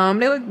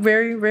 They look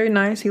very, very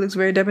nice. He looks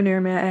very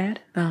debonair, may I add.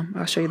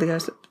 I'll show you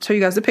guys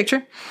the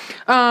picture.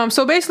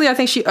 So basically, I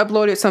think she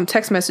uploaded some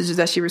text messages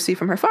that she received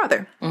from her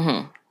father.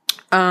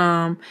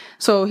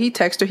 So he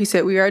texted her. He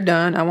said, "We are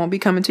done. I won't be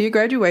coming to your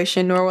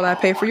graduation, nor will I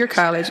pay for your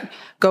college.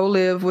 Go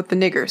live with the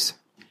niggers."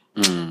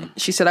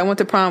 She said, "I went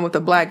to prom with a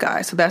black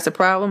guy, so that's a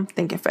problem?"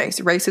 Thinking face.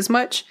 "Racist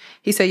much?"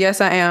 He said,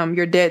 "Yes, I am.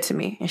 You're dead to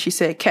me." And she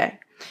said, "K."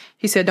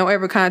 He said, "Don't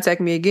ever contact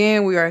me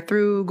again. We are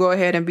through. Go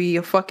ahead and be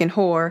a fucking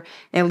whore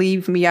and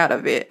leave me out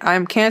of it.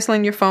 I'm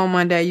canceling your phone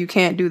Monday. You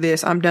can't do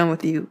this. I'm done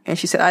with you." And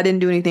she said, "I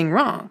didn't do anything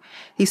wrong."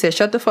 He said,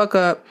 "Shut the fuck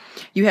up.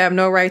 You have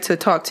no right to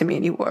talk to me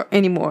anymore.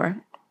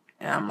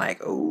 And I'm like,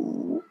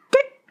 "Oh,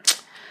 okay."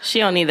 She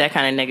don't need that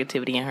kind of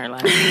negativity in her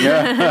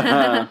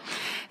life.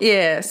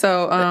 Yeah,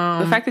 so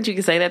the fact that you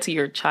can say that to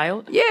your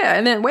child. Yeah,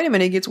 and then wait a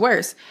minute, it gets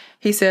worse.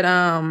 He said,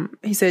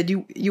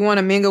 you want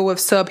to mingle with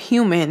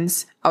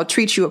subhumans, I'll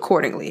treat you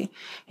accordingly.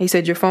 He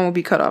said your phone will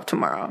be cut off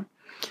tomorrow.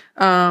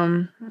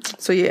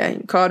 So yeah,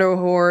 he called her a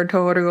whore,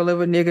 told her to go live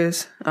with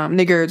niggers,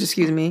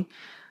 excuse me.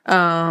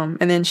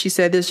 And then she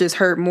said, this just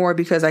hurt more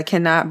because I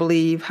cannot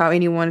believe how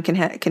anyone can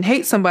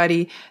hate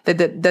somebody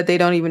that they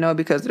don't even know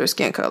because of their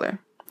skin color.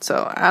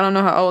 So I don't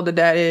know how old the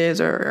dad is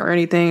or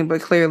anything,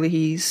 but clearly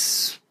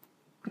he's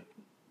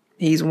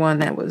one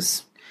that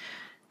was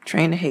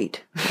trained to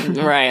hate.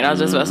 Right. I was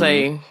just about to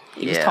say,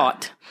 he was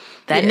taught.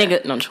 That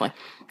nigga, no, I'm just playing.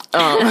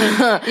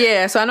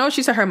 Yeah, so I know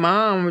she said her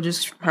mom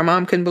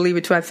couldn't believe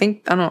it too.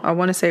 I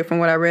want to say from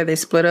what I read, they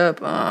split up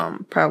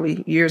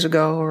probably years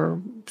ago or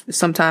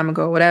some time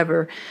ago,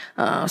 whatever.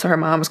 So her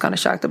mom was kind of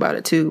shocked about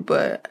it too.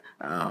 But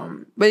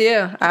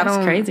yeah, That's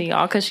crazy.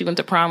 All because she went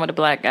to prom with a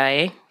black guy,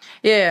 eh?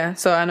 Yeah,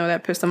 so I know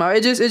that pissed them off.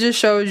 It just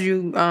shows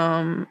you.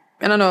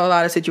 And I know a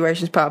lot of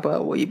situations pop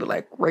up where you be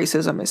like,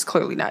 racism is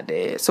clearly not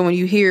dead. So when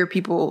you hear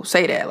people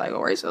say that, like,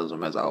 oh,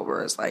 racism is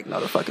over, it's like, no,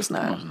 the fuck it's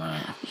not.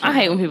 I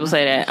hate when people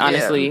say that,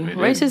 honestly. Yeah,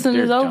 racism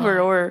is over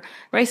or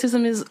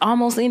racism is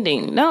almost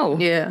ending. No.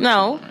 Yeah.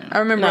 No. I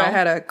remember I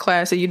had a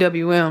class at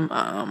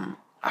UWM.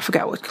 I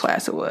forgot what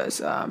class it was.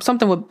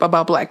 Something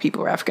about black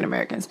people or African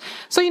Americans.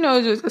 So,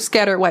 just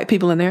scattered white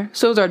people in there.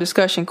 So it was our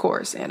discussion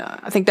course. And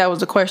I think that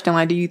was the question,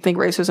 like, do you think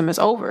racism is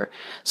over?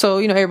 So,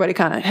 everybody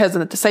kind of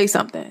hesitant to say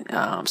something.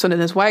 So then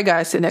this white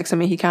guy sitting next to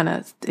me,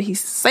 he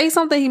say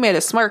something, he made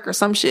a smirk or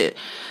some shit.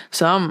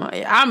 So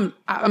I'm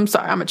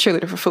sorry, I'm a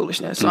cheerleader for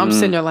foolishness. So I'm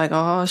sitting there like,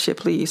 oh shit,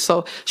 please.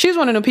 So she's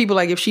one of the people,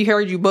 like, if she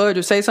heard you budge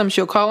or say something,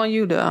 she'll call on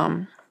you,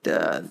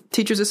 the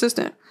teacher's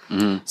assistant.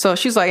 So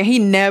she's like, he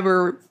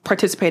never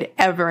participated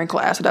ever in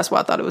class. So that's why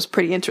I thought it was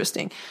pretty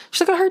interesting.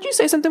 She's like, I heard you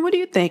say something. What do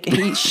you think? And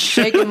he's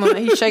shaking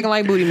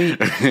like booty meat.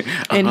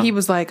 And he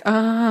was like,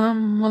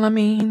 well, I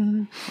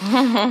mean,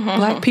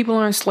 black people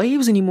aren't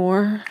slaves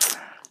anymore.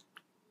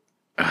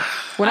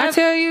 When I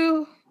tell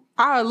you,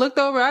 I looked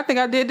over, I think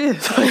I did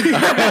this. What?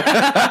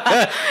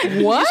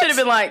 You should have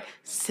been like,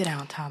 sit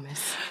down,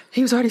 Thomas.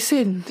 He was already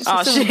sitting. Sit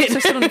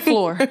on the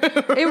floor.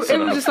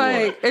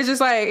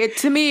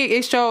 To me,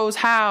 it shows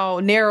how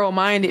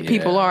narrow-minded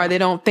people are. They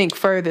don't think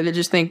further. They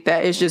just think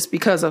that it's just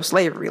because of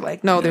slavery.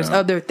 Like, no, there's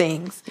other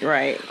things.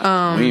 Right. We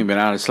ain't been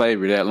out of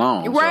slavery that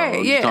long. Right,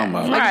 so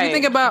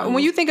yeah.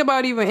 When you think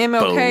about even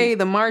MLK, Boom.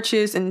 the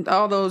marches and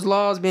all those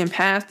laws being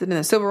passed and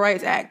the Civil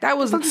Rights Act, that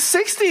was... the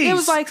 60s. It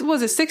was like,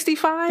 was it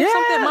 65? Yeah,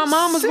 something? My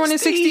mom was born in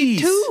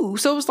 62.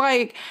 So it was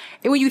like,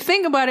 when you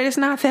think about it, it's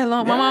not that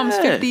long. My mom's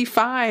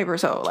 55 or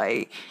so.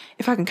 Like,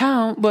 if I can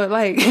count, but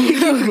like,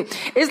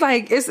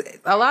 it's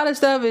a lot of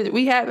stuff.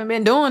 We haven't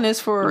been doing this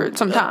for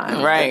some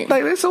time. Right.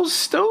 Like, that's so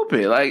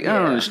stupid. Like, I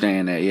don't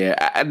understand that. Yeah.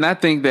 And I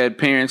think that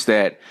parents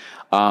that,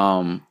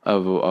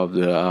 of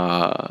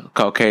the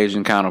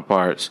Caucasian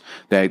counterparts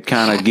that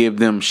kind of give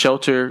them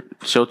shelter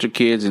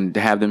kids and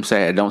have them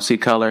say I don't see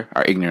color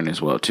are ignorant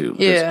as well too.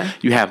 Yeah,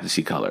 you have to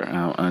see color,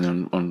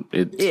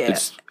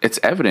 it's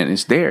evident,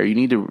 it's there. You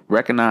need to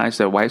recognize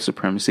that white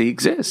supremacy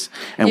exists,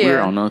 and we're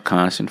on a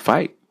constant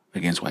fight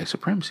against white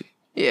supremacy.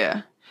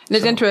 Yeah. And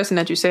it's interesting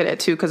that you say that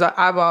too, because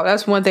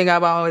that's one thing I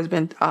always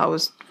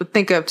would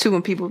think of too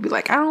when people would be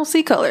like, I don't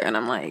see color, and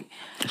I'm like,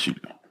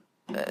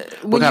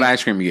 what kind of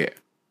ice cream you get?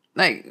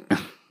 Like,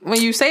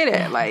 when you say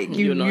that, like,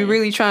 you're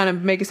really trying to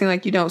make it seem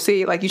like you don't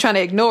see it. Like, you're trying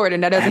to ignore it,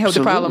 and that doesn't help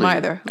the problem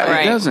either.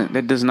 Like, it doesn't.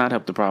 That does not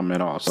help the problem at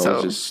all. So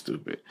it's just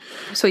stupid.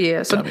 So,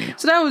 yeah. So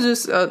that was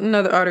just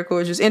another article.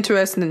 It's just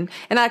interesting.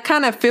 And I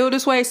kind of feel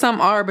this way. Some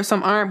are, but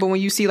some aren't. But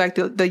when you see, like,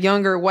 the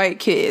younger white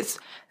kids,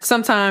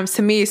 sometimes,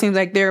 to me, it seems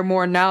like they're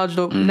more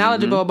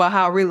knowledgeable about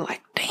how really,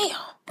 like, damn.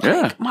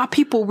 Like, my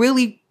people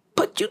really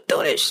put you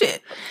through this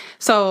shit.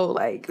 So,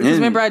 like,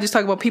 remember I just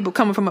talked about people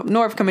coming from up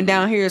north, coming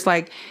down here. It's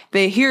like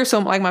they hear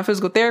like my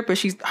physical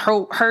therapist, she's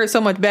heard so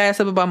much bad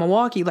stuff about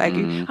Milwaukee. Like,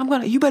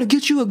 you better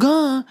get you a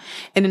gun.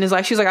 And then it's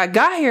like, she's like, I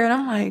got here. And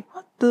I'm like,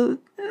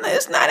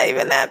 it's not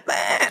even that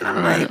bad. And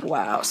I'm like,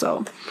 wow.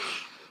 So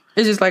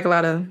it's just like a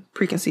lot of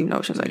preconceived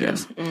notions, I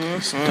guess.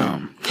 It's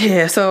dumb.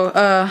 Yeah. So,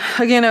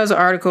 again, that was an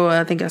article.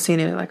 I think I seen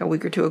it like a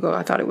week or two ago.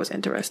 I thought it was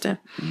interesting.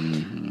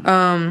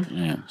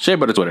 Shea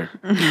Butter Twitter.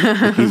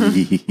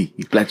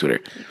 Black Twitter.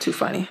 Too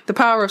funny. The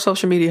power of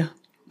social media.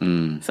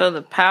 So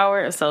the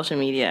power of social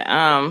media.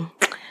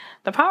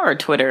 The power of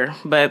Twitter,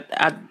 but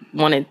I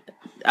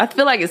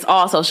feel like it's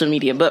all social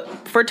media,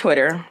 but for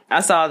Twitter,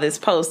 I saw this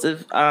post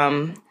of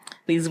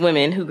these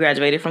women who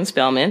graduated from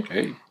Spelman.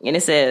 Hey. And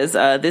it says,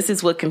 this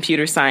is what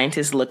computer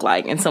scientists look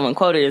like. And someone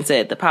quoted and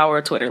said, the power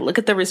of Twitter. Look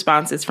at the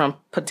responses from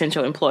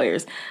potential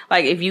employers.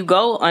 Like, if you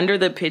go under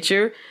the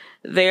picture,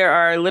 there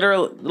are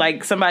literal,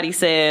 like somebody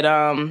said,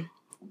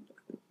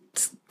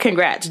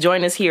 congrats,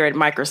 join us here at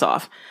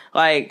Microsoft.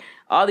 Like,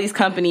 all these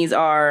companies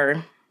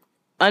are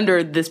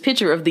under this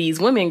picture of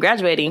these women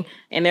graduating,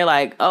 and they're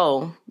like,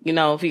 oh,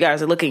 if you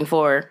guys are looking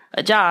for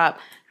a job,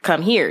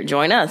 come here,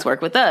 join us,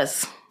 work with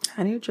us.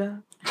 I need a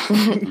job.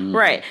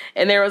 Right.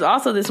 And there was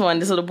also this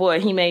little boy,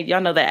 he made, y'all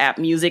know the app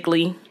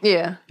Musical.ly?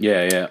 Yeah.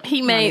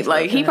 He made,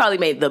 he probably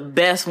made the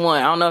best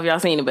one. I don't know if y'all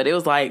seen it, but it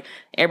was like,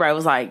 everybody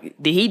was like,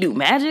 did he do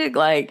magic?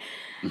 Like,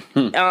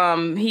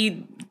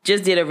 he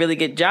just did a really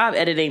good job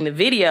editing the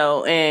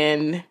video,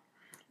 and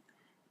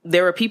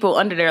there were people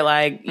under there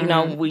like, you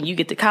know, when you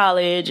get to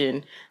college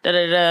and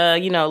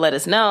you know, let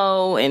us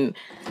know. And,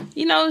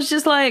 you know, it's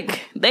just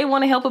like they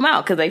want to help him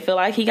out because they feel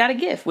like he got a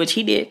gift, which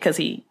he did because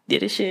he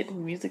did his shit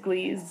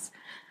musically.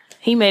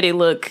 He made it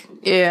look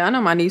I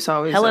know my niece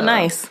always hella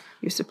nice.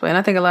 Used to play. And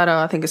I think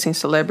I've seen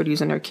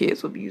celebrities and their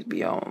kids would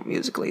be on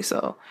Musically.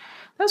 So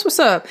that's what's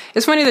up.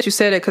 It's funny that you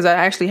said it because I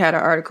actually had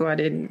an article. I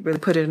didn't really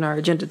put it in our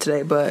agenda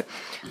today, but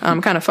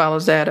kind of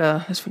follows that.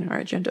 It's from our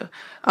agenda.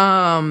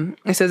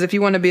 It says, if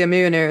you want to be a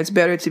millionaire, it's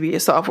better to be a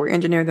software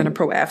engineer than a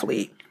pro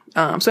athlete.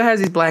 So it has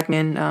these black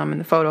men in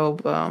the photo,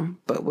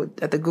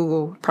 but at the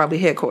Google probably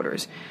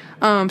headquarters.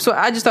 So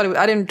I just thought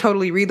I didn't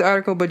totally read the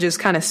article, but just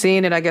kind of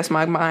seeing it, I guess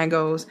my mind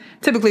goes,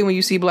 typically when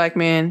you see black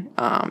men,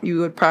 you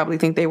would probably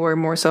think they were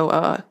more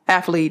so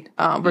athlete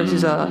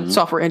versus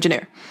software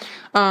engineer.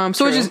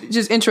 So it's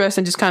just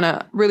interesting, just kind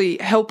of really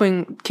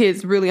helping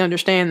kids really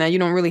understand that you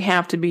don't really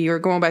have to be, or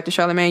going back to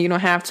Charlamagne, you don't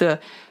have to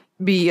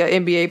be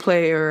an NBA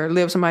player or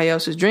live somebody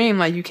else's dream.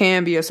 Like you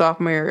can be a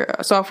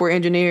software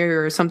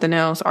engineer or something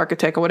else,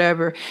 architect or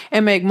whatever,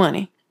 and make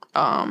money.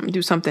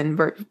 Do something,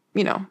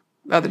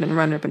 other than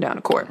running up and down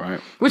the court, right?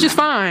 Which is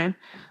fine.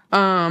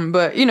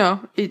 But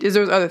there's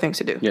other things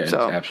to do. Yeah,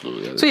 so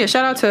absolutely. So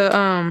shout out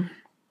to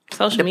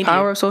social media,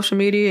 power of social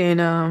media,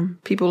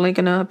 and people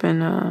linking up,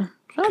 and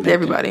shout out to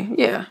everybody.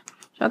 Yeah,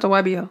 shout out to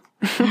YBO.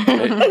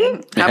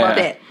 How about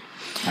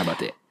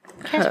that?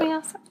 Catch me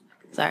outside.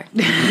 Sorry.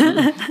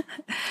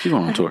 She's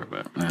going on tour,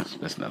 but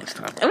that's another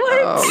topic.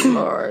 What? Oh,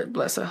 Lord.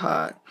 Bless her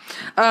heart.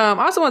 I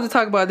also wanted to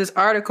talk about this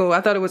article.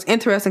 I thought it was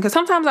interesting because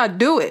sometimes I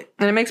do it,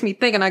 and it makes me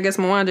think, and I guess,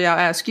 Mwanje, I'll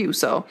ask you.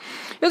 So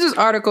there's this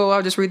article.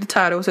 I'll just read the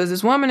title. It says,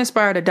 this woman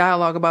inspired a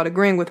dialogue about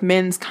agreeing with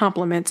men's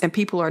compliments, and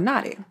people are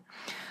nodding.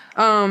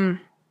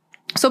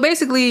 So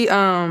basically,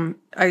 I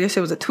guess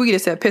it was a tweet that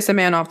said, piss a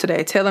man off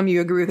today. Tell him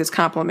you agree with his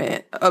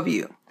compliment of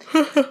you.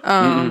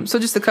 So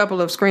just a couple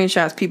of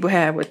screenshots people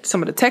had with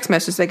some of the text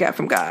messages they got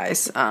from guys.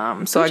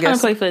 So I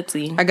guess play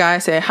footsie. A guy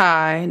said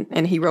hi,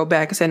 and he wrote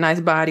back and said, nice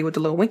body with the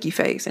little winky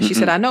face. And she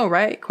said, I know,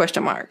 right? ?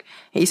 And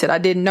he said, I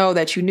didn't know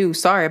that you knew.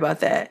 Sorry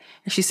about that.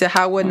 And she said,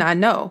 how wouldn't I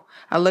know?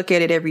 I look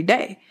at it every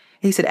day.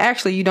 He said,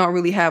 actually, you don't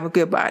really have a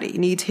good body. You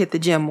need to hit the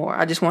gym more.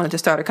 I just wanted to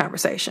start a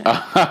conversation.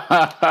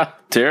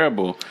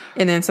 Terrible.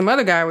 And then some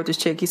other guy with this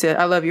chick, he said,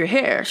 I love your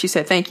hair. She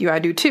said, thank you, I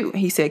do too.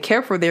 He said,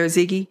 careful there,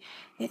 Ziggy.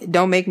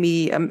 Don't make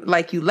me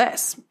like you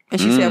less. And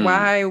she said,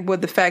 why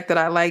would the fact that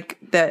I like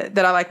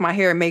my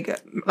hair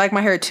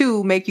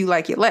too make you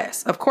like it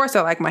less? Of course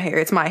I like my hair.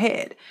 It's my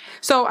head.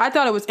 So I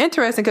thought it was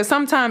interesting because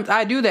sometimes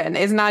I do that, and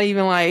it's not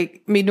even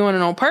like me doing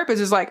it on purpose.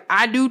 It's like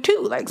I do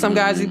too. Like some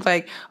guys are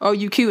like, oh,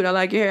 you cute. I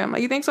like your hair. I'm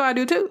like, you think so? I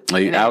do too.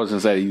 Like, I was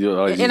gonna say, you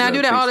always and I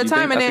do that all the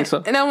time.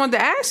 And I wanted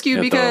to ask you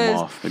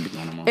because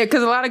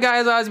a lot of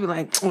guys always be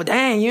like, well,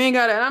 dang, you ain't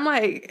got to. And I'm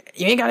like,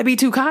 you ain't got to be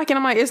too cocky. And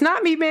I'm like, it's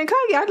not me being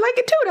cocky. I like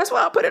it too. That's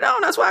why I put it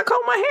on. That's why I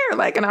comb my hair.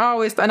 Like, and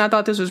I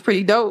thought this was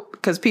pretty dope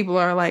because people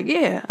are like,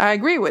 yeah, I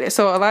agree with it.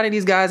 So a lot of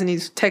these guys in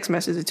these text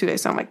messages too, they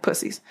sound like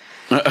pussies.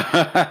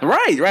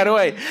 right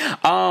away.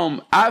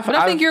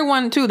 I think you're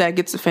one too that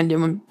gets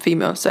offended when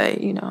females say,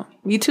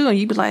 me too, and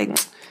you be like,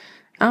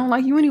 I don't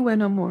like you anyway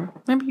no more.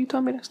 Remember you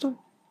told me that story?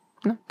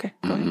 No, okay,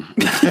 go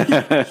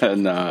ahead.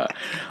 Nah.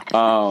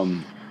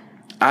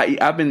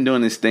 I've been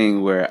doing this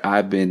thing where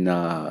I've been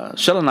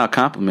shelling out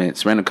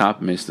random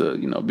compliments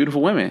to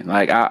beautiful women.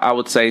 Like I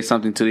would say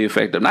something to the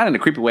effect of, not in a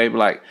creepy way, but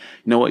like,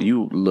 you know what,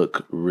 you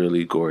look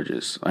really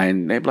gorgeous,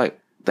 and they'd be like,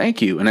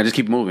 thank you, and I just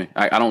keep moving.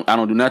 I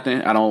don't do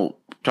nothing. I don't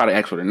try to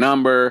ask for the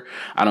number.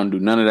 I don't do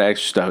none of the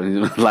extra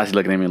stuff. Lots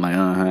looking at me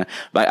like,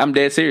 like I'm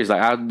dead serious.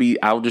 Like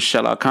I'll just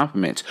shell out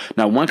compliments.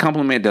 Now, one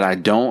compliment that I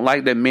don't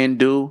like that men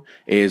do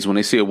is when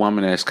they see a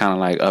woman that's kind of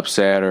like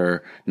upset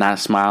or not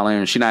smiling,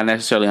 and she's not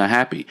necessarily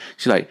unhappy.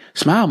 She's like,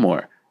 smile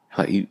more.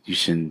 Like you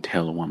shouldn't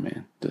tell a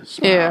woman to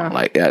smile. Yeah.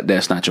 Like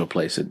that's not your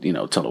place to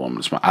tell a woman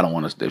to smile. I don't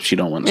want to. If she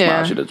don't want to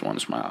smile, she doesn't want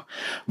to smile.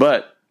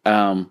 But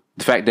the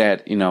fact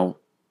that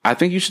I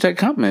think you should take a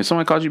compliment. If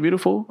someone calls you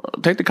beautiful,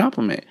 take the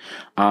compliment.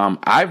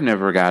 I've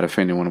never got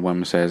offended when a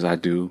woman says I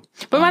do.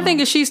 But my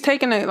thing is, she's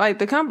taking it like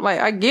the compliment. Like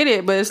I get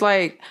it, but it's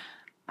like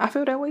I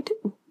feel that way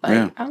too.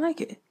 Like I like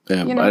it.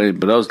 Yeah,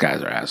 but those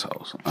guys are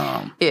assholes.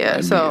 So be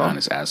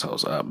honest,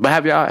 assholes. But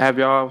have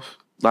y'all,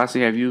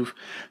 Lassie, have you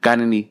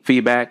gotten any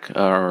feedback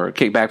or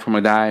kickback from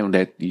a guy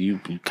that you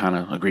kind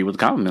of agree with the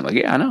compliment? Like,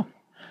 yeah, I know.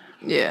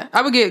 Yeah,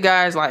 I would get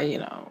guys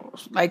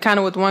like kind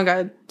of what one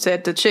guy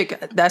said to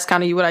chick. That's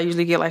kind of what I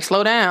usually get. Like,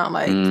 slow down.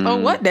 Like, oh,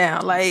 what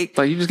down? Like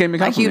you just gave me a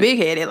compliment. Like you big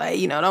headed.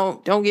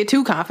 Like, don't get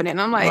too confident.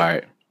 And I'm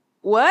like,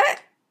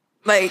 what?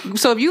 Like,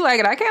 so if you like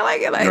it, I can't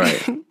like it. Like,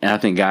 right. And I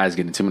think guys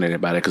get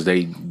intimidated by it because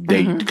they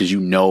because you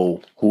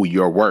know who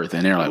you're worth,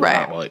 and they're like,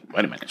 wow, well, like,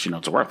 wait a minute, she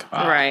knows her worth.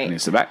 Right. I need to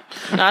sit back.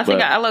 No, I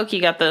think I low key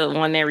got the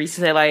one there.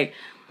 Recently said, like,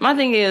 my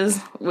thing is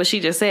what she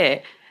just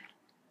said.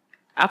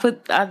 I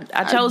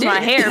chose my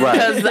hair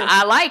because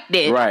I liked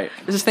it. Right.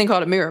 There's this thing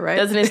called a mirror, right?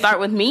 Doesn't it start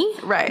with me?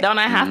 Right. Don't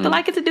I have to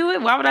like it to do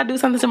it? Why would I do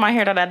something to my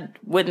hair that I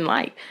wouldn't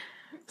like?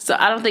 So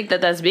I don't think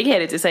that that's big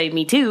headed to say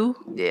me too.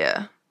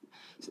 Yeah.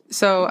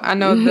 So I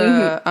know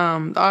the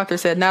author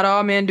said not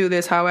all men do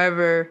this.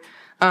 However,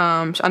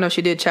 I know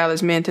she did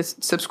challenge men to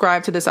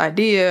subscribe to this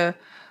idea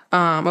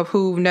of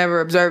who've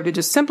never observed it.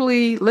 Just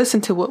simply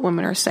listen to what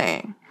women are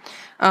saying.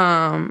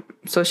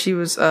 So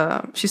she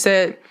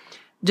said,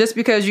 just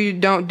because you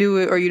don't do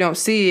it or you don't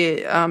see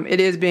it, it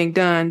is being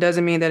done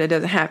doesn't mean that it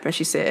doesn't happen.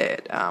 She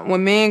said,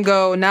 when men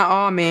go, not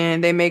all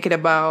men, they make it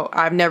about,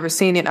 I've never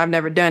seen it, I've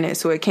never done it,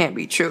 so it can't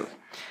be true.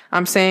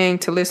 I'm saying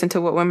to listen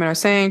to what women are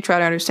saying, try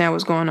to understand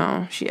what's going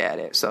on, she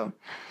added. So,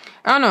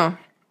 I don't know.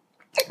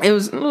 It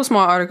was a little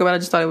small article, but I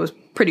just thought it was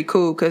pretty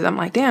cool because I'm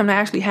like, damn, that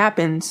actually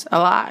happens a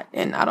lot.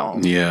 And I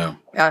don't. Yeah.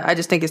 I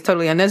just think it's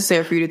totally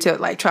unnecessary for you to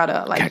try to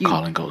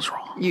catcalling goes wrong.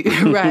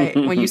 Right.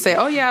 When you say,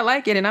 oh, yeah, I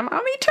like it. And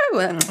me too.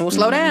 And we'll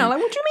slow down. Like,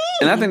 what you mean?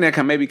 And I think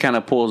that maybe kind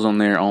of pulls on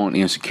their own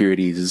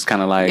insecurities. It's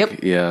kind of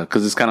like,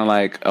 because it's kind of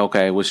like,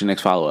 okay, what's your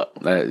next follow up?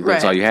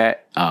 That's all you had?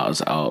 Oh,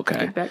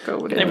 okay. Get back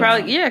over there. They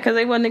probably, because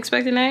they wasn't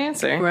expecting that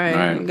answer.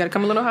 Right. You got to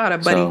come a little harder,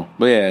 buddy. So,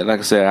 but yeah, like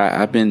I said,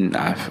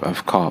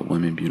 I've called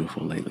women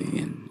beautiful lately,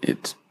 and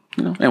it's,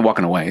 and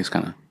walking away, it's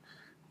kind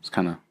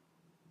of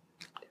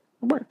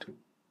worked.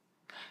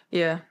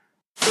 Yeah.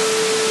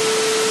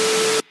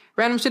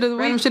 Random shit of the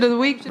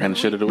week.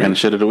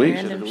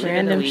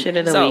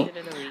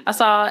 I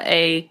saw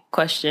a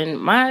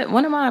question.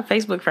 One of my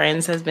Facebook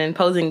friends has been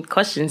posing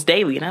questions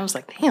daily, and I was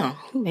like, damn,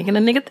 making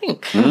a nigga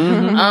think.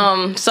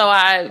 Mm-hmm. So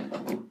I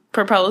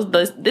proposed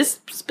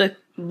this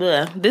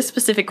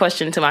specific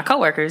question to my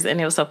coworkers,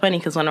 and it was so funny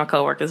because one of my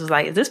coworkers was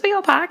like, "Is this for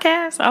your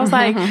podcast?" I was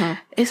like,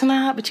 "It's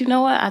not, but you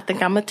know what? I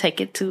think I'm gonna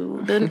take it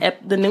to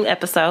the new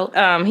episode."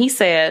 He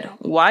said,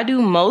 "Why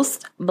do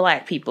most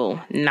Black people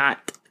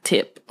not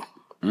tip?"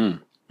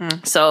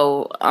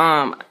 So,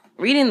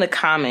 reading the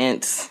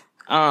comments,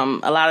 a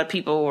lot of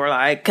people were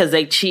like, "Because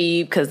they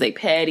cheap, because they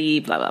petty,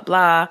 blah blah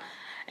blah,"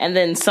 and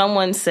then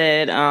someone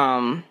said,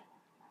 some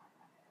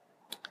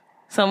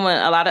of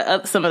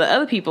the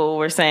other people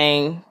were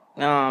saying.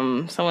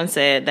 Someone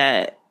said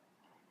that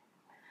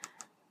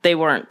they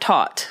weren't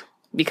taught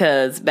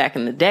because back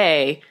in the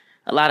day,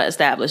 a lot of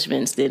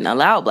establishments didn't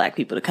allow Black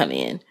people to come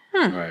in.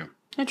 Right.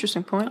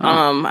 Interesting point.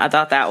 I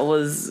thought that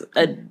was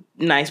a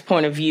nice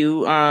point of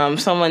view.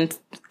 Someone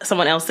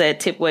else said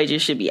tip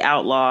wages should be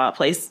outlawed.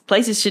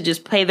 Places should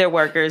just pay their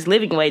workers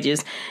living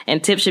wages,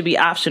 and tips should be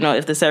optional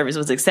if the service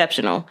was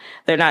exceptional.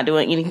 They're not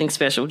doing anything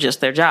special, just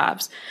their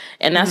jobs.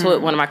 And that's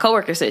what one of my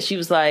coworkers said. She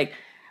was like,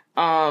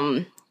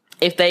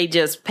 if they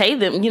just pay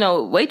them,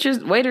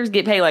 waiters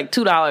get paid like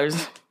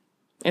 $2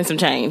 and some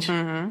change.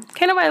 Can't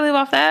nobody live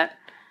off that.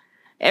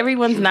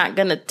 Everyone's not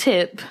gonna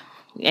tip,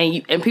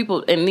 and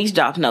people in these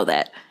jobs know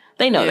that.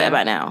 They know that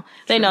by now.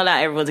 They know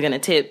not everyone's gonna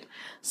tip.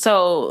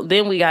 So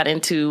then we got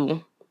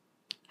into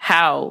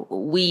how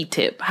we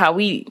tip, how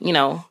we,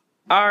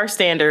 our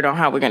standard on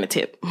how we're gonna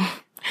tip.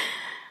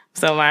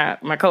 So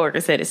my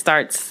coworker said it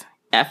starts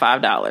at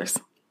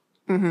 $5.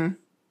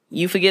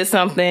 You forget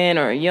something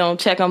or you don't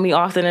check on me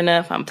often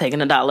enough, I'm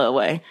taking $1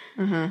 away.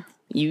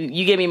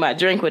 You give me my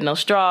drink with no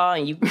straw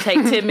and you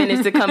take 10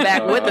 minutes to come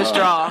back with a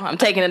straw, I'm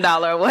taking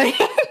 $1 away.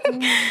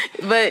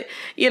 But,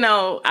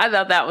 I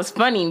thought that was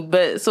funny.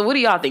 But so what do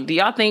y'all think? Do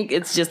y'all think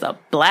it's just a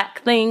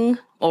Black thing,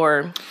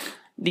 or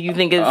do you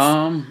think it's...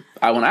 when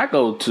I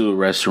go to a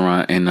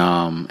restaurant and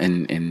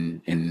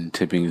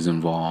tipping is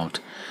involved,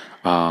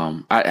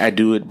 I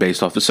do it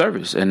based off the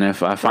service. And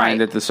if I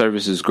find that the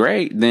service is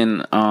great,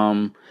 then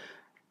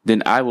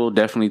I will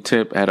definitely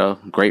tip at a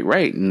great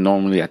rate.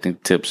 Normally, I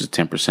think tips is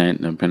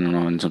 10%, depending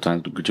on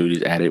sometimes the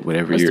gratuities added,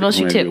 whatever you're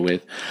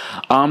with.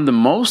 The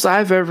most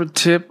I've ever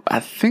tipped, I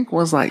think,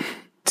 was like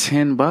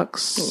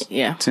 $10.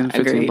 Yeah,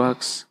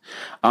 $10-15.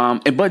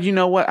 But you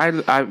know what?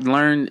 I've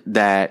learned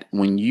that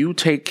when you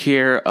take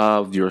care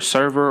of your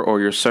server or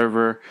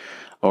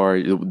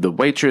the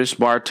waitress,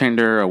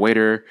 bartender, or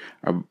waiter,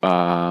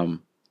 the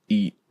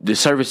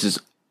service is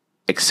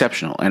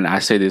exceptional. And I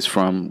say this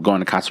from going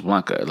to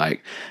Casablanca.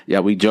 Like,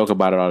 we joke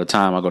about it all the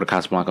time. I go to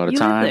Casablanca all the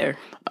time. Live there.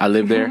 I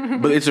live there.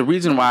 But it's a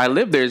reason why I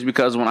live there is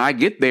because when I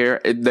get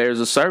there, there's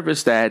a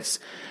service that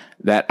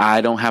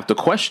I don't have to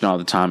question all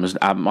the time.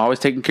 I'm always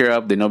taken care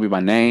of. They know me by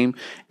name.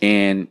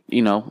 And,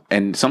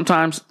 and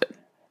sometimes,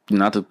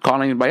 not to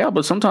call anybody out,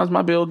 but sometimes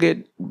my bill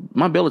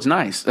is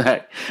nice.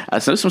 So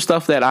there's some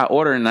stuff that I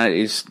order and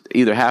it's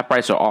either half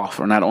price or off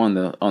or not on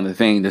the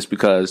thing just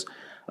because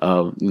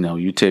of,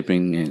 you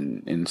tipping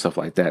and stuff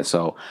like that.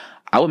 So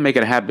I would make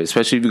it a habit,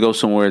 especially if you go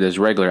somewhere that's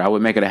regular. I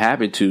would make it a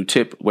habit to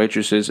tip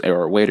waitresses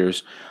or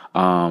waiters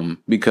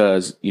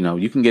because,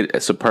 you can get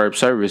a superb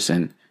service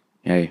and,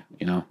 hey,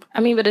 I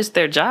mean, but it's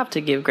their job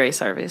to give great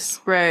service.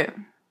 Right.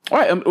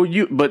 Right.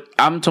 But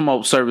I'm talking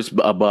about service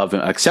above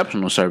and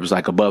exceptional service,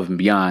 like above and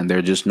beyond.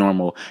 They're just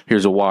normal.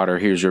 Here's a water.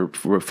 Here's your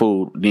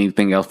food.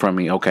 Anything else from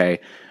me? Okay.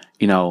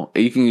 You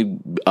can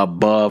get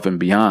above and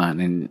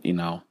beyond.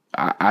 And,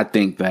 I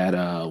think that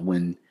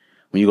when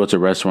you go to a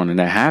restaurant and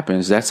that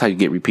happens, that's how you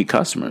get repeat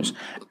customers.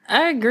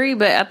 I agree,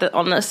 but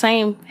on the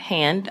same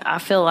hand, I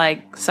feel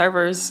like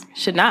servers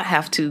should not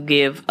have to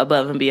give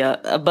above and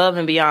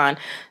beyond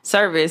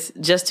service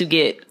just to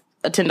get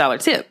a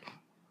 $10 tip.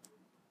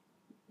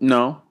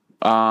 No.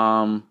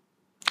 I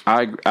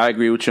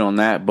agree with you on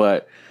that,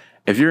 but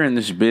if you're in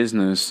this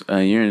business,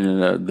 you're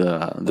in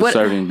the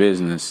serving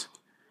business,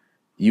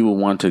 you will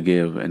want to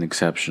give an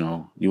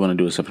exceptional. You want to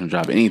do an exceptional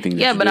job. Anything.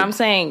 Yeah, but I'm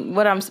saying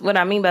what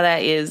I mean by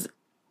that is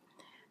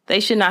they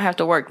should not have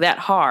to work that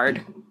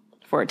hard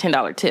for a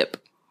 $10 tip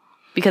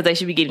because they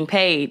should be getting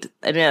paid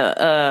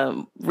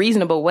a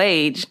reasonable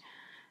wage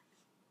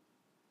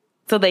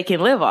so they can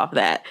live off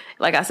that.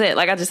 Like I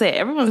just said,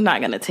 everyone's not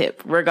going to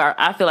tip.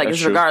 I feel like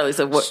it's regardless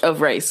of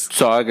race.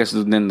 So I guess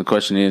then the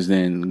question is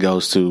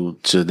goes to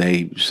should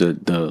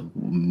the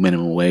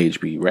minimum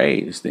wage be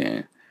raised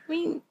then?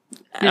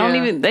 I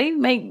mean, they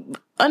make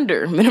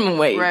under minimum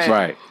wage.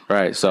 Right.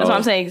 So that's what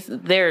I'm saying.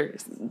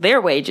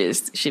 Their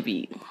wages should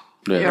be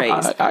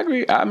raised. I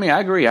agree. I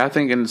agree. I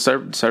think in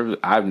service,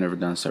 I've never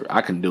done service.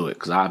 I can do it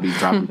because I'll be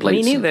dropping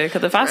plates. Me neither.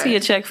 Because if I see a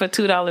check for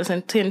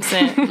 $2.10,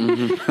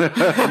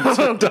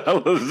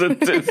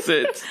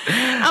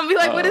 $2.10, I'll be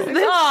like, "What is this?"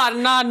 Oh,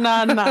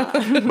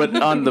 no.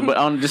 But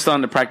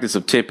on the practice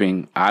of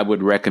tipping, I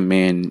would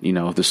recommend.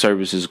 If the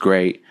service is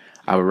great,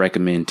 I would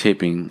recommend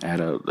tipping at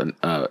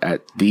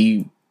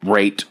the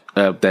rate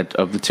of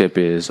the tip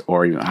is,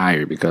 or even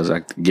higher, because I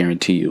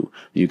guarantee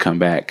you come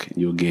back,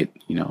 you'll get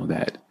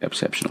that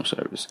exceptional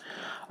service.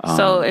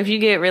 So if you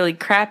get really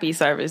crappy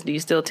service, do you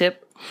still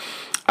tip?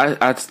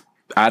 I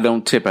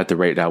don't tip at the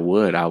rate I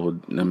would. I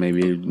would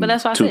maybe. But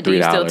that's why I said, do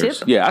you still tip?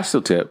 Yeah, I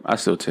still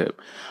tip.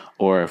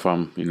 Or if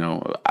I'm, the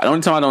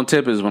only time I don't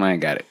tip is when I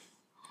ain't got it.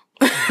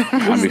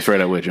 I'll be straight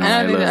up with you.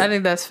 I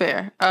think that's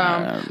fair.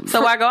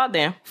 So why go out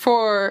there?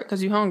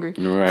 Because you're hungry.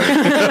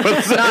 Right.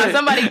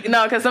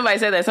 Because somebody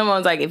said that.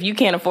 Someone's like, if you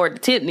can't afford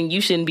to tip, then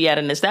you shouldn't be at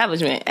an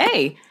establishment.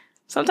 Hey,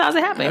 sometimes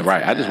it happens.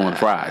 Right. I just want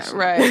fries.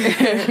 Right.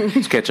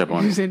 Just ketchup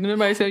on it.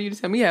 Nobody tell you to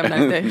tell me have a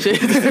nice day.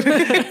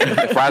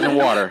 Fries and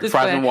water.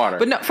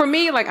 But no, for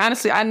me, like,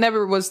 honestly, I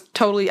never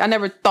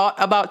thought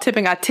about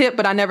tipping. I tip,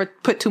 but I never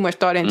put too much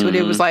thought into it.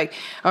 It was like,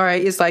 all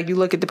right, it's like you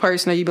look at the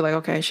person and you be like,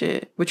 okay,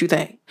 shit, what you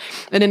think?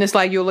 And then it's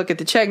like you'll look at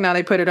the check, now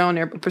they put it on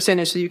their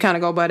percentage, so you kind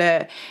of go by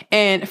that.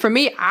 And for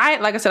me,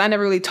 like I said, I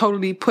never really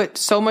totally put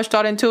so much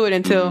thought into it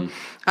until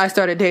I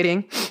started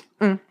dating.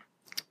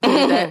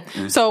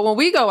 So when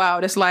we go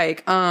out, it's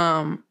like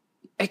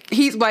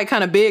he's like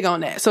kind of big on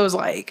that. So it's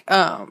like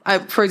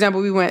for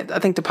example, we went I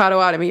think to Pato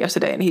Out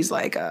yesterday, and he's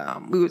like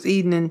we was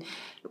eating and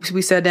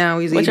we sat down.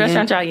 We was Which eating.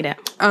 restaurant y'all eat at?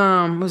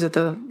 Was it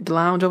the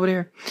lounge over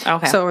there?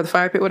 Okay. So or the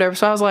fire pit, whatever.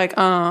 So I was like,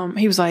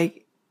 he was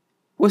like,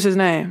 "What's his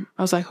name?"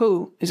 I was like,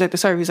 "Who?" He's like, "The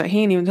server." He's like,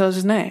 "He didn't even tell us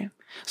his name."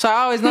 So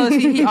I always noticed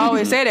he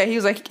always said that. He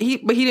was like,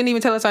 but he didn't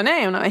even tell us our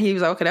name. And he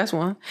was like, okay, that's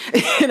one.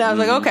 And I was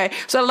like, okay.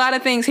 So a lot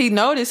of things he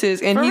notices,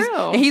 and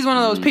he's one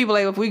of those people,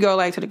 like if we go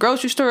like to the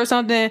grocery store or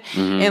something,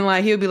 and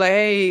like he'll be like,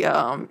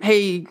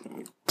 hey,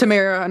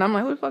 Tamara, and I'm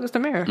like, who the fuck is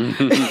Tamara?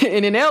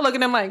 And then they'll look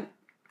at him like,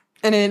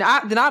 and then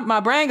my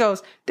brain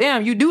goes,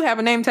 damn, you do have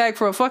a name tag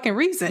for a fucking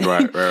reason.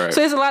 Right. So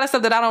there's a lot of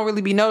stuff that I don't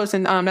really be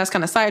noticing. That's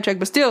kind of sidetracked,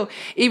 but still,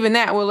 even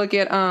that, we'll look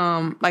at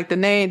like the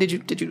name. Did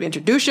you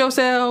introduce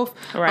yourself?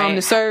 Right.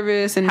 The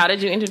service, and how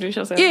did you introduce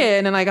yourself? Yeah,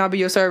 and then like I'll be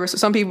your service. So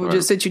some people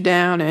just sit you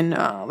down, and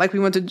like we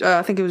went to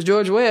I think it was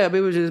George Webb. It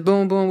was just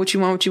boom, boom. What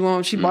you want? She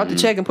bought the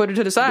check and put it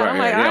to the side. Right, I'm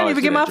like, I didn't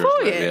even get my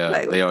food yet. Yeah,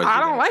 like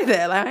I don't like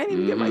that. Like I didn't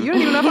even get my. You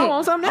don't even know if I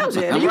want something else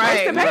yet. You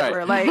wasted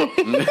paper. Like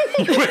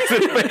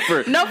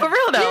no, for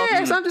real though.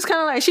 Yeah, so I'm just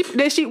kind of like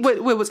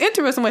what was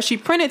interesting was she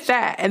printed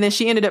that, and then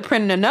she ended up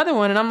printing another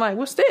one, and I'm like,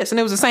 what's this? And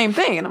it was the same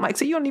thing, and I'm like,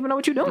 so you don't even know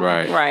what you're doing,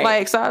 right?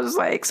 Like, so I was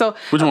like, so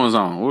which one's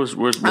on? Where's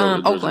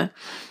Oakland?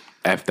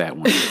 F that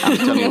one. I'm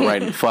telling you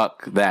right now.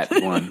 Fuck that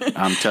one.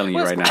 I'm telling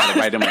you right now. I had to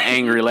write them an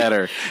angry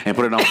letter and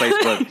put it on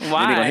Facebook.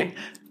 Why?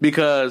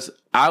 Because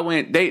I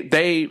went.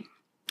 They.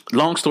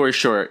 Long story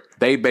short,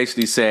 they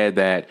basically said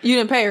that you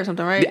didn't pay or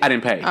something, right? I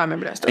didn't pay. I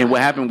remember that story. And what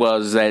happened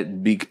was that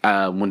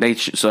when they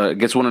I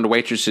guess one of the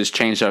waitresses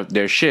changed up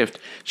their shift,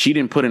 she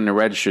didn't put in the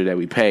register that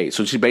we paid,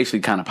 so she basically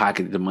kind of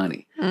pocketed the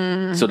money,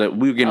 so that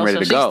we were getting ready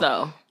to go.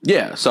 Stole.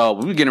 Yeah, so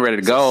we were getting ready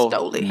to go.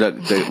 Stole it.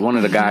 The one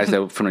of the guys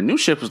that from the new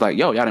shift was like,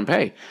 "Yo, y'all didn't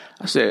pay."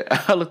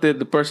 I looked at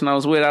the person I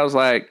was with. I was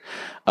like,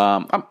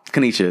 I'm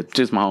Kanisha,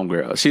 just my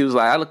homegirl. She was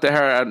like, I looked at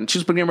her, and she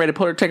was getting ready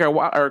to take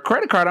her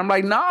credit card. I'm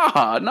like, no,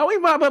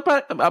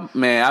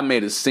 man, I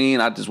made a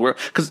scene. I just work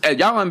because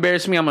y'all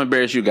embarrass me. I'm gonna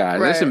embarrass you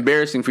guys. Right. It's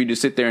embarrassing for you to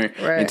sit there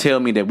and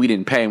tell me that we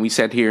didn't pay, and we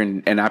sat here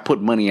and I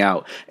put money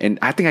out, and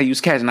I think I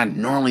used cash, and I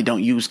normally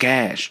don't use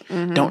cash.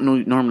 Don't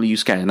normally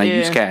use cash, and I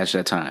used cash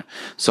that time.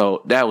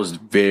 So that was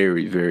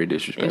very, very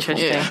disrespectful.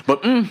 Interesting.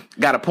 But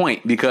got a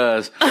point,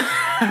 because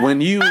when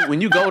you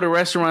go to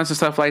restaurants and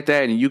stuff like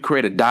that, and you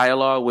create a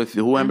dialogue with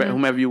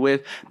whomever you're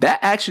with, that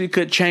actually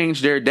could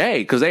change their day,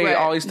 because they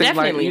always think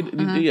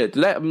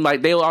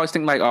like they'll always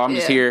think like, oh, I'm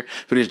just here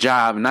for this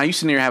job, and now you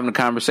sitting there having a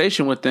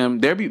conversation with them,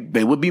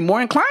 they would be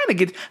more inclined to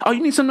get, oh,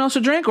 you need something else to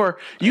drink, or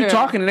you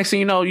talking, the next thing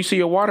you know, you see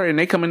your water, and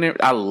they come in there.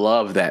 I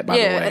love that, by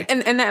the way.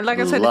 And that, like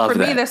I said, for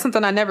me, that's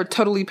something I never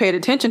totally paid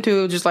attention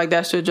to. Just like,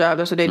 that's your job,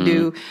 that's what they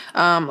do.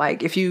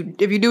 Like if you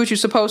do what you're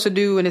supposed to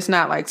do, and it's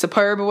not like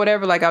superb or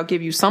whatever, like I'll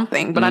give you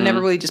something, but I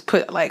never really just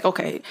put like, like,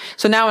 okay.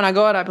 So now when I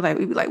go out,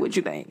 we'd be like, what'd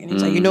you think? And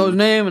he's like, you know his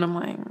name? And I'm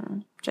like,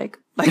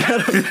 Jacob. Like,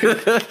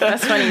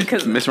 that's funny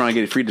because Miss Ron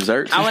getting free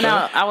desserts.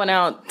 I went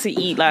out to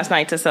eat last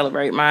night to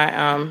celebrate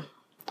my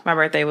my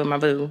birthday with my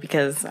boo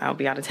because I'll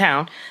be out of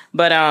town.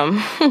 But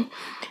I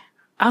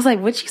was like,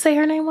 what'd you say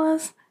her name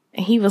was?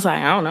 And he was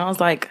like, I don't know. I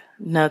was like,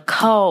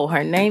 Nicole.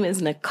 Her name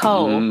is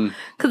Nicole.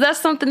 Because that's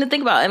something to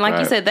think about. And like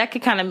you said, that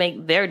could kind of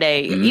make their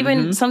day.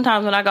 Even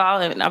sometimes when I go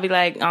out and I'll be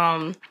like,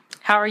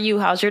 how are you?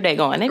 How's your day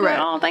going? They be like,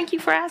 oh, thank you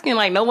for asking.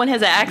 Like, no one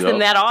has asked them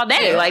that all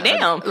day. Like,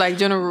 damn. Like,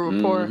 general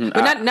rapport.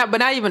 But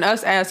not even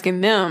us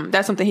asking them.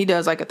 That's something he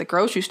does, like, at the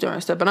grocery store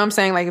and stuff. But I'm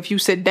saying, like, if you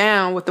sit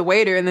down with the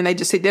waiter and then they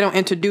don't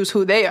introduce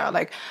who they are.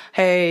 Like,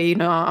 hey, you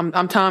know,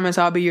 I'm Thomas.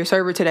 I'll be your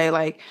server today.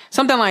 Like,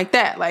 something like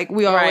that. Like,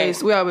 we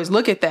always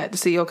look at that to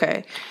see,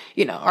 okay,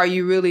 you know,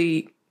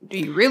 do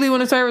you really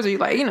want to serve? Or are you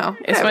like, you know?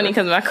 It's funny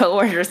because my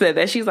coworker said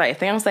that. She's like, if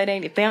they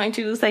don't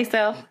introduce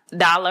themselves,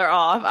 $1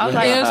 off. I was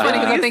like, it's funny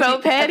because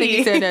I think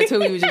he said that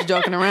too. He was just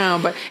joking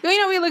around. But, you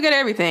know, we look at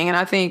everything. And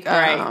I think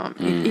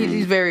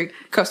he's very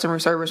customer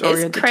service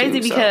oriented. It's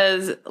crazy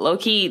because,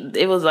 low-key,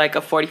 it was like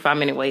a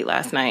 45-minute wait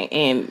last night.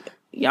 And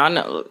y'all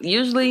know,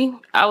 usually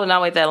I would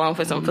not wait that long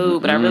for some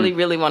food. But I really,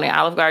 really wanted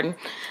Olive Garden.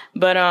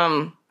 But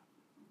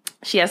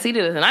she had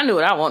seated us, and I knew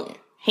what I wanted.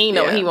 He didn't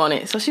know what he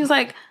wanted. So she was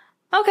like,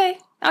 okay,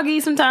 I'll give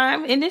you some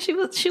time. And then she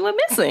went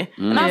missing.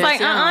 And I was like,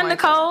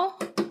 Nicole.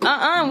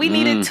 We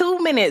needed 2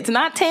 minutes,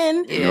 not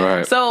 10. Yeah.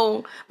 Right.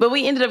 So, but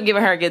we ended up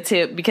giving her a good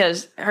tip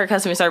because her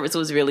customer service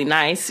was really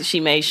nice. She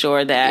made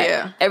sure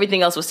that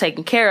everything else was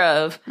taken care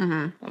of.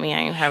 I mean,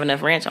 I didn't have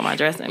enough ranch on my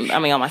dressing. I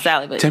mean, on my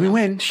salad. But tell me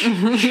when.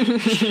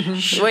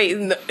 Wait,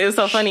 it was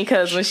so funny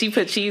because when she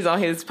put cheese on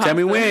his pasta. Tell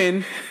me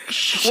when.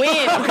 When?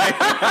 Wait,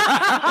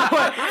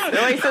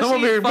 so I'm over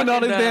here putting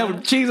all this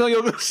damn cheese on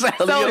your salad.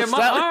 So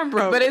my arm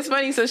broke. But it's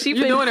funny. So she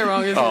You're doing it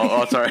wrong.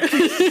 Oh, sorry.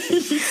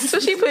 So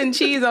she putting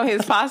cheese on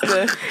his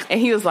pasta, and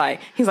he's like,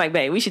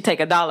 babe, we should take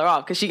 $1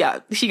 off because she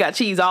got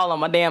cheese all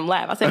on my damn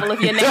lap. I said, well, if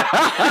your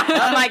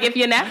I'm like, if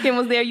your napkin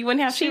was there, you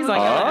wouldn't have cheese on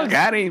your lap. Oh,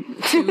 got him.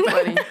 Too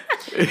funny.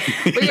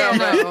 But yeah,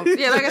 no.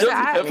 Yeah, like I said,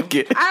 I don't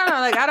know.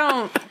 Like, I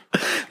don't.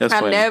 That's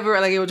funny.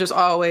 Never, like, it was just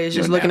always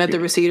just looking at the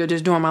receipt or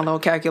just doing my little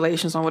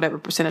calculations on whatever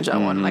percentage I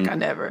wanted. Like, I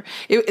never.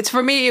 It's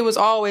for me, it was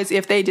always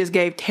if they just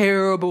gave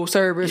terrible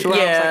service. Where I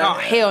was like, oh,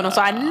 hell no. So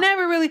I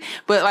never really,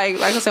 but like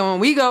I said, when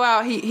we go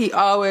out, he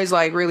always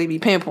like really be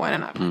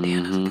pinpointing. I'm like,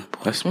 damn,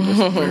 that's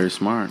very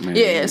smart, man.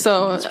 Yeah,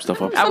 so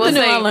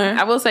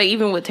I will say,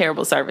 even with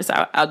terrible service,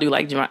 I'll do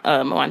like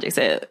Mwanje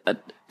said, $2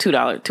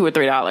 or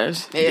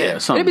 $3. Yeah,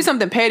 it'd be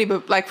something petty,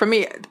 but like for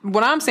me,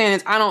 what I'm saying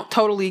is I don't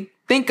totally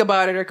think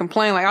about it or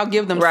complain. Like, I'll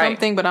give them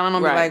something, but I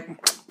don't be like,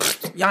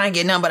 y'all ain't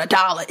getting nothing but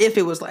 $1 if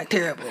it was like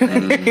terrible.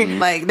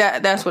 Like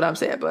that's what I'm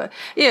saying. But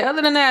yeah,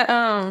 other than that,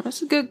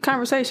 it's a good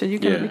conversation. You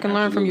can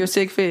learn from your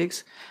sig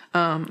figs.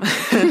 So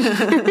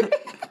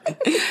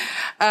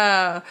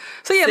yeah,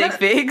 sig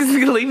figs,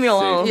 leave me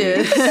alone.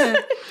 Yeah.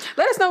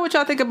 Let us know what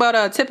y'all think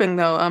about tipping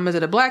though. Is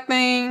it a black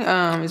thing?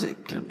 Is it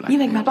you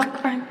make my black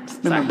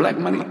friends? My black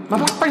money. My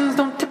black friends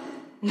don't tip.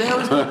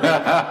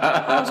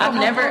 I've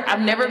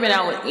never been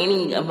out with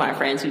any of my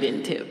friends who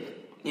didn't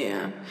tip.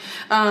 Yeah.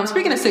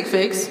 Speaking of sig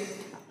figs,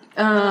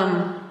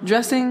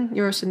 dressing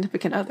your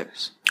significant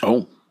others.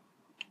 Oh.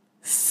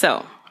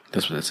 So.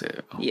 That's what I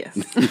said. Oh. Yes.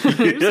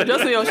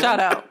 Just your shout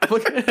out.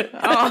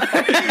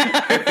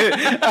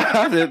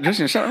 Just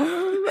your shout out.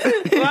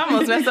 Well, I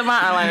almost messed up my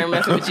eyeliner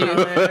messing with you.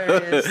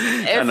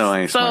 I know I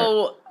ain't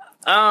so,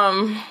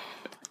 smart.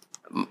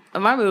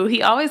 My boo,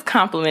 he always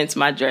compliments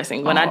my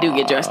dressing when I do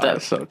get dressed up.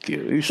 That's so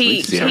cute.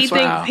 He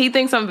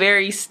thinks I'm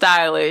very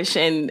stylish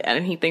and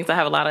he thinks I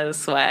have a lot of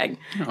swag.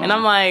 Oh. And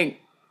I'm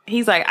like,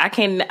 he's like, I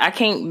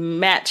can't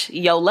match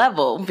your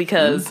level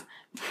because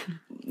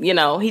you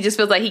know, he just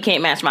feels like he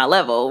can't match my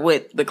level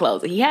with the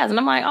clothes that he has. And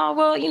I'm like, oh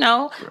well, you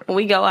know, when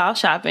we go out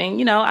shopping,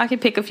 you know, I can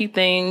pick a few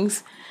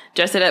things,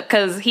 dress it up,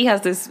 because he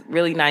has this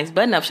really nice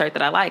button-up shirt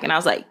that I like. And I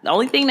was like, the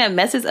only thing that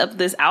messes up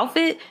this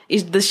outfit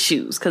is the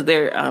shoes, because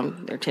they're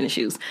tennis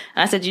shoes.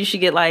 And I said, you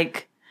should get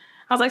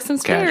some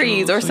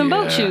Sperry's or some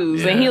boat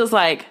shoes. And he was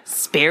like,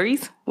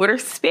 Sperry's? What are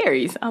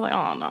Sperry's? I was like,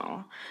 oh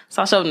no.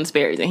 So I showed him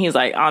Sperry's, and he was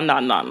like, oh no.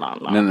 No,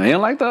 he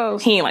didn't like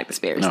those? He didn't like the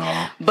Sperry's.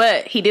 No.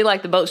 But he did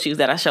like the boat shoes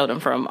that I showed him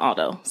from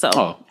Aldo.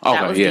 So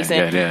that was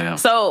decent. Yeah.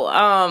 So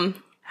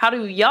how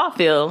do y'all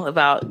feel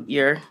about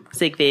your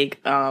sig fig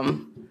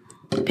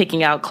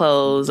picking out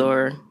clothes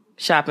or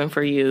shopping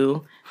for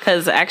you?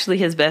 Because actually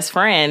his best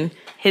friend,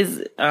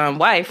 his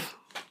wife,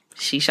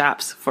 she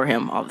shops for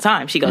him all the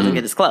time. She goes and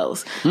gets his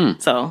clothes.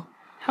 So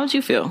how would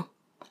you feel?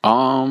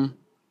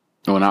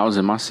 When I was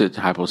in my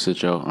hypo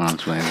sitio,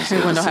 it's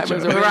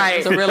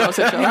a real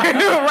sitio.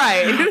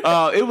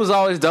 Right. It was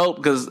always dope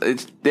because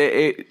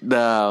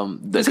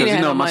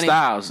my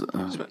styles.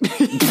 I was about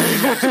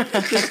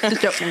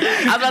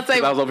to say,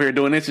 I was over here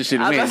doing this and shit.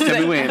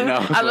 Tell me when. No.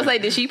 I was about to say,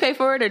 did she pay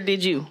for it or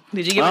did you?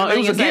 Did you give her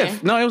money? It was a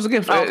gift. No, it was a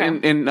gift. Okay.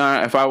 And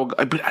if I would,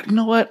 but you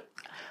know what?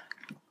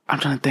 I'm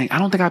trying to think. I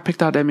don't think I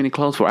picked out that many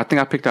clothes for her. I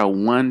think I picked out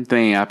one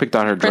thing. I picked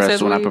out her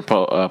dress when I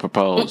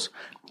proposed.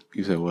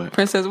 You said what?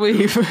 Princess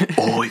weave.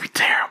 Oh, you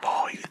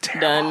terrible. You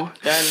terrible.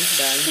 Done.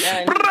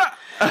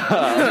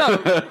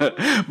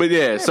 But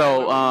yeah,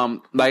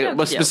 so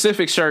but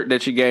specific shirt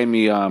that you gave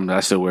me, that I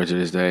still wear to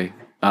this day,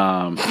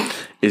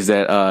 is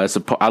that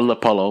I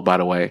love polo, by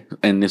the way,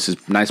 and this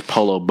is nice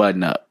polo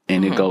button up,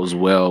 and it goes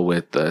well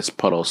with this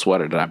polo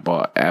sweater that I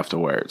bought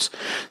afterwards.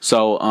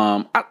 So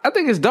I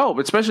think it's dope,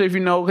 especially if you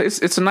know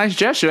it's a nice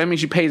gesture. That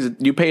means you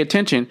pay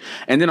attention,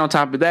 and then on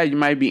top of that, you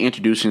might be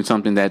introducing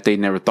something that they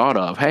never thought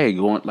of. Hey,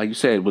 going like you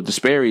said with the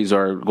Sperry's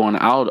or going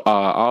to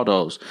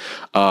Aldo's.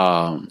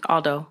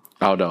 Aldo.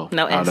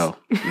 No S. Aldo.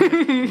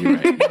 You're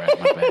right.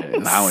 My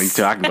bad.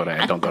 I can go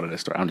there. Don't go to that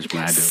store. I'm just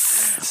playing. I do.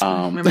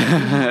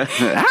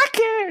 I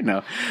care.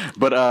 No.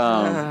 But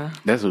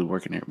that's who's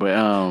working there. But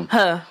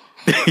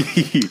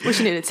What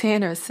you need, a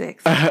 10 or a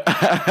 6?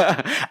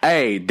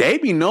 Hey, they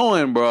be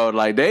knowing, bro.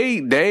 Like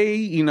they,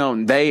 you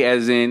know, they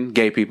as in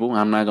gay people.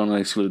 I'm not gonna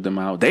exclude them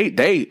out.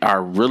 They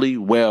are really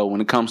well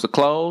when it comes to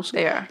clothes.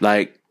 They are.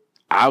 Like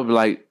I would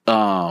like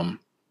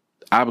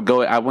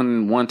I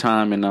went one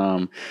time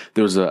and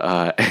there was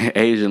a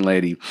Asian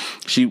lady.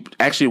 She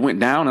actually went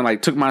down and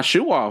like took my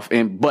shoe off,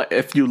 but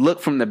if you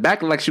look from the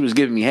back, like she was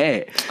giving me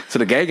head. So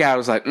the gay guy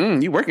was like,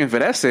 "You working for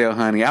that sale,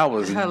 honey?" I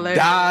was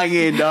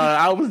dying, dog.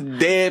 I was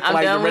dead for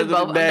like the rest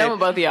of the day. I'm done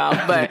with both of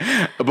y'all,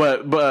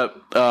 but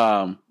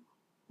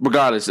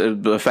regardless,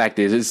 the fact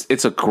is,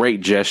 it's a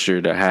great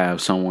gesture to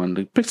have someone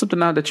to pick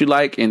something out that you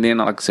like, and then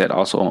like I said,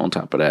 also on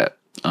top of that,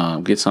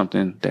 get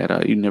something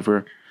that you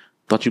never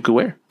thought you could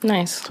wear.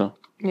 Nice. So.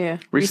 Yeah.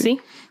 Reese?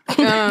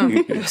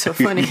 It's so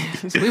funny.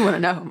 We want to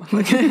know.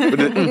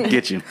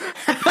 Get you.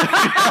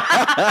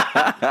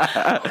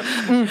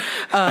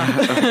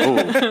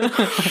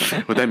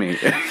 What that mean?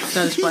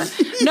 No, it's fun.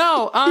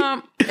 No,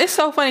 it's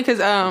so funny because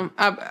I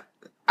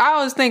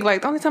always think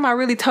like the only time I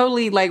really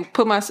totally like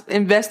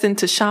invest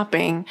into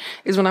shopping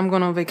is when I'm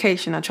going on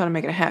vacation. I try to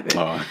make it a habit.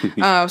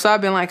 So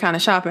I've been like kind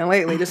of shopping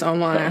lately, just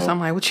online. Uh-oh. So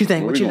I'm like, what you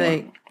think? What you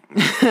think?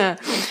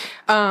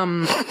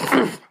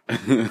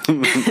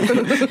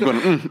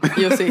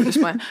 You'll see. Just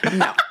fine.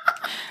 No.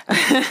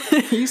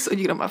 You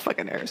get on my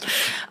fucking nerves.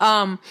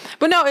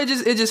 But no,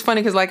 it's just funny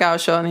because like I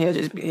was showing,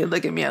 he'll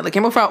look at me. Like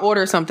if I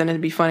order something,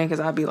 it'd be funny because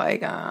I'd be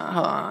like,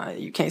 hold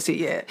on, you can't see it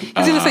yet.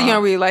 Because he'll say you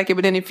don't really like it,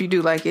 but then if you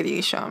do like it,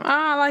 you show him,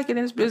 I like it.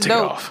 It's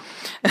dope.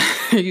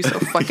 You so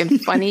fucking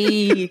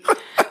funny.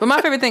 But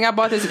my favorite thing I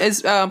bought this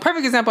is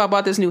perfect example. I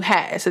bought this new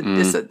hat.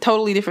 It's a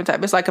totally different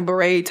type. It's like a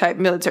beret type,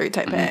 military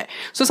type hat.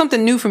 So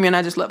something new for me, and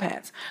I just love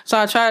hats. So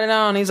I tried it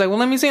on. And he's like, well,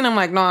 let me see. And I'm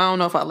like, no, I don't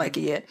know if I like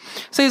it yet.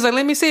 So he's like,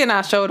 let me see. And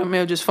I showed him. It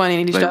was just funny.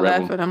 And he started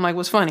laughing. I'm like,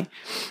 what's funny?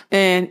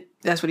 And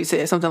that's what he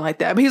said, something like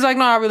that. But he's like,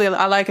 no, I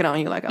like it on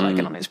you. Like, I like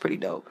it on you. It's pretty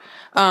dope.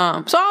 So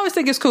I always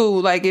think it's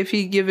cool. Like, if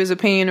he give his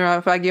opinion or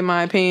if I give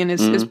my opinion,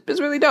 it's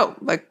really dope.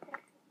 Like,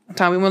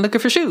 time we went looking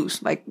for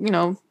shoes, like, you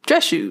know,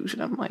 dress shoes.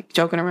 And I'm like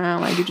joking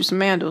around, like, get you some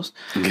mandals.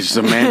 Get you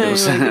some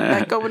mandals.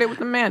 Like, over there with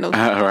the mandals.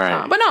 All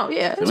right. But no,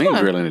 yeah, it's we fun.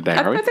 ain't grilling it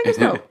down, I think it's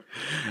dope.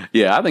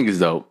 Yeah, I think it's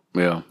dope.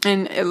 Yeah.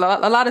 And a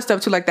lot of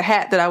stuff too, like the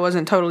hat that I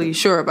wasn't totally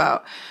sure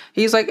about.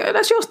 He's like,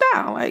 that's your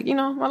style. Like, you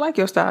know, I like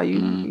your style.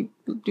 You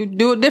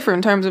do it different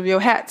in terms of your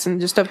hats and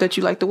just stuff that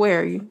you like to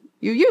wear. You.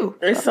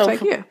 It's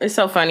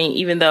so funny,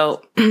 even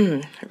though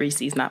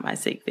Reese's not my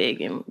sig fig,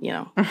 and you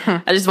know,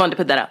 I just wanted to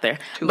put that out there.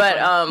 But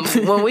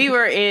when we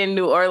were in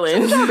New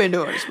Orleans,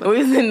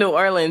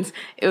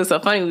 it was so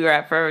funny. We were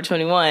at Forever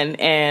 21,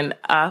 and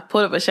I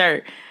pulled up a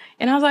shirt.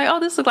 And I was like, oh,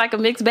 this looks like a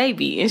mixed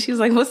baby. And she was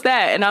like, what's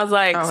that? And I was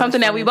like,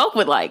 something that we both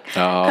would like.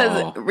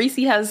 Because Reese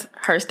has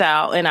her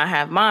style and I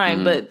have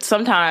mine. But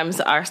sometimes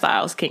our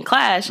styles can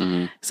clash.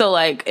 So,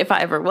 like, if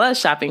I ever was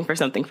shopping for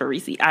something for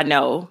Reese, I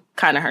know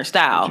kind of her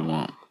style. What you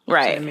want.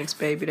 Right. Mixed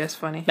baby. That's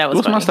funny. That was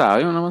What's funny. my style?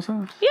 You don't know my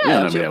style?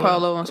 Yeah. Your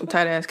polo and some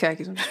tight ass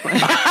khakis. I'm just playing.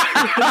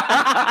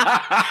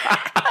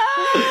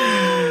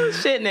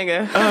 Shit,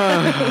 nigga.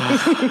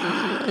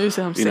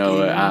 You know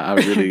what? I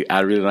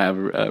really don't have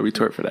a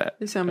retort for that.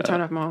 You said I'm gonna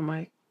turn off my own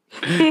mic.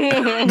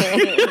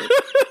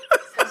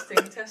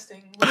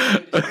 Testing.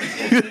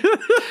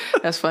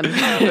 That's funny.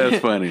 That's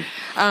funny.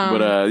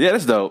 But yeah,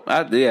 that's dope.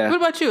 Yeah. What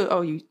about you?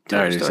 Oh, you I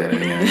already said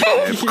it.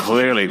 Yeah.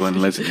 Clearly wasn't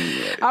listening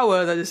yet.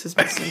 I just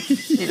suspecting.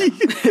 You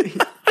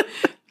know.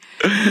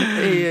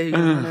 Yeah, you got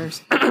my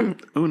nerves.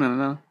 Ooh,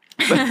 no.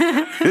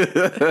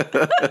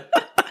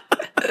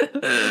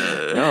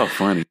 Oh,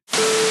 funny.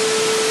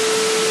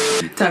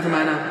 Time for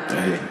mine now.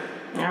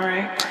 All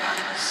right.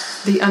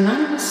 The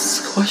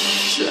anonymous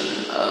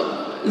question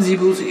of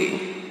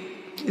Zibuzi.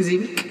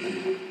 Zivik.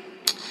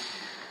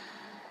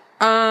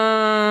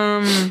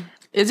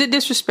 Is it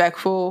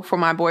disrespectful for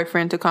my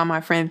boyfriend to call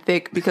my friend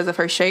thick because of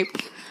her shape?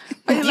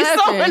 You're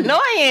so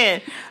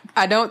annoying.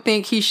 I don't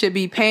think he should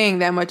be paying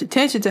that much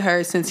attention to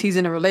her since he's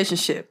in a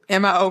relationship.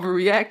 Am I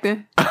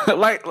overreacting?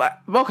 like,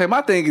 okay,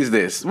 my thing is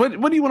this. What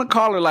do you want to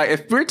call her? Like,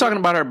 if we're talking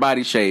about her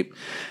body shape,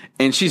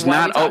 and she's Why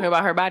not are we talking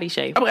about her body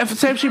shape.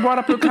 If she brought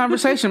up a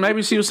conversation,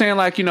 maybe she was saying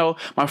like, you know,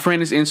 my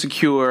friend is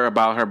insecure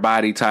about her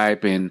body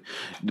type and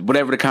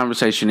whatever the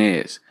conversation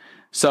is.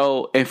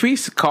 So if he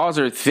calls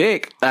her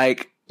thick,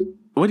 like,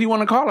 what do you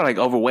want to call her? Like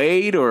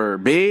overweight or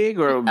big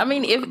or? I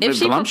mean, if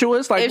she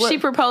voluptuous, like if she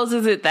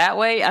proposes it that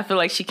way, I feel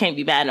like she can't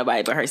be mad at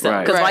nobody but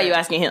herself. Because why are you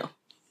asking him?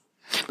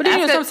 But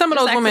you know, some of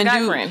those women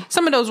do.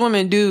 Some of those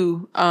women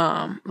do,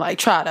 like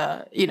try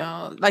to, you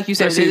know, like you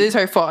said, it is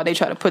her fault. They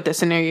try to put that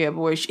scenario up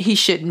where he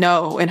should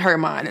know in her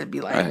mind and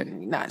be like,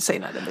 not say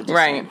nothing, but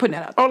just putting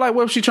that out there. Or like,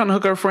 what if she trying to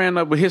hook her friend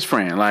up with his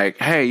friend? Like,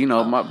 hey, you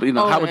know,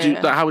 how would you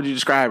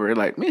describe her?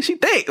 Like, man, she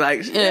thick.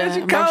 Like, she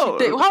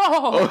cold.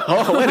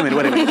 Oh, wait a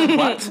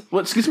minute.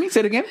 What? Excuse me.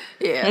 Say it again.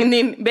 Yeah, and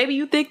then baby,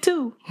 you thick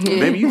too.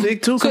 Yeah. Baby, you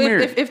thick too. Come here.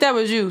 If that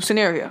was you,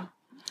 scenario.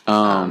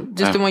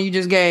 Just the one you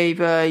just gave,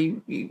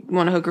 you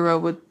want to hook her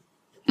up with,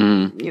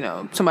 you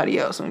know, somebody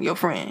else and your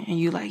friend, and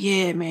you like,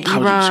 yeah, man,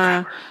 you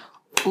rhyme.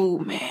 Ooh,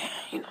 man,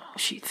 you know,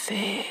 she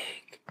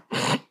thick.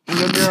 And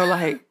your girl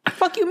like,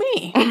 fuck you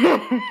mean? You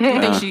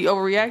think she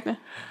overreacting?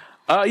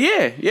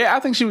 Yeah, I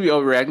think she would be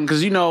overreacting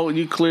because, you know,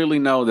 you clearly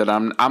know that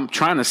I'm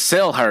trying to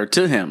sell her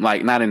to him,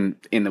 like not in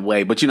the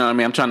way, but you know what I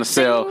mean. I'm trying to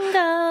sell.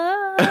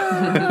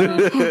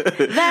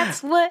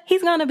 That's what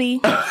he's gonna be.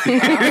 Hilarious.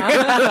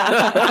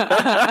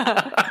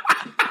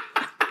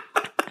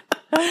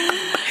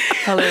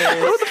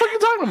 What the fuck are you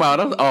talking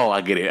about?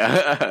 I get it.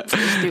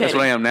 That's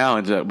what I am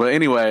now. But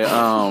anyway,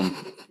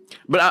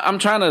 but I'm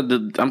trying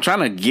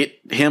to get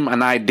him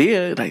an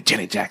idea, like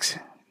Janet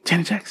Jackson.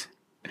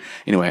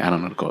 Anyway, I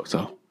don't know the quote,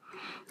 so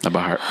not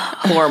by heart.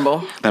 Horrible.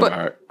 Not by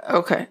heart.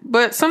 Okay,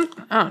 but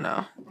I don't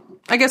know.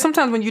 I guess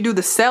sometimes when you do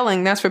the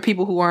selling, that's for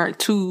people who aren't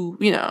too,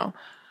 you know,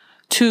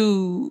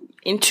 too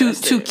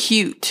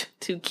cute.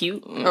 Too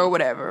cute? Or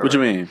whatever. What you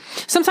mean?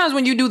 Sometimes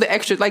when you do the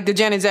extra, like the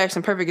Janet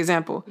Jackson, perfect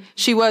example.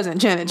 She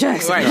wasn't Janet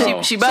Jackson. Right.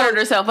 No. She buttered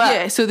herself up.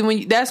 Yeah, so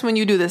then that's when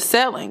you do the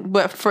selling.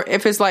 But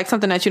if it's like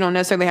something that you don't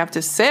necessarily have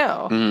to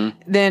sell,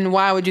 then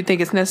why would you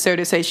think it's necessary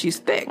to say she's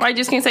thick? Why you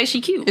just can't say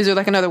she cute? Is there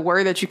like another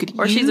word that you could use?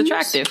 Or she's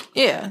attractive.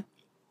 Yeah.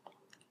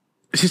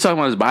 She's talking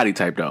about his body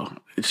type, though.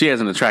 She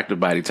has an attractive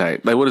body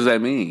type. Like, what does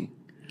that mean?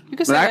 You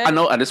can say that. I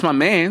know this my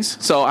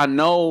man's, so I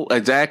know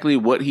exactly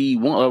what he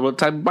wants, what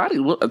type of body.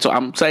 So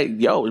I'm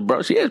saying, yo,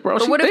 bro, she is, bro.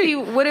 But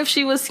what if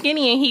she was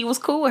skinny and he was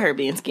cool with her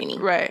being skinny?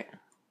 Right.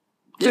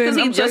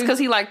 Just because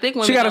he like thick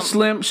women. She got a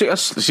slim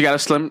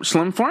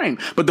frame.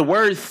 But the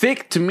word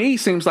thick to me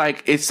seems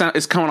like it's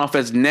coming off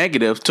as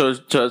negative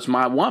towards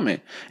my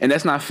woman, and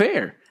that's not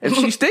fair. If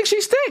she's thick,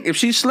 she's thick. If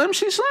she's slim,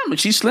 she's slim. If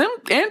she's slim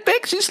and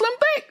thick, she's slim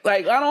thick.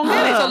 Like, I don't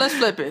get it. So let's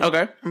flip it.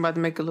 Okay. I'm about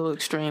to make it a little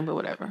extreme, but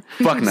whatever.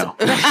 Fuck no.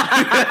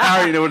 I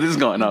already know where this is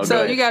going. No,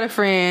 so you got a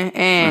friend,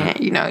 and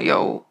you know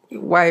your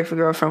wife or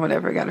girlfriend,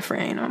 whatever, got a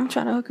friend. You know, I'm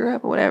trying to hook her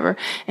up or whatever,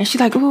 and she's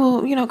like,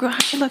 "Ooh, you know, girl,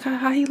 how he look?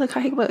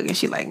 How he look? And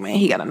she's like, "Man,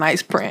 he got a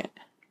nice print."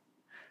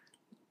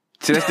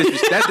 See, that's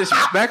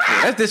disrespectful.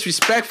 That's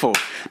disrespectful.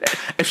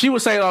 If she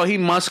would say, "Oh, he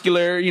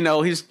muscular," you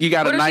know, you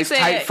got a nice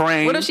tight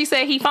frame. What if she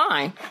said he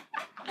fine?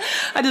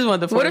 I just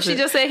want the. What if she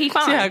just said he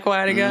fine? See how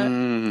quiet he got?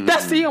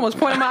 That's he almost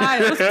pointed my eye.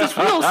 We don't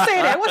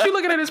say that. What you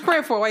looking at his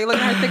print for? Why you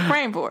looking at her thick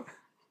frame for?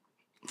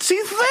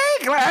 She's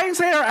thick. Like, I ain't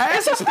say her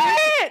ass is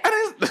thick.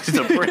 She's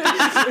a print.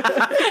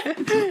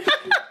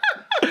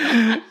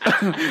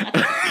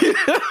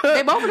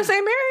 They both in the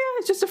same area.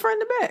 It's just a front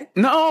and the back.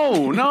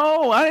 No,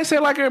 I didn't say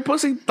like her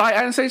pussy. Like,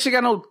 I didn't say she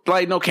got no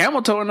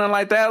camel toe or nothing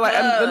like that. Like,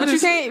 but you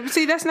can't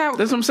see. That's not.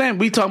 That's what I'm saying.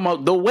 We talking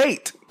about the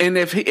weight, and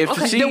if she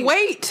the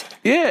weight.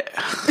 Yeah.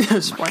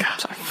 I'm sorry.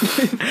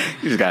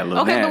 You just got a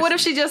little. Okay, but what if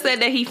she just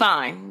said that he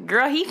fine?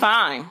 Girl, he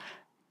fine.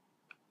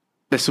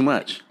 That's too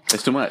much.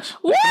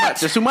 What?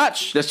 That's too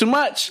much.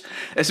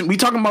 We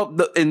talking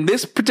about in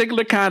this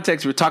particular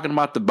context. We're talking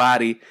about the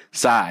body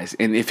size,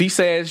 and if she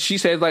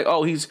says like,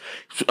 oh, he's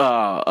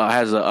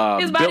has a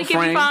his body built can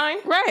frame. be fine,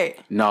 right?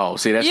 No,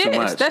 see, that's too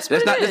much.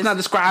 That's not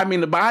describing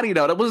the body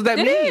though. What does that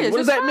mean? What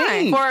does that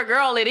mean for a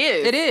girl? It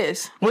is. It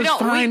is. What does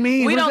fine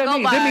mean? We don't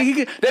go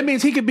by. That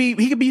means he could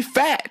be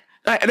fat.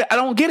 I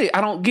don't get it.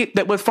 I don't get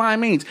that what fine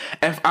means.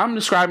 If I'm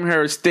describing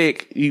her as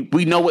thick,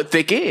 we know what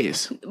thick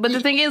is. But the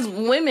thing is,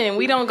 women,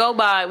 we don't go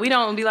by. We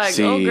don't be like,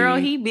 oh, girl,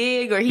 he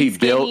big or he skinny.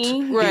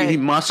 Built, right? He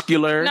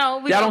muscular. No,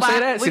 we y'all don't say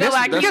that. We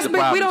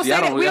don't say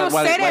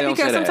that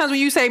because sometimes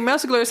when you say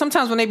muscular,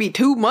 sometimes when they be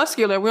too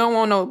muscular, we don't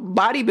want no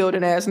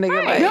bodybuilding ass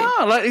nigga. Right.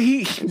 No, like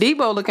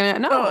Debo looking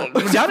at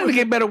y'all need to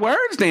get better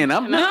words. Then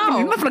I'm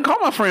not gonna call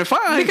my friend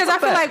fine because I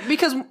feel like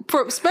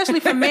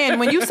especially for men,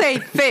 when you say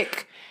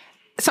thick.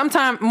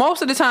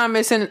 Most of the time,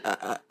 it's in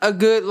a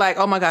good, like,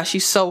 oh my gosh,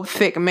 she's so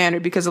thick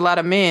mannered because a lot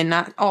of men,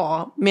 not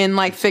all men,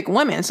 like thick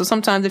women. So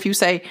sometimes if you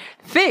say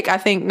thick, I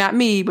think not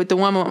me, but the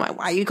woman, I'm like,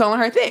 why are you calling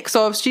her thick?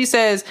 So if she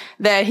says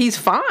that he's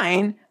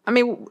fine, I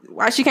mean,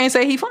 why she can't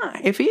say he's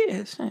fine if he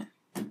is?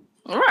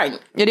 Right.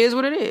 It is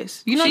what it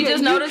is. You know, she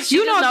just noticed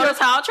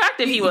how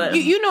attractive he was.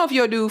 You know, if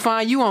your dude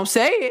fine, you won't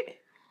say it.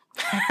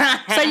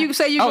 say you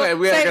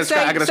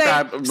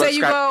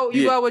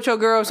go with your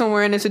girl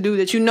somewhere and it's a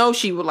dude that you know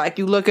she would like.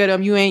 You look at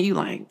him, you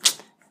like,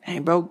 hey,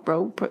 bro,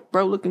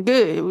 looking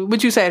good.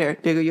 What you say there?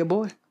 There go your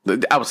boy.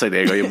 I would say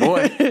there go your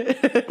boy.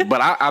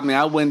 But I mean,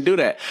 I wouldn't do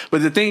that.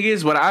 But the thing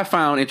is, what I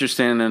found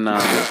interesting and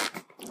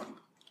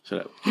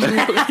Shut up.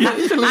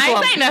 I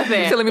ain't say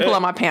nothing. So let me pull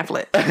out my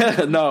pamphlet.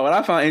 No, what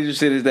I find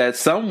interesting is that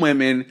some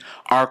women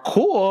are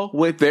cool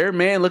with their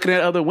man looking at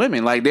other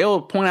women. Like,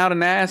 they'll point out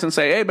an ass and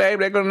say, hey, babe,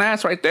 there goes an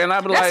ass right there. And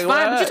I'll be That's like, fine,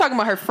 what? but you're talking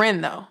about her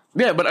friend, though.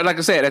 Yeah, but like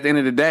I said, at the end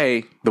of the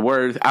day,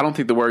 I don't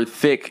think the word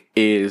thick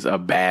is a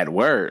bad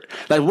word.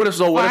 Like,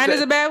 Fine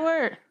is a bad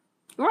word.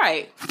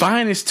 Right.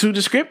 Fine is too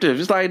descriptive.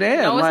 It's like,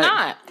 damn. No, it's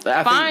like,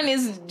 not. Fine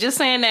is just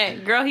saying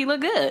that, girl, he look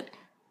good.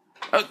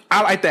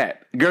 I like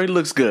that. Girl, he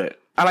looks good.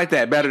 I like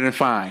that better than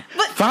fine.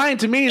 But fine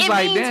to me is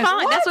like, damn.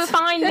 Fine. That's what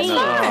fine means.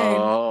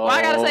 Oh. Why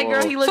I gotta say,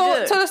 girl, he look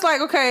good? So it's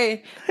like,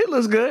 okay. He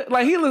looks good.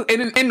 Like, he look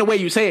in the way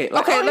you say it.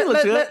 Like, Okay, he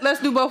looks good.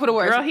 let's do both of the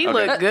words. Girl, he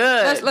look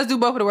good. Let's do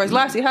both of the words.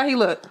 Lassie, how he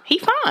look?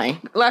 He fine.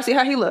 Lassie,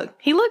 how he look?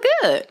 He look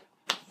good.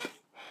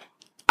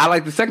 I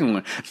like the second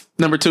one.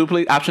 Number 2,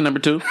 please. Option number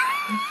 2.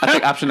 I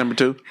think option number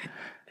 2.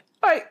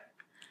 Like,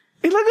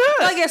 he look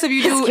good. I guess if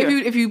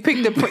you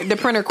pick the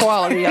printer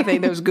quality, I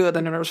think there's good,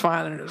 and then there's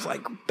fine, and there's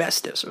like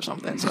bestus or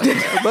something. So, I'm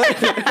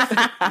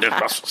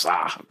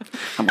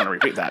gonna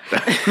repeat that.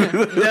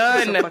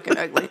 Done. so fucking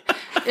ugly.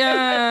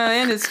 Yeah,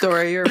 end of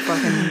story. You're a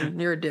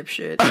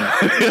dipshit.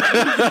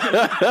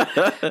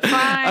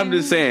 Fine. I'm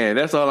just saying.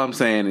 That's all I'm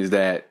saying is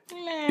that.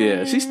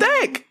 Yeah, she's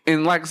thick,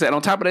 and like I said,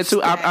 on top of that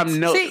too, I'm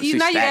no. See,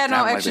 now you adding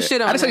all extra shit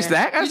on. I didn't say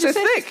stack. I said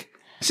thick.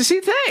 She's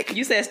thick.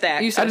 You said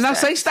stack. I did not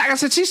say stack. I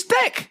said she's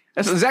thick.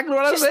 That's exactly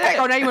what I said. Thick.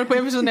 Oh, now you want to put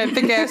emphasis on that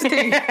thick ass T.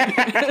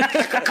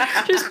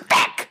 She's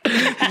thick.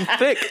 She's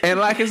thick. And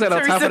like I said,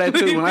 on top of that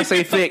too, when I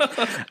say thick,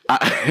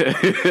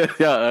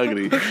 y'all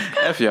ugly.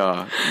 F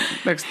y'all.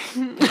 Next.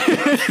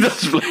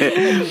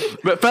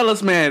 But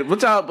fellas, man,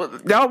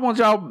 y'all want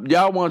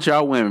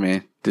y'all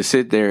women to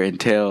sit there and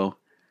tell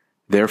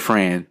their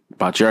friend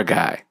about your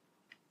guy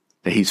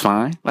that he's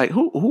fine? Like,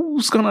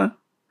 who's gonna?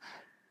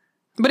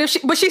 But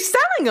she's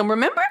selling them,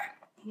 remember?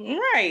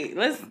 Right.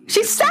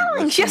 She's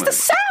selling. She has to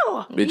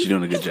sell. Bitch, you're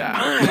doing a good job.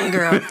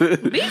 Girl.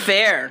 Be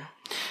fair.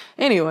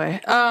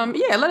 Anyway,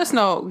 yeah, let us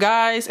know,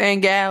 guys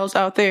and gals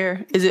out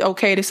there. Is it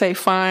okay to say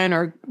fine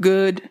or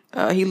good?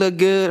 He look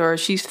good, or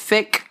she's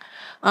thick?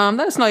 Let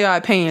us know your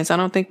opinions. I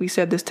don't think we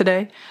said this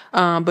today,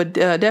 but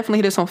definitely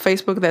hit us on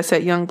Facebook. That's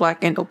at Young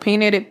Black and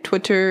Opinionated.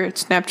 Twitter,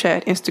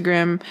 Snapchat,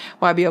 Instagram,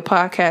 YBO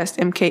Podcast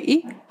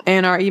MKE,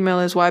 and our email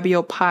is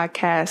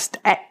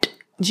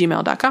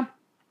ybopodcast@gmail.com.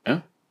 Yeah.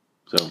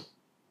 So.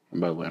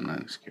 By the way, I'm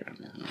not insecure.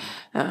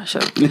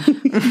 Shut up.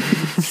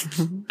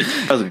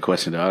 That was a good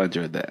question, though. I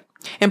enjoyed that.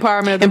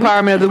 Empowerment of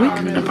the week.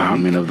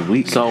 Empowerment of the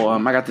week. So,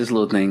 I got this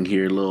little thing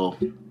here, a little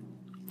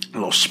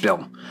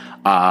spill.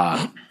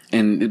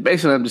 And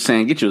basically, I'm just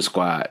saying, get you a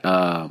squad.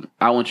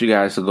 I want you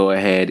guys to go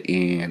ahead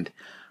and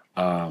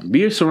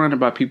be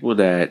surrounded by people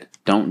that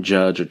don't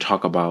judge or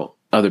talk about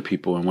other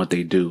people and what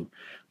they do,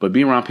 but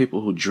be around people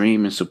who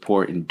dream and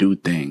support and do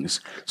things.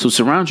 So,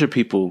 surround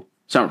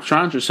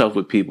yourself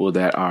with people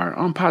that are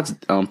on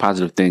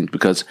positive things,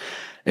 because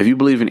if you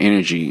believe in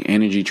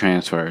energy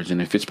transfers.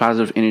 And if it's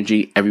positive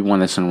energy, everyone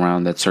that's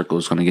around that circle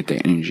is going to get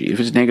that energy. If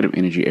it's negative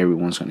energy,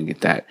 everyone's going to get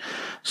that.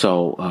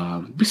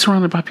 So be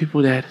surrounded by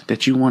people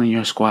that you want in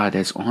your squad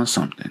that's on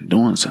something,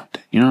 doing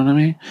something. You know what I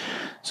mean?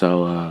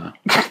 So,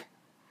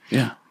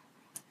 yeah.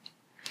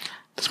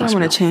 I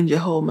want to change your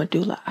whole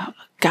medulla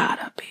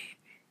oblongata, baby.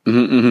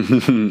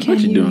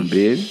 What you doing,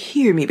 babe?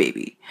 Hear me,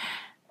 baby.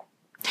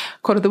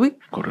 Quote of the week.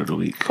 Quote of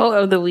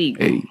the week.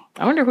 Hey.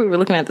 I wonder if we were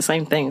looking at the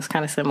same thing. It's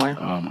kind of similar.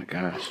 Oh my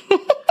gosh.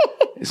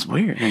 It's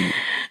weird, ain't it?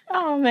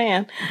 Oh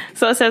man.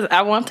 So it says,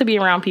 I want to be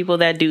around people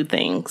that do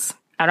things.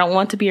 I don't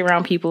want to be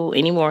around people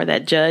anymore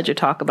that judge or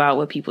talk about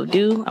what people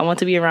do. I want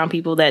to be around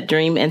people that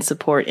dream and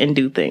support and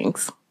do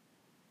things.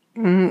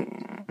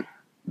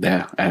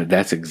 Yeah,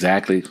 that's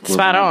exactly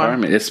spot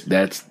on. That's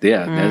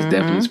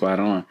definitely spot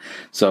on.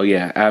 So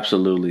yeah,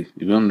 absolutely.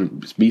 You're going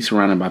to be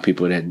surrounded by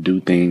people that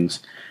do things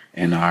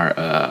and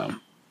are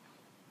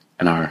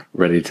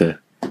ready to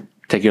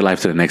take your life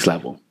to the next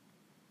level.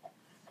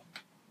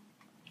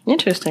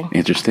 Interesting.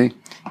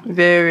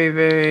 Very,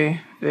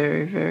 very,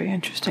 very, very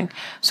interesting.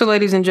 So,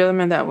 ladies and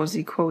gentlemen, that was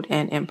the quote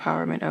and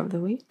empowerment of the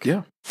week.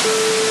 Yeah.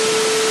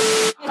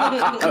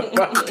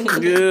 Fuck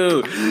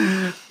you.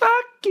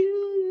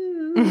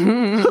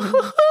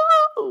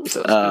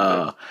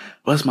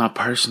 What's my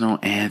personal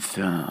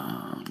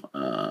anthem?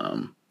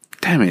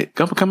 Damn it.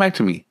 Come back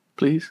to me,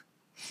 please.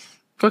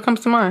 What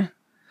comes to mind?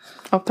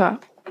 Off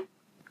top.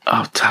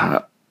 I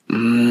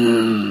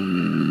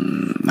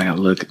gotta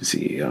look and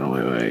see. Oh,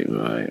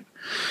 wait.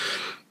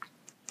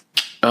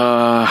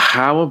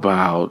 How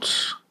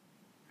about,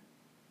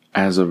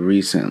 as of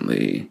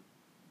recently,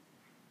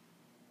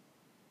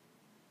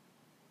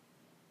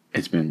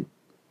 it's been,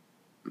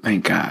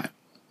 thank God,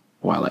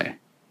 Wale.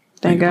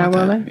 Thank God,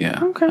 Wale?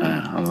 Yeah. Okay.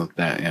 I love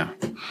that, yeah.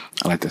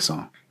 I like that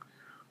song.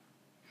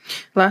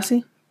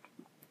 Lassie?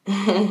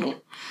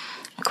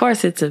 Of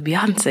course, it's a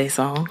Beyonce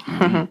song.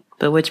 Mm-hmm.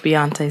 But which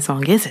Beyonce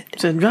song is it?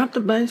 So drop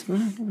the bass.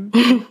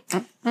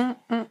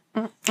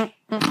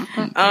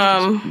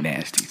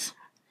 Nasties.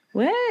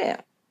 Well,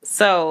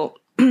 so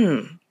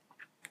the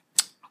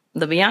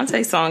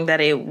Beyonce song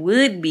that it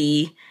would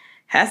be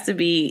Has to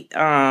be,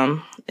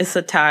 it's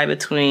a tie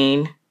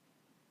between,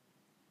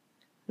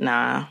 It's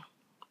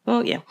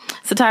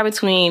a tie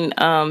between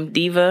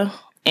Diva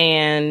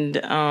and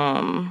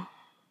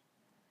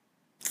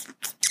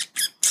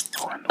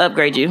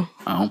Upgrade You.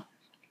 Oh.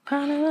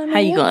 How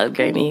you gonna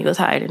upgrade me? He goes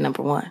higher than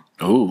number one.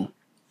 Ooh.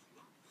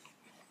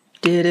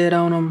 Did it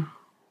on him.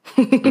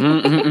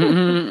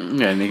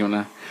 Yeah, nigga,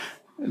 nah.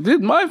 This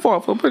is my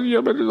fault for putting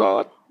your bitches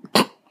on.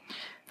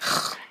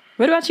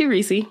 What about you,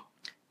 Reese?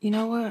 You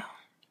know what?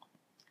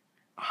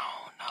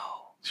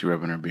 She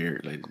rubbing her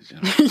beard, ladies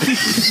and gentlemen.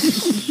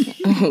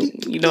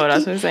 You know what I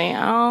was saying?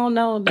 I don't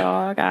know,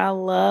 dog. I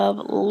love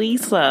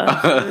Lisa.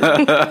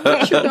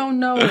 But you don't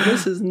know.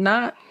 This is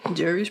not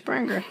Jerry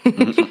Springer.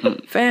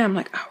 Fam,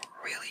 like, I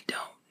really don't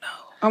know.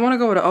 I want to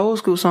go with an old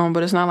school song,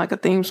 but it's not like a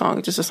theme song.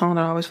 It's just a song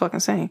that I always fucking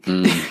sing.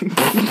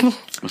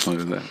 What song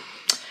is that?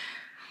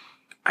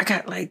 I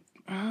got like...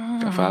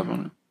 Got 5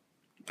 on it.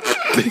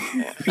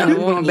 I'm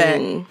going back.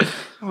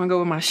 I want to go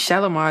with my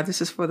Shalimar.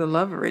 This is for the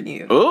lover in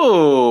you.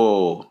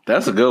 Oh,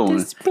 that's a good one.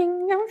 This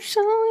spring I'm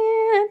showing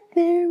that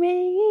there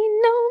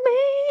ain't no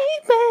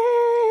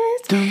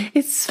maybes.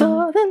 It's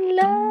for the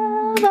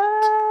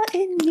lover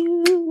in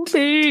you,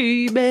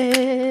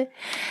 baby.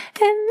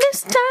 And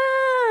this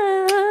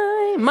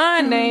time,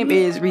 my name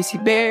is Reese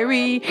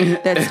Berry.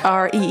 That's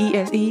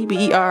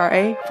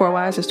REESEBERA. 4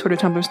 Y's is Twitter,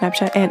 Tumblr,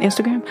 Snapchat, and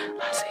Instagram.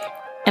 Lassie.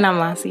 And I'm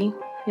Lassie.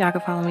 Y'all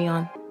can follow me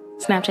on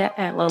Snapchat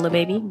at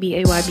LolaBaby,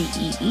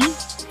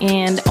 BAYBEE,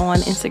 and on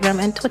Instagram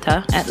and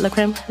Twitter at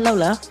LaCreme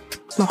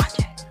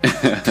Mwanje.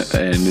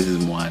 And this is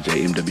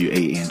Mwanje,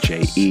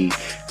 MWANJE.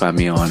 Find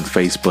me on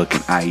Facebook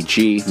and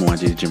IG,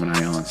 Mwanje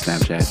Gemini on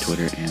Snapchat,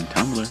 Twitter, and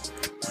Tumblr.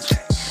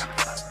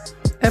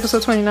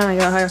 Episode 29,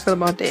 y'all. How y'all feel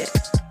about that?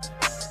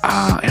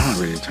 I'm not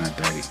ready to turn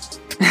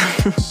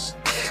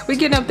 30. We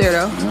getting up there,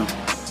 though. Yeah.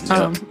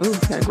 Ooh,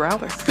 got a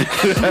growler.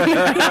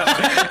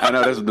 I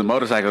know that's the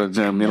motorcycle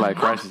midlife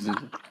crisis.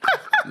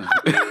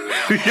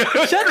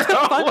 Shut the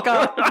fuck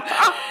up.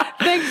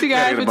 Thanks, you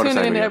guys, for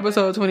tuning in to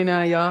episode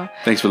 29, y'all.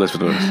 Thanks for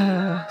listening to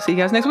us. See you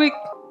guys next week.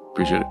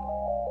 Appreciate it.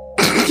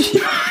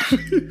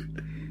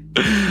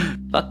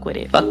 Fuck with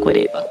it. Fuck with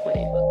it. Fuck with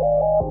it.